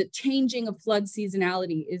 the changing of flood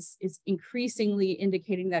seasonality is increasingly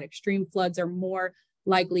indicating that extreme floods are more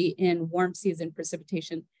likely in warm season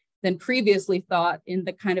precipitation than previously thought in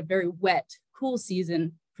the kind of very wet, cool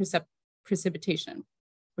season precipitation,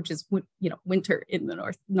 which is, winter in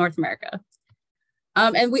the North America.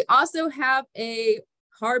 And we also have a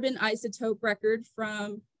carbon isotope record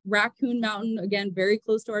from Raccoon Mountain, again, very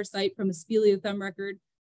close to our site from a speleothem record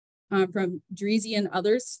from Dreese and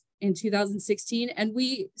others in 2016. And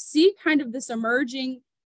we see kind of this emerging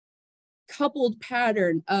coupled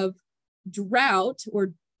pattern of drought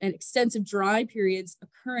or and extensive dry periods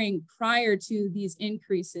occurring prior to these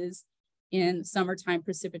increases in summertime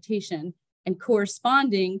precipitation and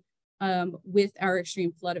corresponding with our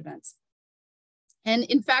extreme flood events. And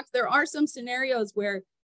in fact, there are some scenarios where,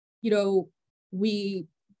 you know, we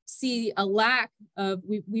see a lack of,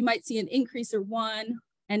 we might see an increase or one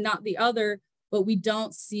and not the other, but we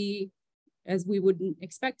don't see, as we wouldn't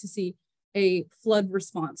expect to see, a flood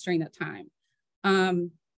response during that time.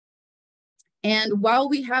 And while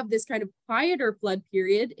we have this kind of quieter flood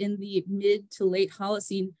period in the mid to late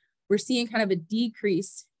Holocene, we're seeing kind of a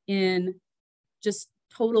decrease in just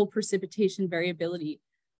total precipitation variability,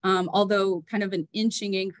 although kind of an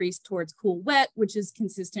inching increase towards cool wet, which is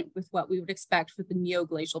consistent with what we would expect for the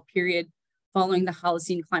neoglacial period following the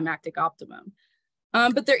Holocene climactic optimum.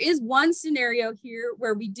 But there is one scenario here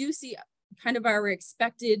where we do see kind of our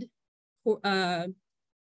expected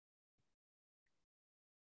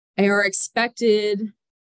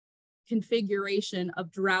configuration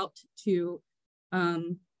of drought to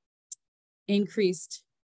increased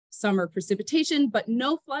summer precipitation, but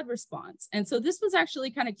no flood response. And so this was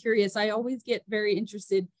actually kind of curious. I always get very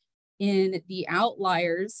interested in the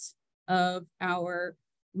outliers of our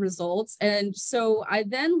results. And so I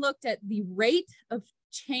then looked at the rate of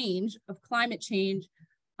change, of climate change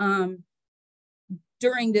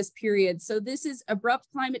during this period. So this is abrupt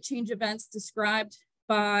climate change events described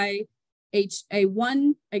by a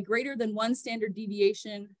greater than 1 standard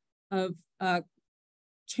deviation of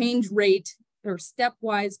change rate or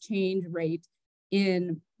stepwise change rate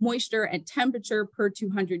in moisture and temperature per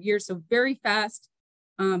 200 years. So very fast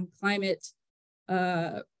climate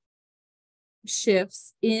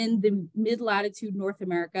shifts in the mid-latitude North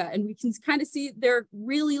America. And we can kind of see they're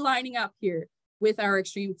really lining up here with our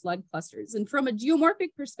extreme flood clusters. And from a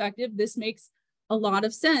geomorphic perspective, this makes a lot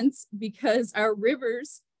of sense because our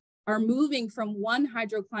rivers are moving from one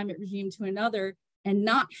hydroclimate regime to another and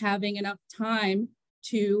not having enough time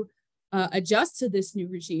to adjust to this new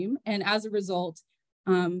regime. And as a result,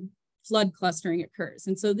 flood clustering occurs.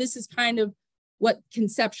 And so this is kind of what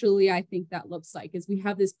conceptually I think that looks like, is we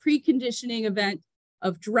have this preconditioning event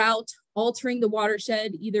of drought altering the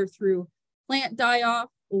watershed either through plant die-off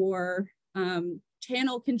or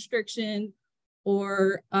channel constriction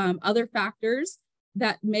or other factors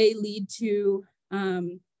that may lead to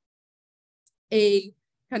a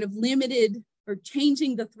kind of limited or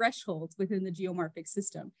changing the thresholds within the geomorphic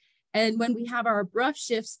system. And when we have our abrupt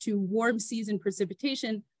shifts to warm season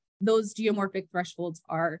precipitation, those geomorphic thresholds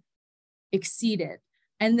are exceeded.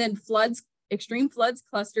 And then floods, extreme floods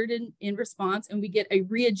clustered in response, and we get a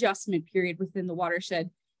readjustment period within the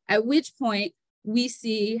watershed, at which point we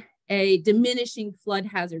see a diminishing flood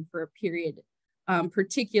hazard for a period,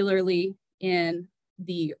 particularly in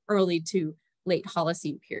the early to late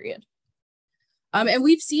Holocene period. And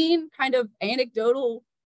we've seen kind of anecdotal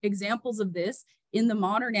examples of this in the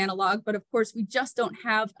modern analog, but of course we just don't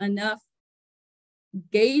have enough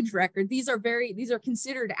gauge record. These are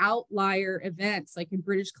considered outlier events. Like in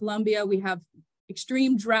British Columbia, we have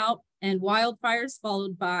extreme drought and wildfires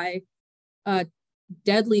followed by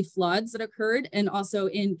deadly floods that occurred. And also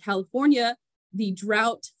in California, the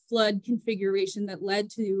drought flood configuration that led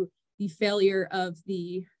to the failure of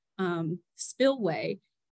the spillway.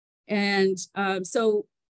 And so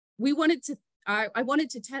we wanted to, I wanted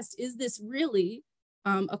to test, is this really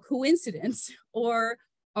a coincidence, or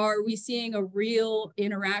are we seeing a real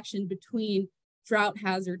interaction between drought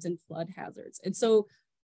hazards and flood hazards? And so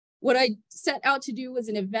what I set out to do was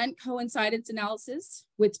an event coincidence analysis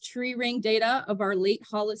with tree ring data of our late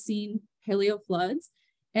Holocene paleo floods.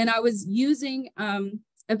 And I was using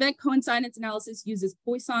event coincidence analysis uses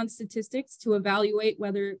Poisson statistics to evaluate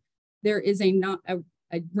whether there is a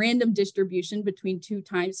random distribution between two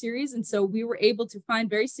time series. And so we were able to find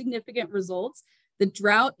very significant results. The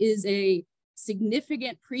drought is a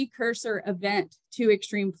significant precursor event to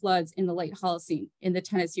extreme floods in the late Holocene in the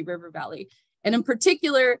Tennessee River Valley. And in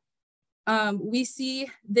particular, we see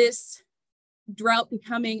this drought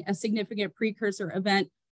becoming a significant precursor event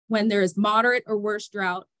when there is moderate or worse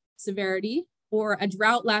drought severity or a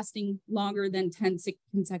drought lasting longer than 10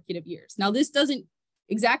 consecutive years. Now, this doesn't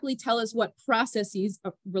exactly tell us what processes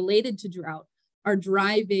related to drought are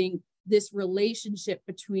driving this relationship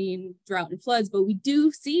between drought and floods, but we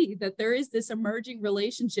do see that there is this emerging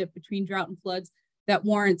relationship between drought and floods that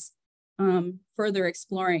warrants further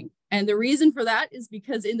exploring. And the reason for that is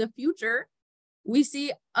because in the future, we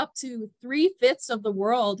see up to 3/5 of the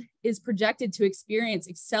world is projected to experience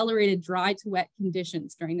accelerated dry to wet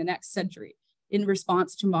conditions during the next century in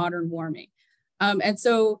response to modern warming. And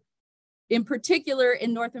so in particular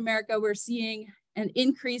in North America, we're seeing an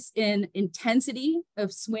increase in intensity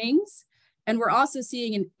of swings, and we're also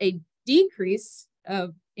seeing a decrease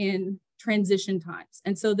in transition times.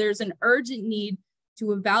 And so there's an urgent need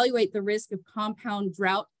to evaluate the risk of compound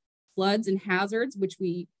drought, floods, and hazards, which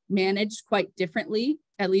we manage quite differently,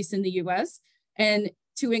 at least in the US, and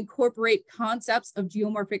to incorporate concepts of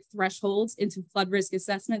geomorphic thresholds into flood risk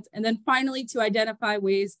assessments. And then finally, to identify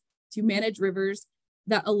ways to manage rivers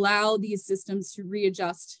that allow these systems to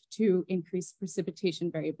readjust to increase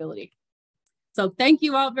precipitation variability. So thank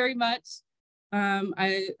you all very much.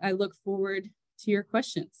 I look forward to your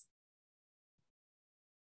questions.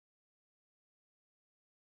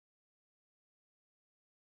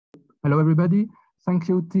 Hello, everybody. Thank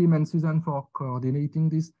you, Tim and Susan, for coordinating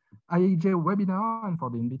this IAJ webinar and for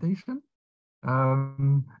the invitation.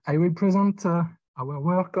 I will present our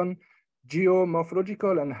work on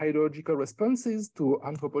geomorphological and hydrological responses to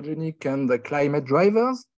anthropogenic and climate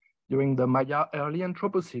drivers during the Maya early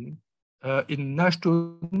Anthropocene in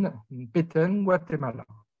Naachtun, in Petén, Guatemala.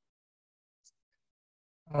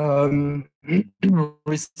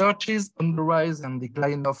 Researches on the rise and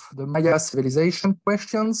decline of the Maya civilization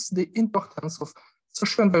questions the importance of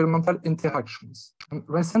socio-environmental interactions. And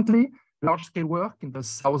recently, large-scale work in the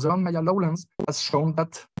southern Maya lowlands has shown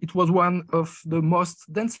that it was one of the most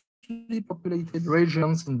densely populated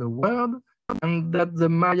regions in the world, and that the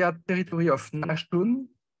Maya territory of Naachtun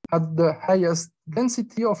had the highest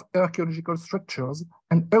density of archaeological structures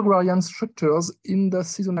and agrarian structures in the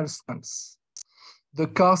seasonal swamps. The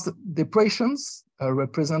karst depressions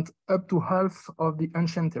represent up to half of the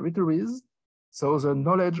ancient territories, so the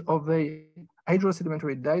knowledge of the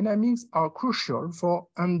hydrosedimentary dynamics are crucial for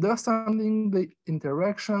understanding the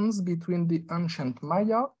interactions between the ancient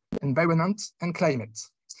Maya environment and climate.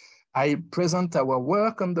 I present our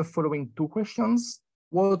work on the following two questions.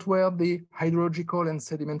 What were the hydrological and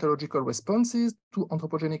sedimentological responses to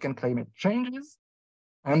anthropogenic and climate changes?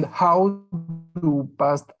 And how do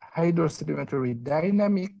past hydrosedimentary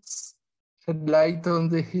dynamics shed light on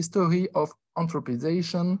the history of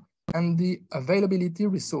anthropization and the availability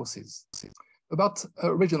resources? About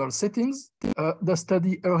regional settings, the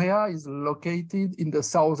study area is located in the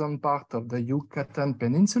southern part of the Yucatan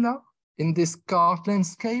Peninsula. In this karst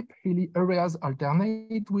landscape, hilly areas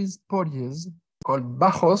alternate with polys called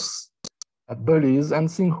bajos, gullies, and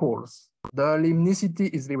sinkholes. The limnicity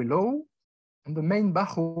is very low, and the main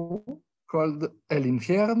bajo, called El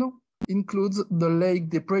Infierno, includes the lake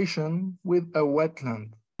depression with a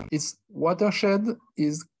wetland. Its watershed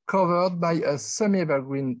is covered by a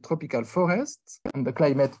semi-evergreen tropical forest, and the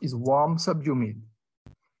climate is warm, subhumid.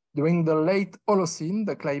 During the late Holocene,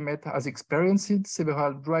 the climate has experienced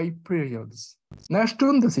several dry periods.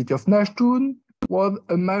 Naachtun, the city of Naachtun, was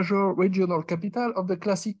a major regional capital of the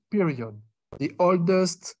Classic period. The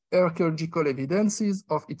oldest archaeological evidences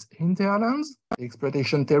of its hinterlands, the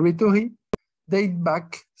exploitation territory, date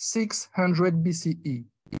back 600 BCE.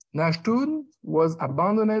 Naachtun was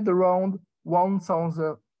abandoned around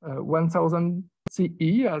 1000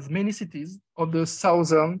 CE, as many cities of the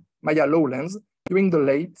southern Maya lowlands during the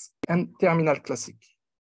late and terminal Classic.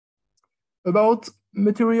 About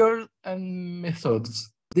material and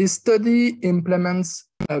methods. This study implements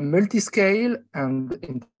a multi-scale and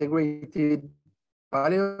integrated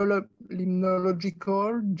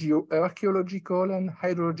paleo-limnological, geoarchaeological, and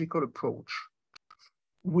hydrological approach.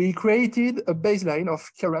 We created a baseline of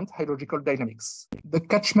current hydrological dynamics. The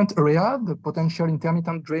catchment area, the potential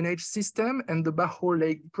intermittent drainage system, and the Bajo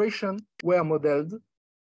Lake depression were modeled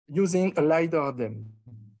using a LiDAR dam.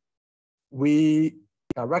 We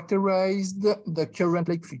characterized the current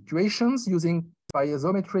lake fluctuations using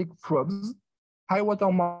piezometric probes, high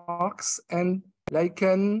water marks, and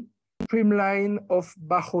lichen trimline of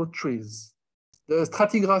Bajo trees. The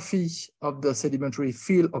stratigraphy of the sedimentary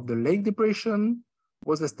field of the lake depression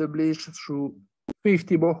was established through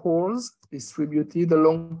 50 boreholes distributed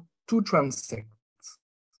along 2 transects.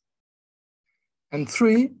 And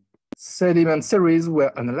 3 sediment series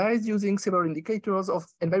were analyzed using several indicators of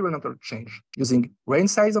environmental change, using grain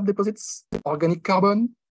size of deposits, organic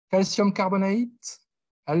carbon, calcium carbonate,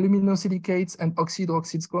 aluminosilicates and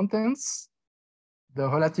oxidroxides contents, the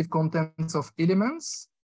relative contents of elements,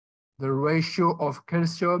 the ratio of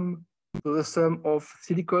calcium to the sum of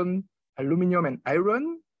silicon, aluminum, and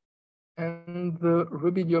iron, and the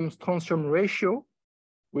rubidium-strontium ratio,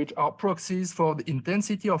 which are proxies for the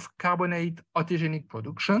intensity of carbonate autogenic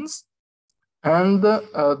productions, and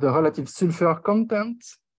the relative sulfur content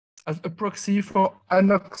as a proxy for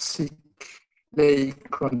anoxic lake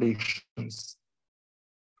conditions.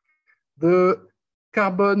 The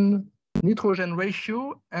carbon-nitrogen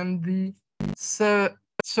ratio and the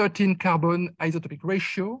 13 carbon isotopic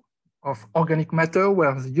ratio of organic matter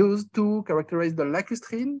were used to characterize the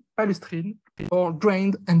lacustrine, palustrine, or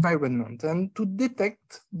drained environment, and to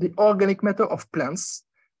detect the organic matter of plants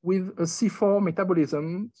with a C4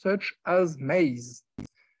 metabolism, such as maize.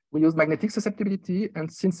 We use magnetic susceptibility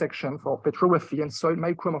and syn section for petrography and soil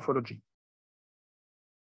micromorphology.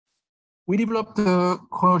 We developed a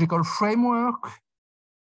chronological framework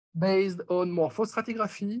based on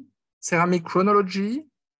morphostratigraphy, ceramic chronology,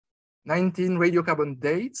 19 radiocarbon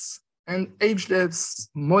dates, and age depth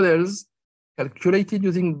models calculated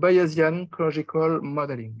using Bayesian chronological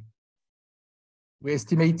modeling. We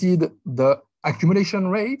estimated the accumulation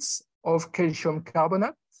rates of calcium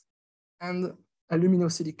carbonate and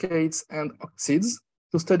aluminosilicates and oxides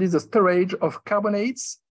to study the storage of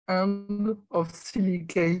carbonates and of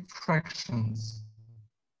silicate fractions.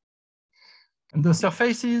 And the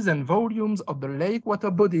surfaces and volumes of the lake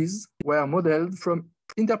water bodies were modeled from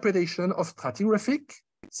interpretation of stratigraphic,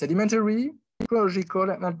 sedimentary, chronological,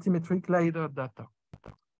 and altimetric LiDAR data.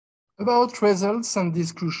 About results and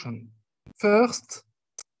discussion. First,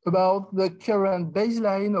 about the current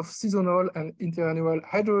baseline of seasonal and interannual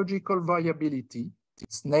hydrological variability,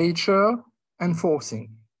 its nature and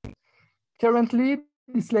forcing. Currently,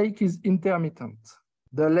 this lake is intermittent.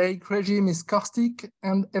 The lake regime is karstic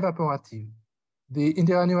and evaporative. The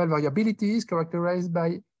interannual variability is characterized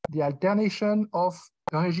by the alternation of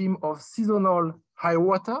a regime of seasonal high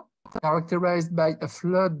water, characterized by a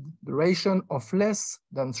flood duration of less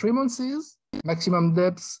than 3 months, maximum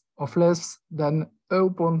depth of less than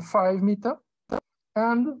 0.5 meter,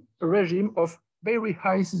 and a regime of very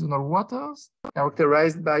high seasonal waters,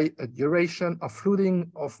 characterized by a duration of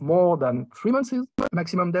flooding of more than 3 months,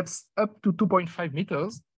 maximum depth up to 2.5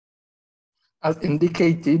 meters, as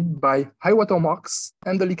indicated by high water marks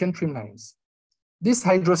and the lichen trim lines. This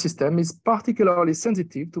hydro system is particularly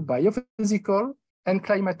sensitive to biophysical and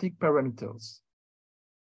climatic parameters.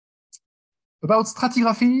 About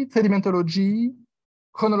stratigraphy, sedimentology,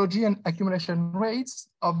 chronology, and accumulation rates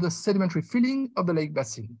of the sedimentary filling of the lake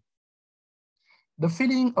basin. The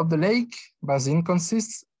filling of the lake basin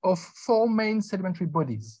consists of 4 main sedimentary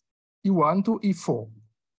bodies, E1 to E4.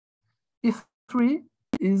 E3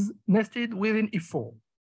 is nested within E4.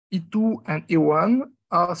 E2 and E1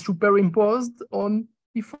 are superimposed on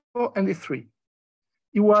E4 and E3.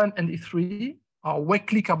 E1 and E3 are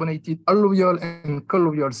weakly carbonated alluvial and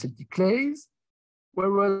colluvial silty clays,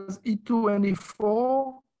 whereas E2 and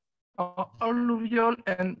E4 are alluvial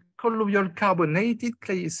and colluvial carbonated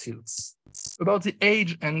clay silts. About the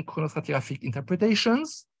age and chronostratigraphic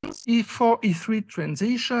interpretations, E4, E3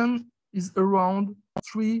 transition is around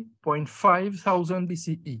 3.5 thousand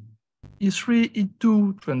BCE. E3,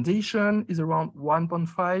 E2 transition is around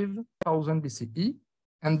 1.5 thousand BCE,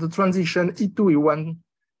 and the transition E2, E1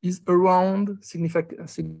 is around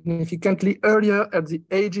significantly earlier at the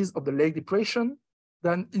edges of the lake depression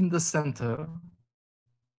than in the center,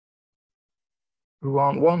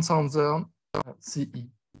 around 1000 CE.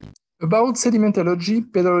 About sedimentology,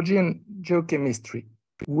 pedology, and geochemistry,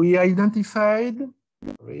 we identified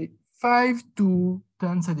 5 to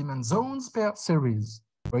 10 sediment zones per series.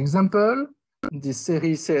 For example, in this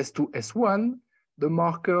series CS2S1, the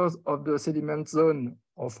markers of the sediment zone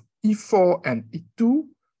of E4 and E2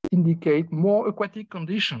 indicate more aquatic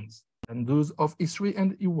conditions than those of E3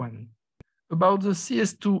 and E1. About the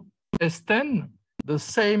CS2S10, the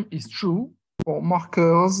same is true for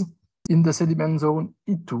markers in the sediment zone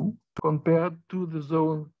E2 compared to the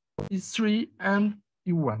zone E3 and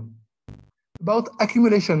E1. About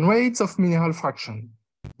accumulation rates of mineral fraction.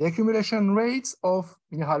 The accumulation rates of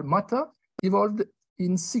mineral matter evolved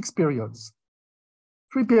in 6 periods.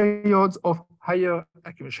 3 periods of higher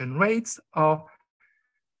accumulation rates are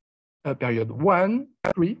period 1,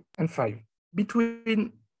 3, and 5.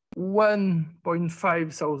 Between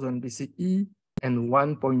 1.5 thousand BCE and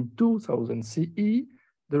 1.2 thousand CE,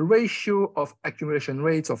 the ratio of accumulation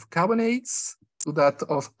rates of carbonates to that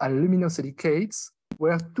of aluminosilicates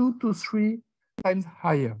were 2 to 3 times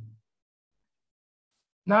higher.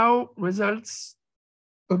 Now, results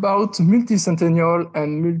about multicentennial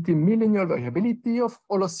and multimillennial variability of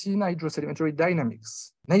Holocene hydrosedimentary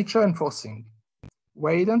dynamics, nature and forcing.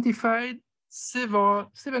 We identified 7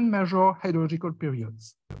 major hydrological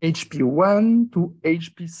periods, HP1 to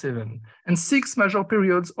HP7, and 6 major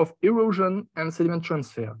periods of erosion and sediment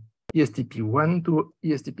transfer, ESTP1 to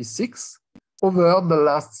ESTP6, over the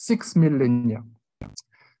last 6 millennia.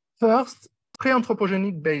 First,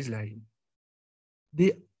 pre-anthropogenic baseline.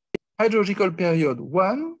 The hydrological period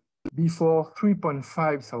 1, before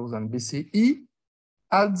 3,500 BCE,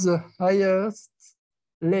 had the highest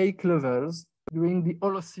lake levels during the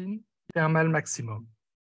Holocene thermal maximum.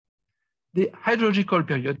 The hydrological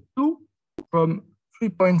period 2, from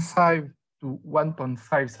 3.5 to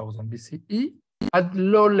 1,500 BCE, had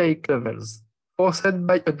low lake levels, forced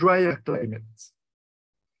by a drier climate.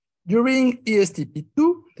 During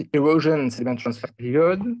ESTP2, the erosion and sediment transfer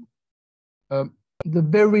period, the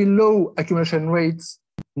very low accumulation rates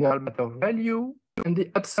in the Labrador value and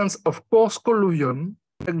the absence of coarse colluvium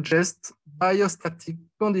suggest biostatic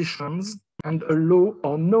conditions and a low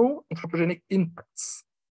or no anthropogenic impacts.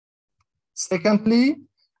 Secondly,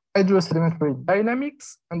 hydrosedimentary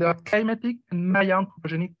dynamics under climatic and Maya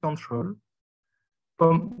anthropogenic control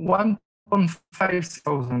from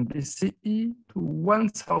 1,500 BCE to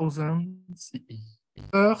 1,000 CE.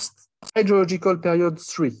 First, hydrological period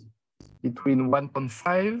 3, between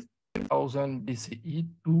 1,500 BCE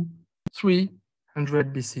to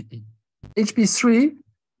 300 BCE. HP3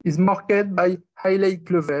 is marked by high lake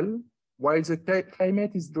level, while the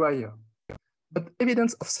climate is drier. But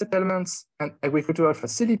evidence of settlements and agricultural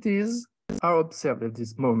facilities are observed at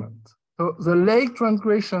this moment. So the lake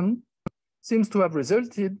transgression seems to have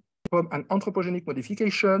resulted from an anthropogenic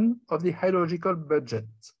modification of the hydrological budget.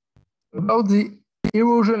 About the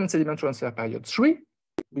erosion and sediment transfer period 3,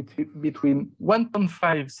 between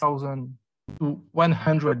 1,500 to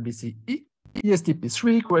 100 BCE,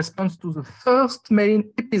 ESTP3 corresponds to the first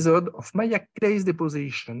main episode of Maya clays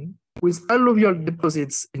deposition, with alluvial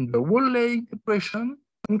deposits in the Wall Lake depression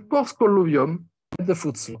and coarse colluvium at the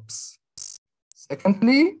foot slopes.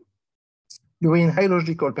 Secondly, during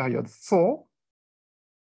hydrological period 4,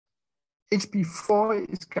 HP4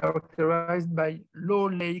 is characterized by low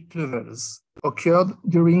lake levels occurred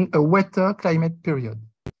during a wetter climate period.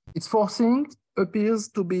 Its forcing appears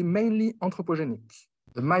to be mainly anthropogenic.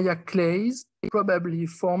 The Maya clays probably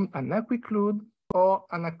formed an aquiclude or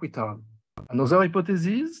an aquitard. Another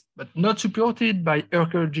hypothesis, but not supported by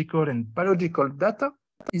archaeological and paleogeological data,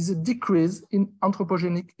 is a decrease in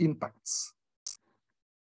anthropogenic impacts.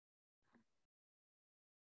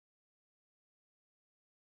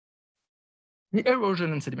 The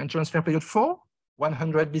erosion and sediment transfer period 4,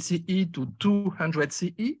 100 BCE to 200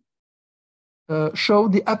 CE, show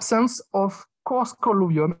the absence of coarse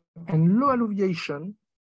colluvium and low alluviation,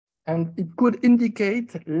 and it could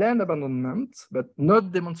indicate land abandonment, but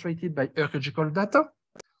not demonstrated by archaeological data,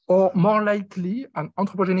 or more likely an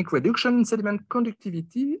anthropogenic reduction in sediment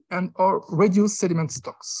conductivity and or reduced sediment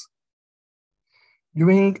stocks.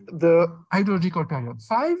 During the hydrological period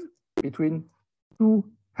 5, between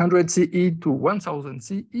 200 CE to 1000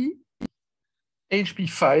 CE,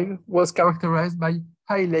 HP5 was characterized by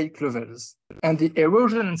high lake levels, and the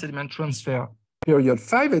erosion and sediment transfer period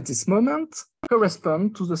 5 at this moment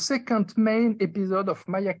correspond to the second main episode of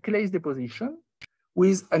Maya clays deposition,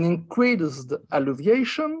 with an increased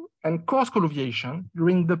alluviation and coarse colluviation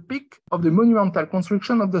during the peak of the monumental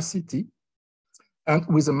construction of the city, and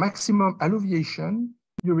with a maximum alluviation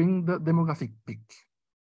during the demographic peak.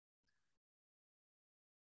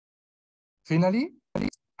 Finally,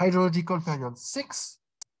 hydrological period 6,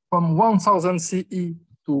 from 1000 CE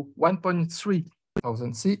to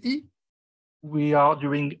 1,300 CE, we are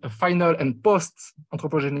during a final and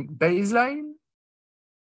post-anthropogenic baseline.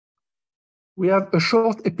 We have a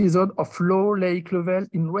short episode of low lake level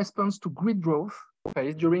in response to grid growth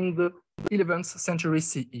phase during the 11th century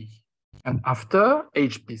CE. And after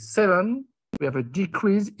HP7, we have a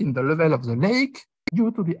decrease in the level of the lake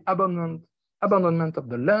due to the abandonment of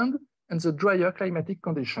the land and the drier climatic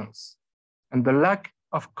conditions. And the lack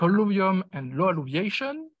of colluvium and low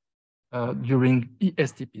alluviation during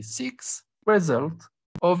ESTP6 result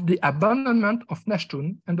of the abandonment of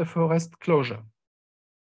Naachtun and the forest closure.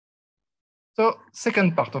 So,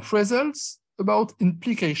 second part of results about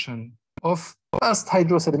implication of past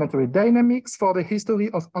hydrosedimentary dynamics for the history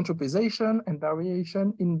of anthropization and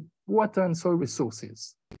variation in water and soil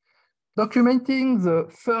resources. Documenting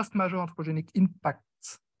the first major anthropogenic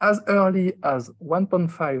impacts as early as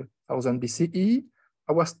 1,500 BCE,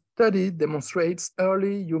 our study demonstrates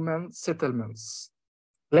early human settlements.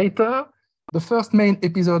 Later, the first main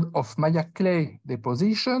episode of Maya clay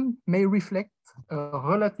deposition may reflect a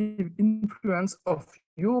relative influence of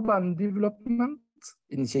urban development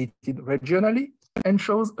initiated regionally and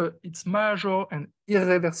shows its major and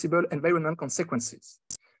irreversible environmental consequences.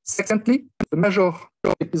 Secondly, the major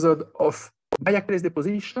episode of Maya clay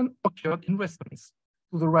deposition occurred in response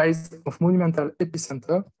to the rise of monumental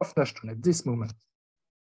epicenter of Naachtun at this moment.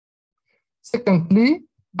 Secondly,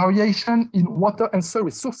 variation in water and soil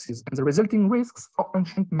resources and the resulting risks for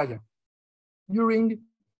ancient Maya. During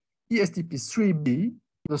ESTP 3b,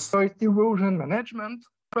 the soil erosion management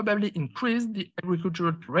probably increased the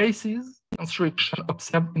agricultural terraces and surficial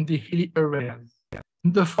observed in the hilly areas.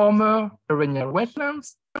 In the former perennial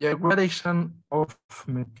wetlands, the degradation of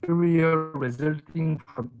material resulting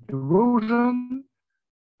from erosion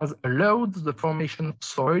has allowed the formation of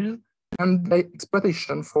soil and the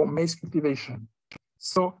exploitation for maize cultivation.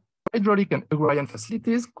 So hydraulic and agrarian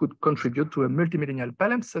facilities could contribute to a multimillennial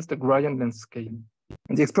palimpsest agrarian landscape.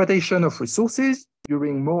 And the exploitation of resources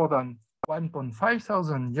during more than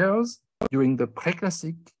 1,500 years during the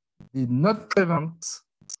Preclassic did not prevent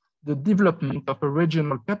the development of a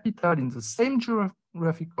regional capital in the same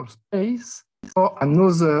geographical space for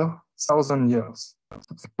another 1,000 years.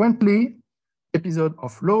 Subsequently, episode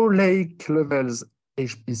of low lake levels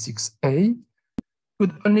HP6A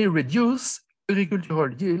could only reduce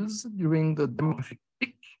agricultural yields during the demographic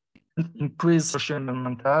peak and increase social,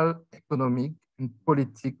 environmental, economic, and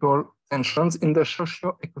political tensions in the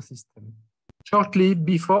socio-ecosystem, shortly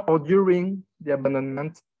before or during the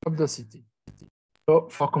abandonment of the city. So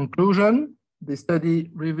for conclusion, the study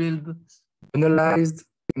revealed, analyzed,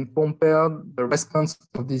 and compared the response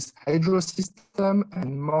of this hydrosystem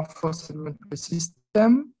and morphosedimentary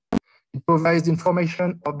system. It provides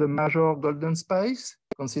information of the major golden space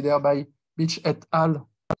considered by Beach et al.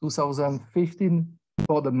 2015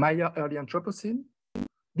 for the Maya early Anthropocene.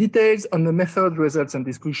 Details on the method, results, and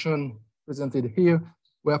discussion presented here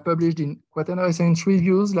were published in Quaternary Science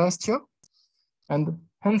Reviews last year. And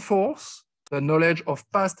henceforth, the knowledge of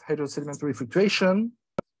past hydrosedimentary fluctuation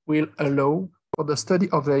will allow for the study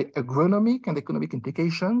of the agronomic and economic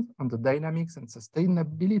implications on the dynamics and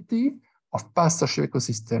sustainability of past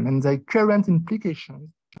socio-ecosystem and their current implications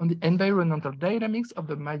on the environmental dynamics of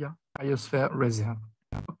the Maya biosphere reserve.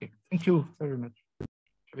 Okay, thank you very much.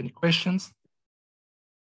 Have any questions?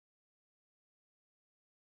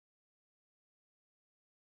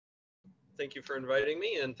 Thank you for inviting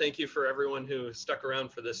me, and thank you for everyone who stuck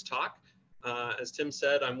around for this talk. As Tim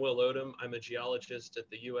said, I'm Will Odom. I'm a geologist at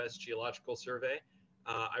the U.S. Geological Survey.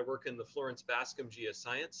 I work in the Florence Bascom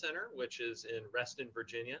Geoscience Center, which is in Reston,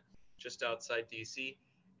 Virginia, just outside DC.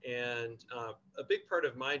 And a big part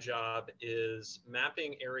of my job is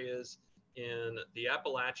mapping areas in the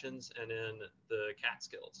Appalachians and in the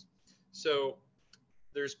Catskills. So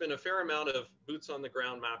there's been a fair amount of boots on the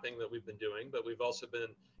ground mapping that we've been doing, but we've also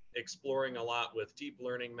been exploring a lot with deep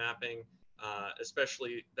learning mapping,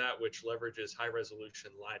 especially that which leverages high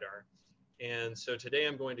resolution LiDAR. And so today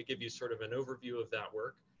I'm going to give you sort of an overview of that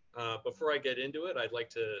work. Before I get into it, I'd like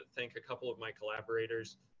to thank a couple of my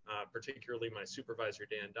collaborators, particularly my supervisor,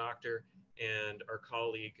 Dan Doctor, and our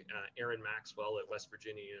colleague, Aaron Maxwell at West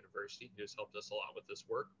Virginia University, who's helped us a lot with this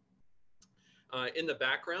work. In the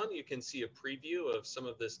background, you can see a preview of some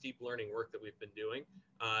of this deep learning work that we've been doing.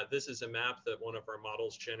 This is a map that one of our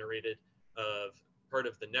models generated of part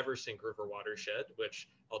of the Neversink River watershed, which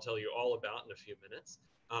I'll tell you all about in a few minutes.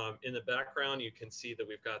 In the background, you can see that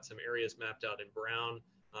we've got some areas mapped out in brown.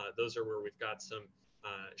 Those are where we've got some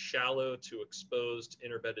shallow to exposed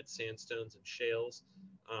interbedded sandstones and shales.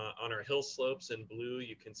 On our hill slopes in blue,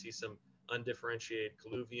 you can see some undifferentiated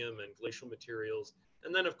colluvium and glacial materials.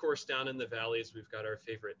 And then, of course, down in the valleys, we've got our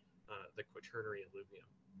favorite, the Quaternary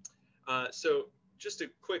alluvium. So just a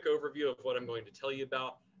quick overview of what I'm going to tell you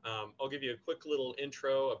about. I'll give you a quick little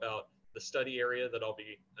intro about the study area that I'll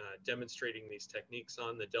be demonstrating these techniques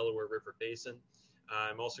on, the Delaware River Basin.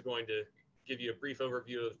 I'm also going to give you a brief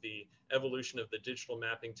overview of the evolution of the digital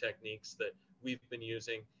mapping techniques that we've been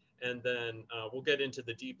using. And then we'll get into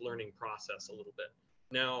the deep learning process a little bit.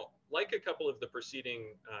 Now, like a couple of the preceding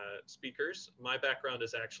speakers, my background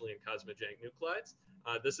is actually in cosmogenic nuclides.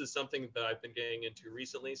 This is something that I've been getting into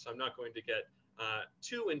recently, so I'm not going to get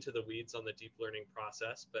too into the weeds on the deep learning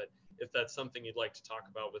process, but if that's something you'd like to talk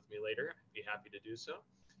about with me later, I'd be happy to do so.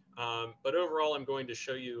 But overall, I'm going to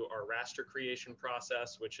show you our raster creation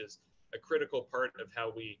process, which is a critical part of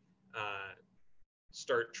how we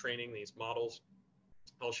start training these models.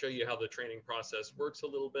 I'll show you how the training process works a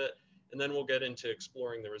little bit, and then we'll get into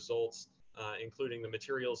exploring the results, including the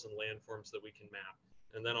materials and landforms that we can map.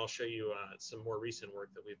 And then I'll show you some more recent work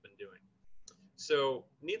that we've been doing. So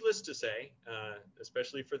needless to say,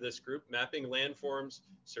 especially for this group, mapping landforms,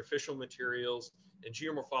 surficial materials, and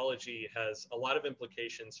geomorphology has a lot of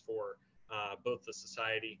implications for both the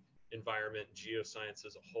society, environment, and geoscience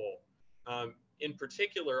as a whole. In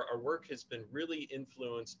particular, our work has been really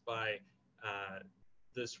influenced by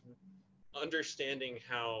this understanding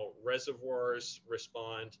how reservoirs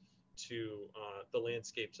respond to the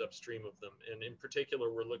landscapes upstream of them. And in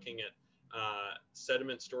particular, we're looking at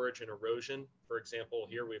sediment storage and erosion. For example,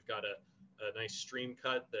 here we've got a nice stream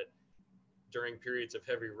cut that during periods of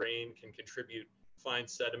heavy rain can contribute fine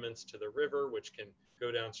sediments to the river, which can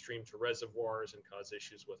go downstream to reservoirs and cause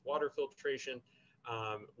issues with water filtration.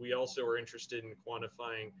 We also are interested in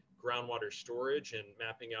quantifying groundwater storage and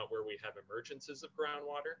mapping out where we have emergences of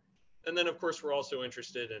groundwater. And then, of course, we're also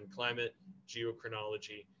interested in climate,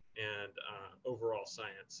 geochronology, and overall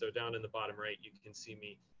science. So down in the bottom right, you can see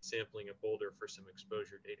me sampling a boulder for some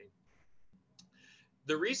exposure dating.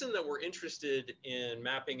 The reason that we're interested in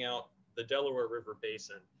mapping out the Delaware River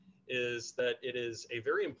Basin is that it is a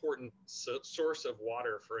very important source of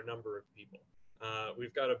water for a number of people.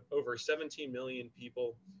 We've got over 17 million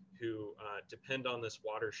people who depend on this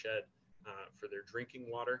watershed for their drinking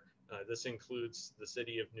water. This includes the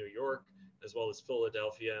city of New York, as well as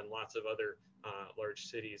Philadelphia and lots of other large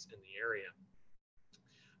cities in the area.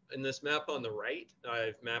 In this map on the right,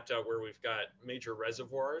 I've mapped out where we've got major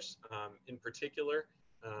reservoirs. In particular,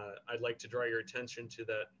 I'd like to draw your attention to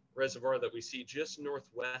that reservoir that we see just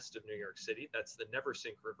northwest of New York City. That's the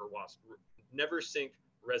Neversink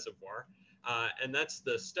Reservoir. And that's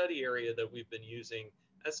the study area that we've been using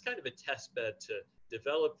as kind of a test bed to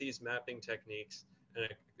develop these mapping techniques and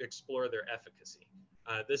explore their efficacy.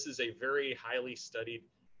 This is a very highly studied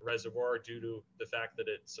reservoir due to the fact that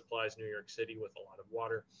it supplies New York City with a lot of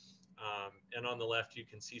water. And on the left, you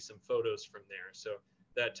can see some photos from there. So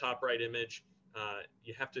that top right image,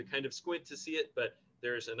 you have to kind of squint to see it, but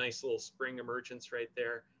there's a nice little spring emergence right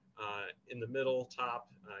there. In the middle top,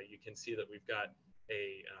 you can see that we've got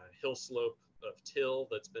a hill slope of till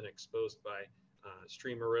that's been exposed by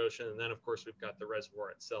stream erosion. And then, of course, we've got the reservoir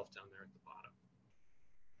itself down there at the bottom.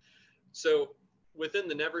 So within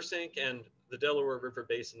the Neversink and the Delaware River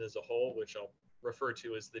Basin as a whole, which I'll refer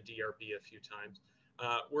to as the DRB a few times,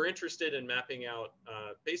 we're interested in mapping out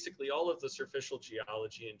basically all of the surficial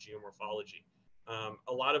geology and geomorphology.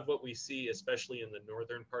 A lot of what we see, especially in the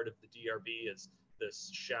northern part of the DRB, is this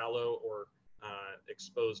shallow or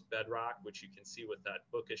exposed bedrock, which you can see with that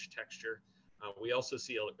bookish texture. We also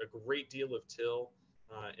see a great deal of till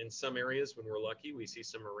in some areas. When we're lucky, we see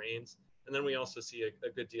some moraines. And then we also see a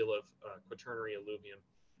good deal of quaternary alluvium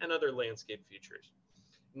and other landscape features.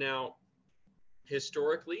 Now,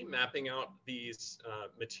 historically, mapping out these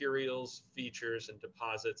materials, features, and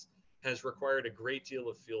deposits has required a great deal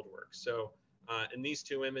of field work. So in these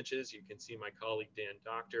two images, you can see my colleague Dan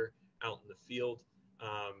Doctor out in the field.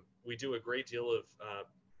 We do a great deal of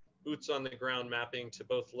boots on the ground mapping to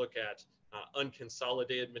both look at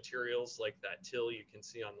unconsolidated materials like that till you can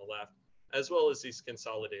see on the left, as well as these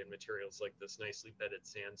consolidated materials like this nicely bedded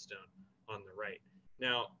sandstone on the right.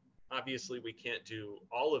 Now, obviously, we can't do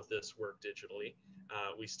all of this work digitally.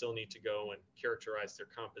 We still need to go and characterize their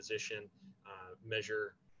composition,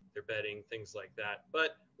 measure their bedding, things like that.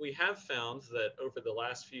 But we have found that over the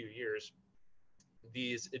last few years,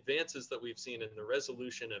 these advances that we've seen in the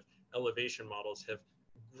resolution of elevation models have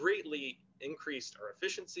greatly increased our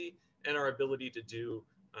efficiency and our ability to do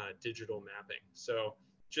digital mapping. So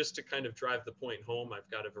just to kind of drive the point home, I've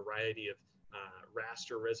got a variety of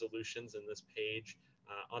raster resolutions in this page.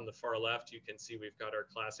 On the far left, you can see we've got our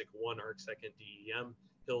classic 1 arcsecond DEM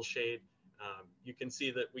hillshade. You can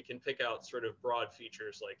see that we can pick out sort of broad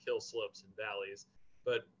features like hill slopes and valleys,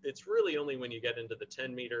 but it's really only when you get into the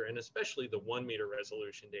 10 meter and especially the 1 meter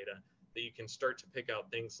resolution data that you can start to pick out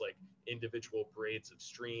things like individual braids of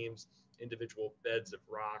streams, individual beds of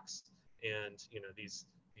rocks, and these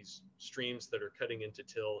streams that are cutting into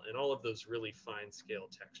till, and all of those really fine scale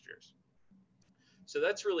textures. So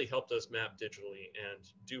that's really helped us map digitally and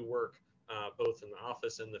do work both in the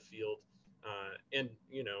office and the field, and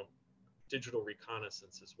digital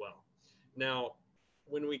reconnaissance as well. Now,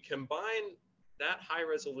 when we combine that high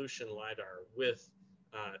resolution LiDAR with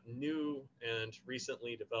new and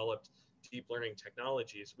recently developed deep learning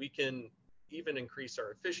technologies, we can even increase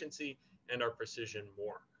our efficiency and our precision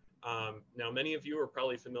more. Now, many of you are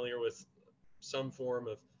probably familiar with some form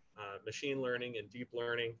of machine learning and deep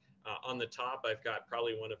learning. On the top, I've got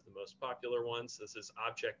probably one of the most popular ones. This is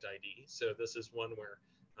object ID. So this is one where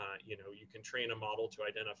you can train a model to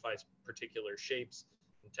identify particular shapes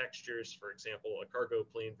and textures, for example, a cargo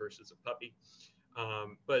plane versus a puppy.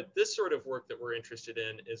 But this sort of work that we're interested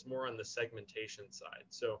in is more on the segmentation side.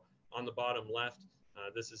 So on the bottom left,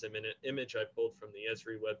 this is an image I pulled from the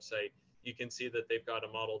Esri website. You can see that they've got a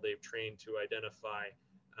model they've trained to identify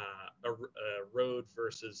a road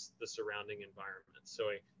versus the surrounding environment. So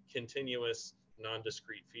a continuous,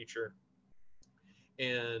 non-discrete feature.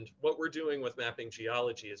 And what we're doing with mapping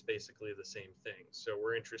geology is basically the same thing. So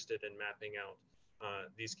we're interested in mapping out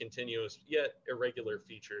these continuous yet irregular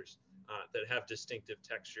features that have distinctive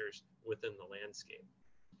textures within the landscape.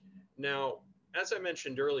 Now, as I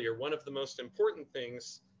mentioned earlier, one of the most important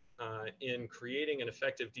things in creating an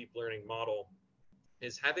effective deep learning model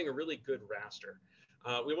is having a really good raster.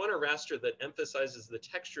 We want a raster that emphasizes the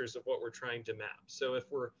textures of what we're trying to map. So if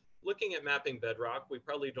we're looking at mapping bedrock, we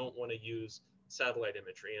probably don't want to use satellite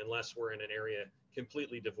imagery unless we're in an area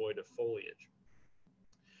completely devoid of foliage.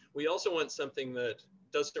 We also want something that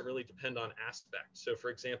doesn't really depend on aspect. So for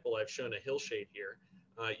example, I've shown a hillshade here.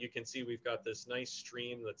 You can see we've got this nice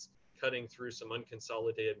stream that's cutting through some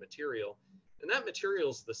unconsolidated material. And that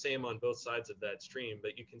material is the same on both sides of that stream,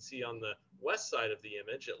 but you can see on the west side of the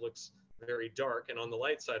image, it looks very dark, and on the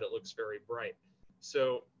light side, it looks very bright.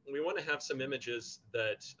 So we want to have some images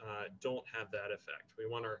that don't have that effect. We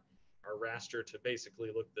want our raster to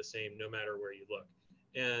basically look the same no matter where you look.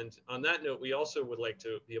 And on that note, we also would like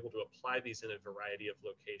to be able to apply these in a variety of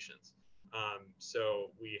locations.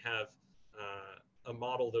 So we have a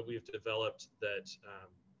model that we've developed that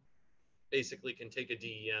basically can take a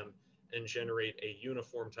DEM and generate a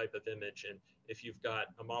uniform type of image. And if you've got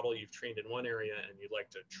a model you've trained in one area and you'd like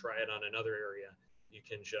to try it on another area, you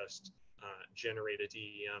can just generate a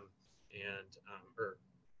DEM and or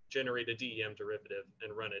generate a DEM derivative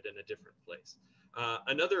and run it in a different place.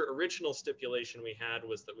 Another original stipulation we had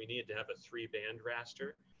was that we needed to have a 3-band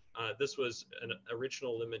raster. This was an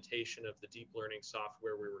original limitation of the deep learning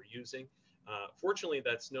software we were using. Fortunately,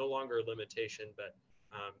 that's no longer a limitation, but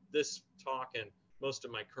this talk and most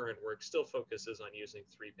of my current work still focuses on using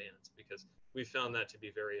 3 bands because we found that to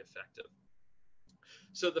be very effective.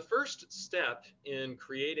 So the first step in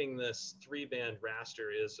creating this 3-band raster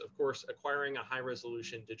is, of course, acquiring a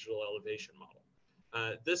high-resolution digital elevation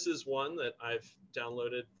model. This is one that I've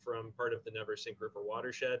downloaded from part of the Never Sink River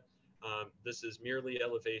watershed. This is merely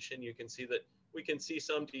elevation. You can see that we can see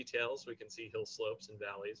some details. We can see hill slopes and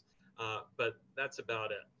valleys, but that's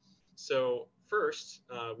about it. So first,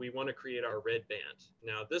 we want to create our red band.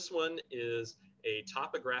 Now, this one is a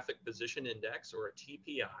topographic position index, or a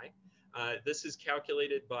TPI. This is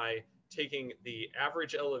calculated by taking the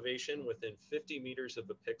average elevation within 50 meters of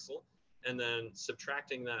a pixel and then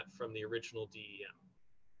subtracting that from the original DEM.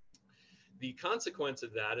 The consequence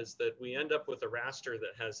of that is that we end up with a raster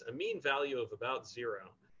that has a mean value of about 0,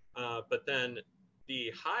 but then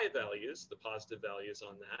the high values, the positive values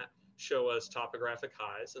on that, show us topographic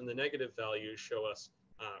highs, and the negative values show us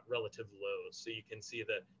relative lows. So you can see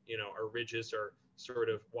that, you know, our ridges are sort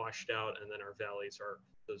of washed out, and then our valleys are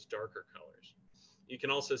those darker colors. You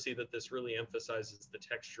can also see that this really emphasizes the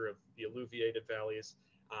texture of the alluviated valleys,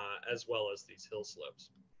 as well as these hill slopes.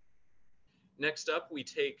 Next up, we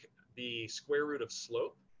take the square root of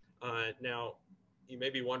slope. Now, you may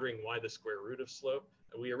be wondering why the square root of slope.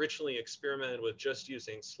 We originally experimented with just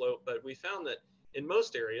using slope, but we found that in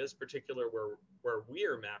most areas, particularly where we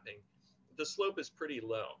are mapping, the slope is pretty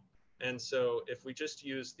low. And so if we just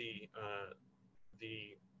use the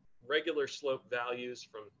regular slope values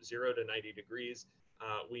from 0 to 90 degrees,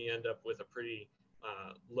 we end up with a pretty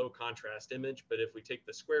low contrast image. But if we take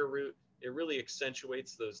the square root, it really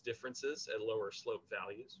accentuates those differences at lower slope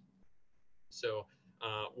values. So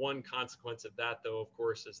one consequence of that, though, of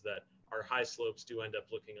course, is that our high slopes do end up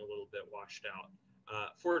looking a little bit washed out.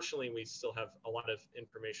 Fortunately, we still have a lot of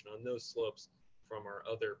information on those slopes from our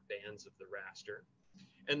other bands of the raster.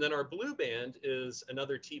 And then our blue band is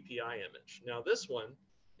another TPI image. Now this one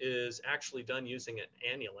is actually done using an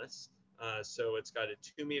annulus. So it's got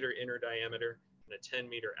a 2-meter inner diameter and a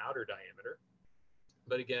 10-meter outer diameter.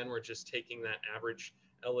 But again, we're just taking that average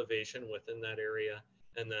elevation within that area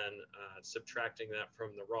and then subtracting that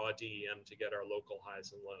from the raw DEM to get our local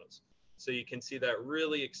highs and lows. So you can see that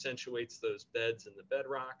really accentuates those beds in the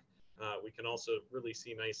bedrock. We can also really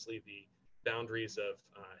see nicely the boundaries of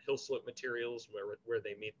hill slope materials where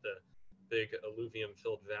they meet the big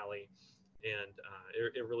alluvium-filled valley. And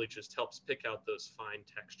it really just helps pick out those fine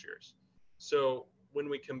textures. So when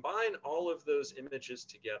we combine all of those images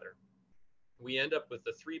together, we end up with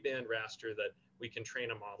the 3-band raster that we can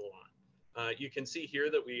train a model on. You can see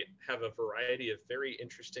here that we have a variety of very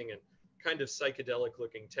interesting and kind of psychedelic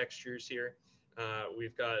looking textures here.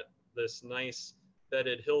 We've got this nice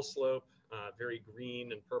bedded hill slope, very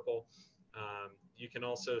green and purple. You can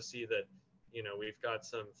also see that, you know, we've got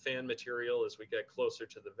some fan material as we get closer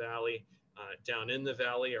to the valley. Down in the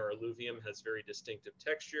valley, our alluvium has very distinctive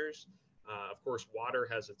textures. Of course, water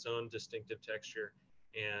has its own distinctive texture.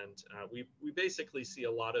 And we basically see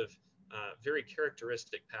a lot of very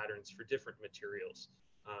characteristic patterns for different materials.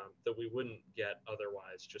 that we wouldn't get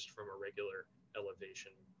otherwise just from a regular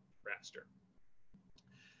elevation raster.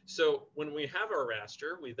 So when we have our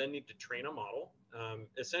raster, we then need to train a model.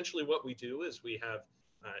 Essentially what we do is we have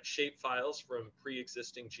shape files from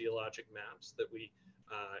pre-existing geologic maps that we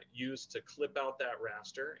use to clip out that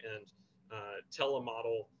raster and tell a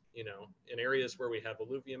model, you know, in areas where we have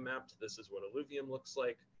alluvium mapped, this is what alluvium looks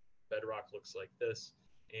like, bedrock looks like this,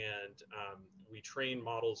 and we train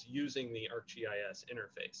models using the ArcGIS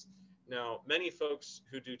interface. Now, many folks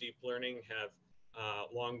who do deep learning have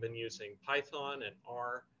long been using Python and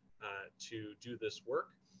R to do this work.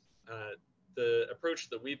 The approach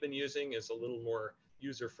that we've been using is a little more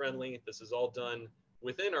user-friendly. This is all done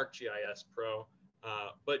within ArcGIS Pro,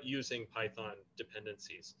 but using Python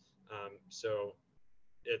dependencies. So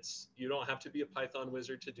you don't have to be a Python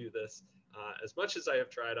wizard to do this. As much as I have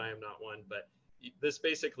tried, I am not one, but this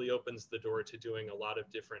basically opens the door to doing a lot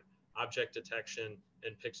of different object detection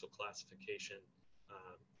and pixel classification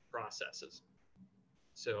processes.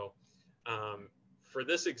 So for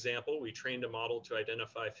this example, we trained a model to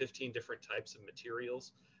identify 15 different types of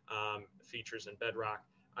materials, features in bedrock.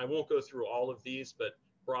 I won't go through all of these, but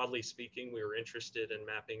broadly speaking, we were interested in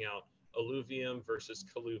mapping out alluvium versus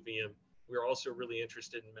colluvium. We were also really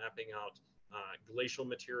interested in mapping out glacial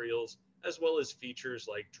materials, as well as features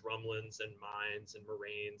like drumlins and mines and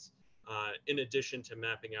moraines, in addition to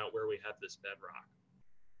mapping out where we have this bedrock.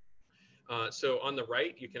 So on the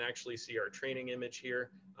right, you can actually see our training image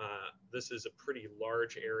here. This is a pretty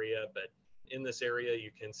large area, but in this area,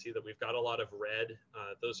 you can see that we've got a lot of red.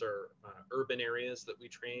 Those are urban areas that we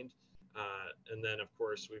trained. And then, of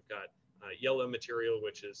course, we've got yellow material,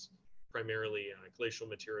 which is primarily glacial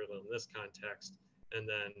material in this context. And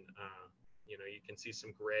then, you know, you can see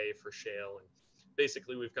some gray for shale. And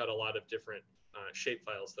basically, we've got a lot of different shape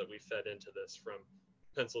files that we fed into this from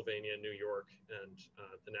Pennsylvania, New York, and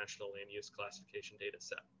the National Land Use Classification data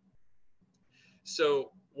set.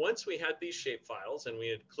 So once we had these shape files and we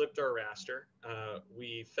had clipped our raster,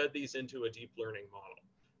 we fed these into a deep learning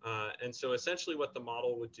model. And so essentially what the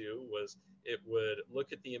model would do was it would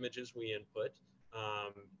look at the images we input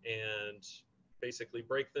and basically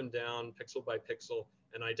break them down pixel by pixel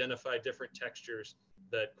and identify different textures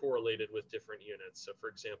that correlated with different units. So for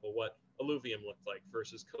example, what alluvium looked like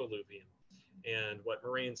versus colluvium, and what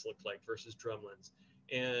moraines looked like versus drumlins.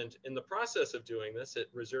 And in the process of doing this, it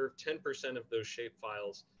reserved 10% of those shape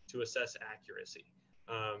files to assess accuracy.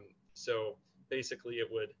 So basically it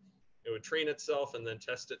would train itself and then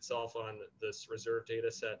test itself on this reserved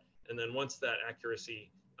data set. And then once that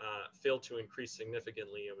accuracy failed to increase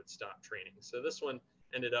significantly, it would stop training. So this one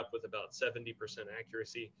ended up with about 70%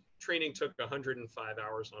 accuracy. Training took 105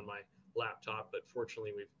 hours on my laptop, but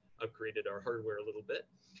fortunately we've upgraded our hardware a little bit.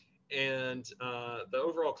 And the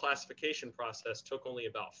overall classification process took only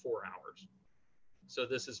about 4 hours. So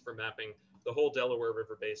this is for mapping the whole Delaware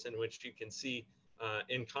River Basin, which you can see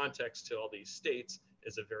in context to all these states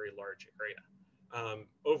is a very large area.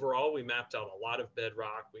 Overall, we mapped out a lot of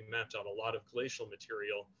bedrock. We mapped out a lot of glacial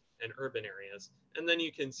material and urban areas. And then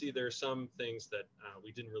you can see there's some things that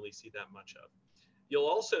we didn't really see that much of. You'll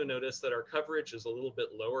also notice that our coverage is a little bit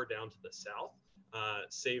lower down to the south,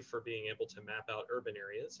 save for being able to map out urban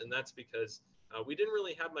areas. And that's because we didn't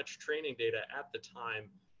really have much training data at the time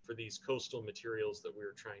for these coastal materials that we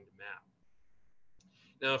were trying to map.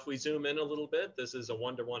 Now, if we zoom in a little bit, this is a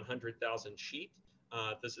 1 to 100,000 sheet.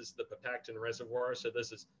 This is the Petén Reservoir. So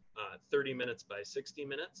this is 30 minutes by 60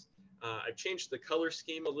 minutes. I've changed the color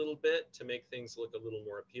scheme a little bit to make things look a little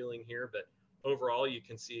more appealing here. But overall, you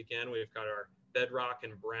can see, again, we've got our bedrock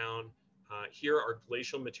and brown. Here, our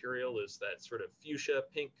glacial material is that sort of fuchsia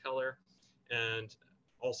pink color. And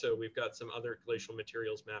also, we've got some other glacial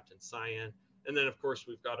materials mapped in cyan. And then, of course,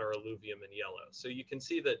 we've got our alluvium in yellow. So you can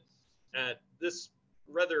see that at this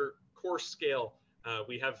rather coarse scale,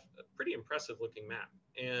 we have a pretty impressive looking map.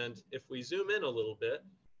 And if we zoom in a little bit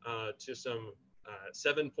to some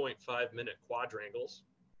 7.5 minute quadrangles,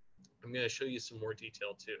 I'm going to show you some more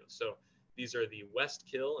detail too. So these are the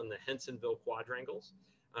Westkill and the Hensonville quadrangles.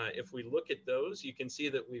 If we look at those, you can see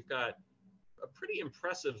that we've got a pretty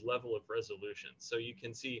impressive level of resolution. So you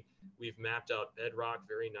can see we've mapped out bedrock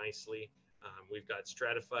very nicely. We've got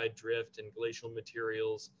stratified drift and glacial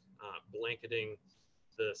materials blanketing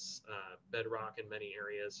this bedrock in many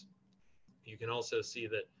areas. You can also see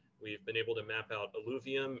that we've been able to map out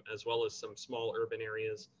alluvium as well as some small urban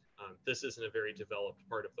areas. This isn't a very developed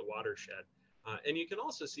part of the watershed. And you can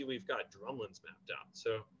also see we've got drumlins mapped out.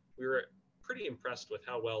 So we were pretty impressed with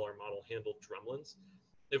how well our model handled drumlins.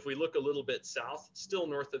 If we look a little bit south, still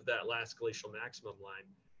north of that last glacial maximum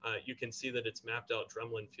line, you can see that it's mapped out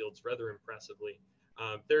drumlin fields rather impressively.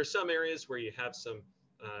 There are some areas where you have some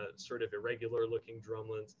sort of irregular looking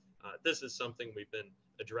drumlins. This is something we've been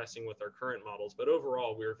addressing with our current models, but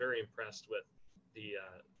overall, we're very impressed with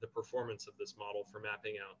the performance of this model for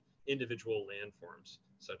mapping out individual landforms,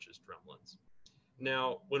 such as drumlins.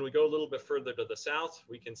 Now, when we go a little bit further to the south,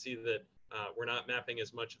 we can see that we're not mapping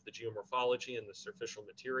as much of the geomorphology and the surficial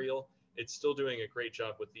material. It's still doing a great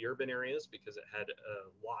job with the urban areas because it had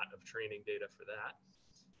a lot of training data for that.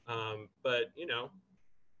 But, you know,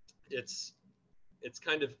 it's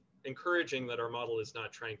kind of encouraging that our model is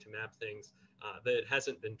not trying to map things that it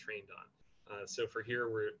hasn't been trained on. So for here,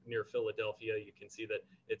 we're near Philadelphia. You can see that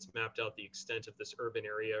it's mapped out the extent of this urban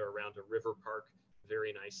area around a river park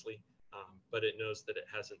very nicely, but it knows that it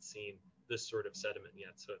hasn't seen this sort of sediment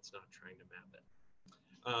yet, so it's not trying to map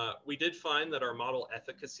it. We did find that our model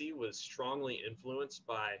efficacy was strongly influenced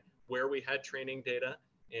by where we had training data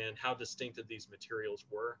and how distinctive these materials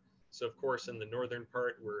were. So of course, in the northern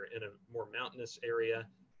part, we're in a more mountainous area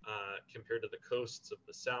compared to the coasts of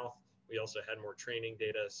the south. We also had more training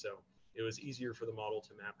data, so it was easier for the model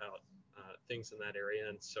to map out things in that area.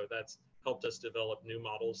 And so that's helped us develop new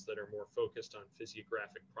models that are more focused on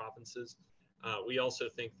physiographic provinces. We also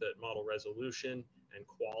think that model resolution and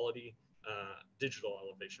quality, digital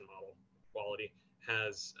elevation model quality,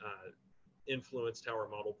 has influenced how our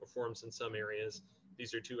model performs in some areas.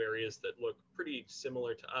 These are two areas that look pretty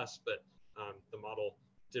similar to us, but the model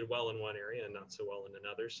did well in one area and not so well in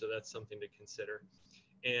another. So that's something to consider.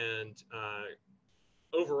 And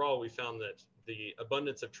overall, we found that the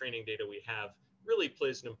abundance of training data we have really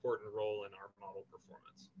plays an important role in our model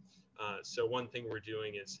performance. So one thing we're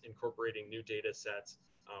doing is incorporating new data sets.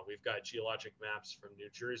 We've got geologic maps from New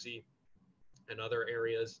Jersey and other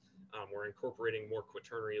areas. We're incorporating more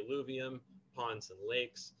quaternary alluvium, ponds and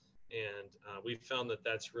lakes, and we've found that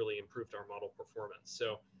that's really improved our model performance.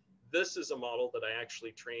 So this is a model that I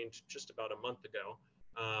actually trained just about a month ago,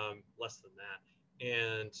 less than that.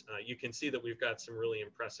 And you can see that we've got some really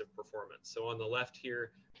impressive performance. So on the left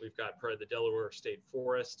here, we've got part of the Delaware State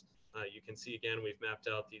Forest. You can see again, we've mapped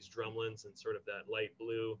out these drumlins in sort of that light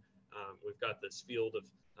blue. We've got this field of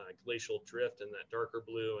glacial drift in that darker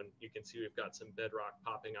blue, and you can see we've got some bedrock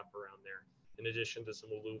popping up around there, in addition to some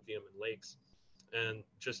alluvium and lakes. And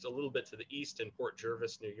just a little bit to the east in Port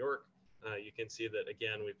Jervis, New York, you can see that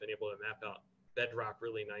again, we've been able to map out bedrock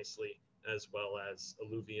really nicely, as well as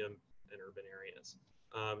alluvium and urban areas.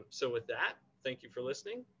 So with that, thank you for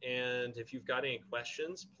listening. And if you've got any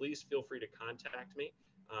questions, please feel free to contact me.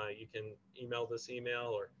 You can email this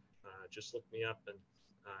email or just look me up and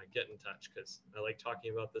get in touch, because I like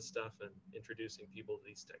talking about this stuff and introducing people to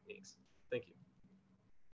these techniques. Thank you.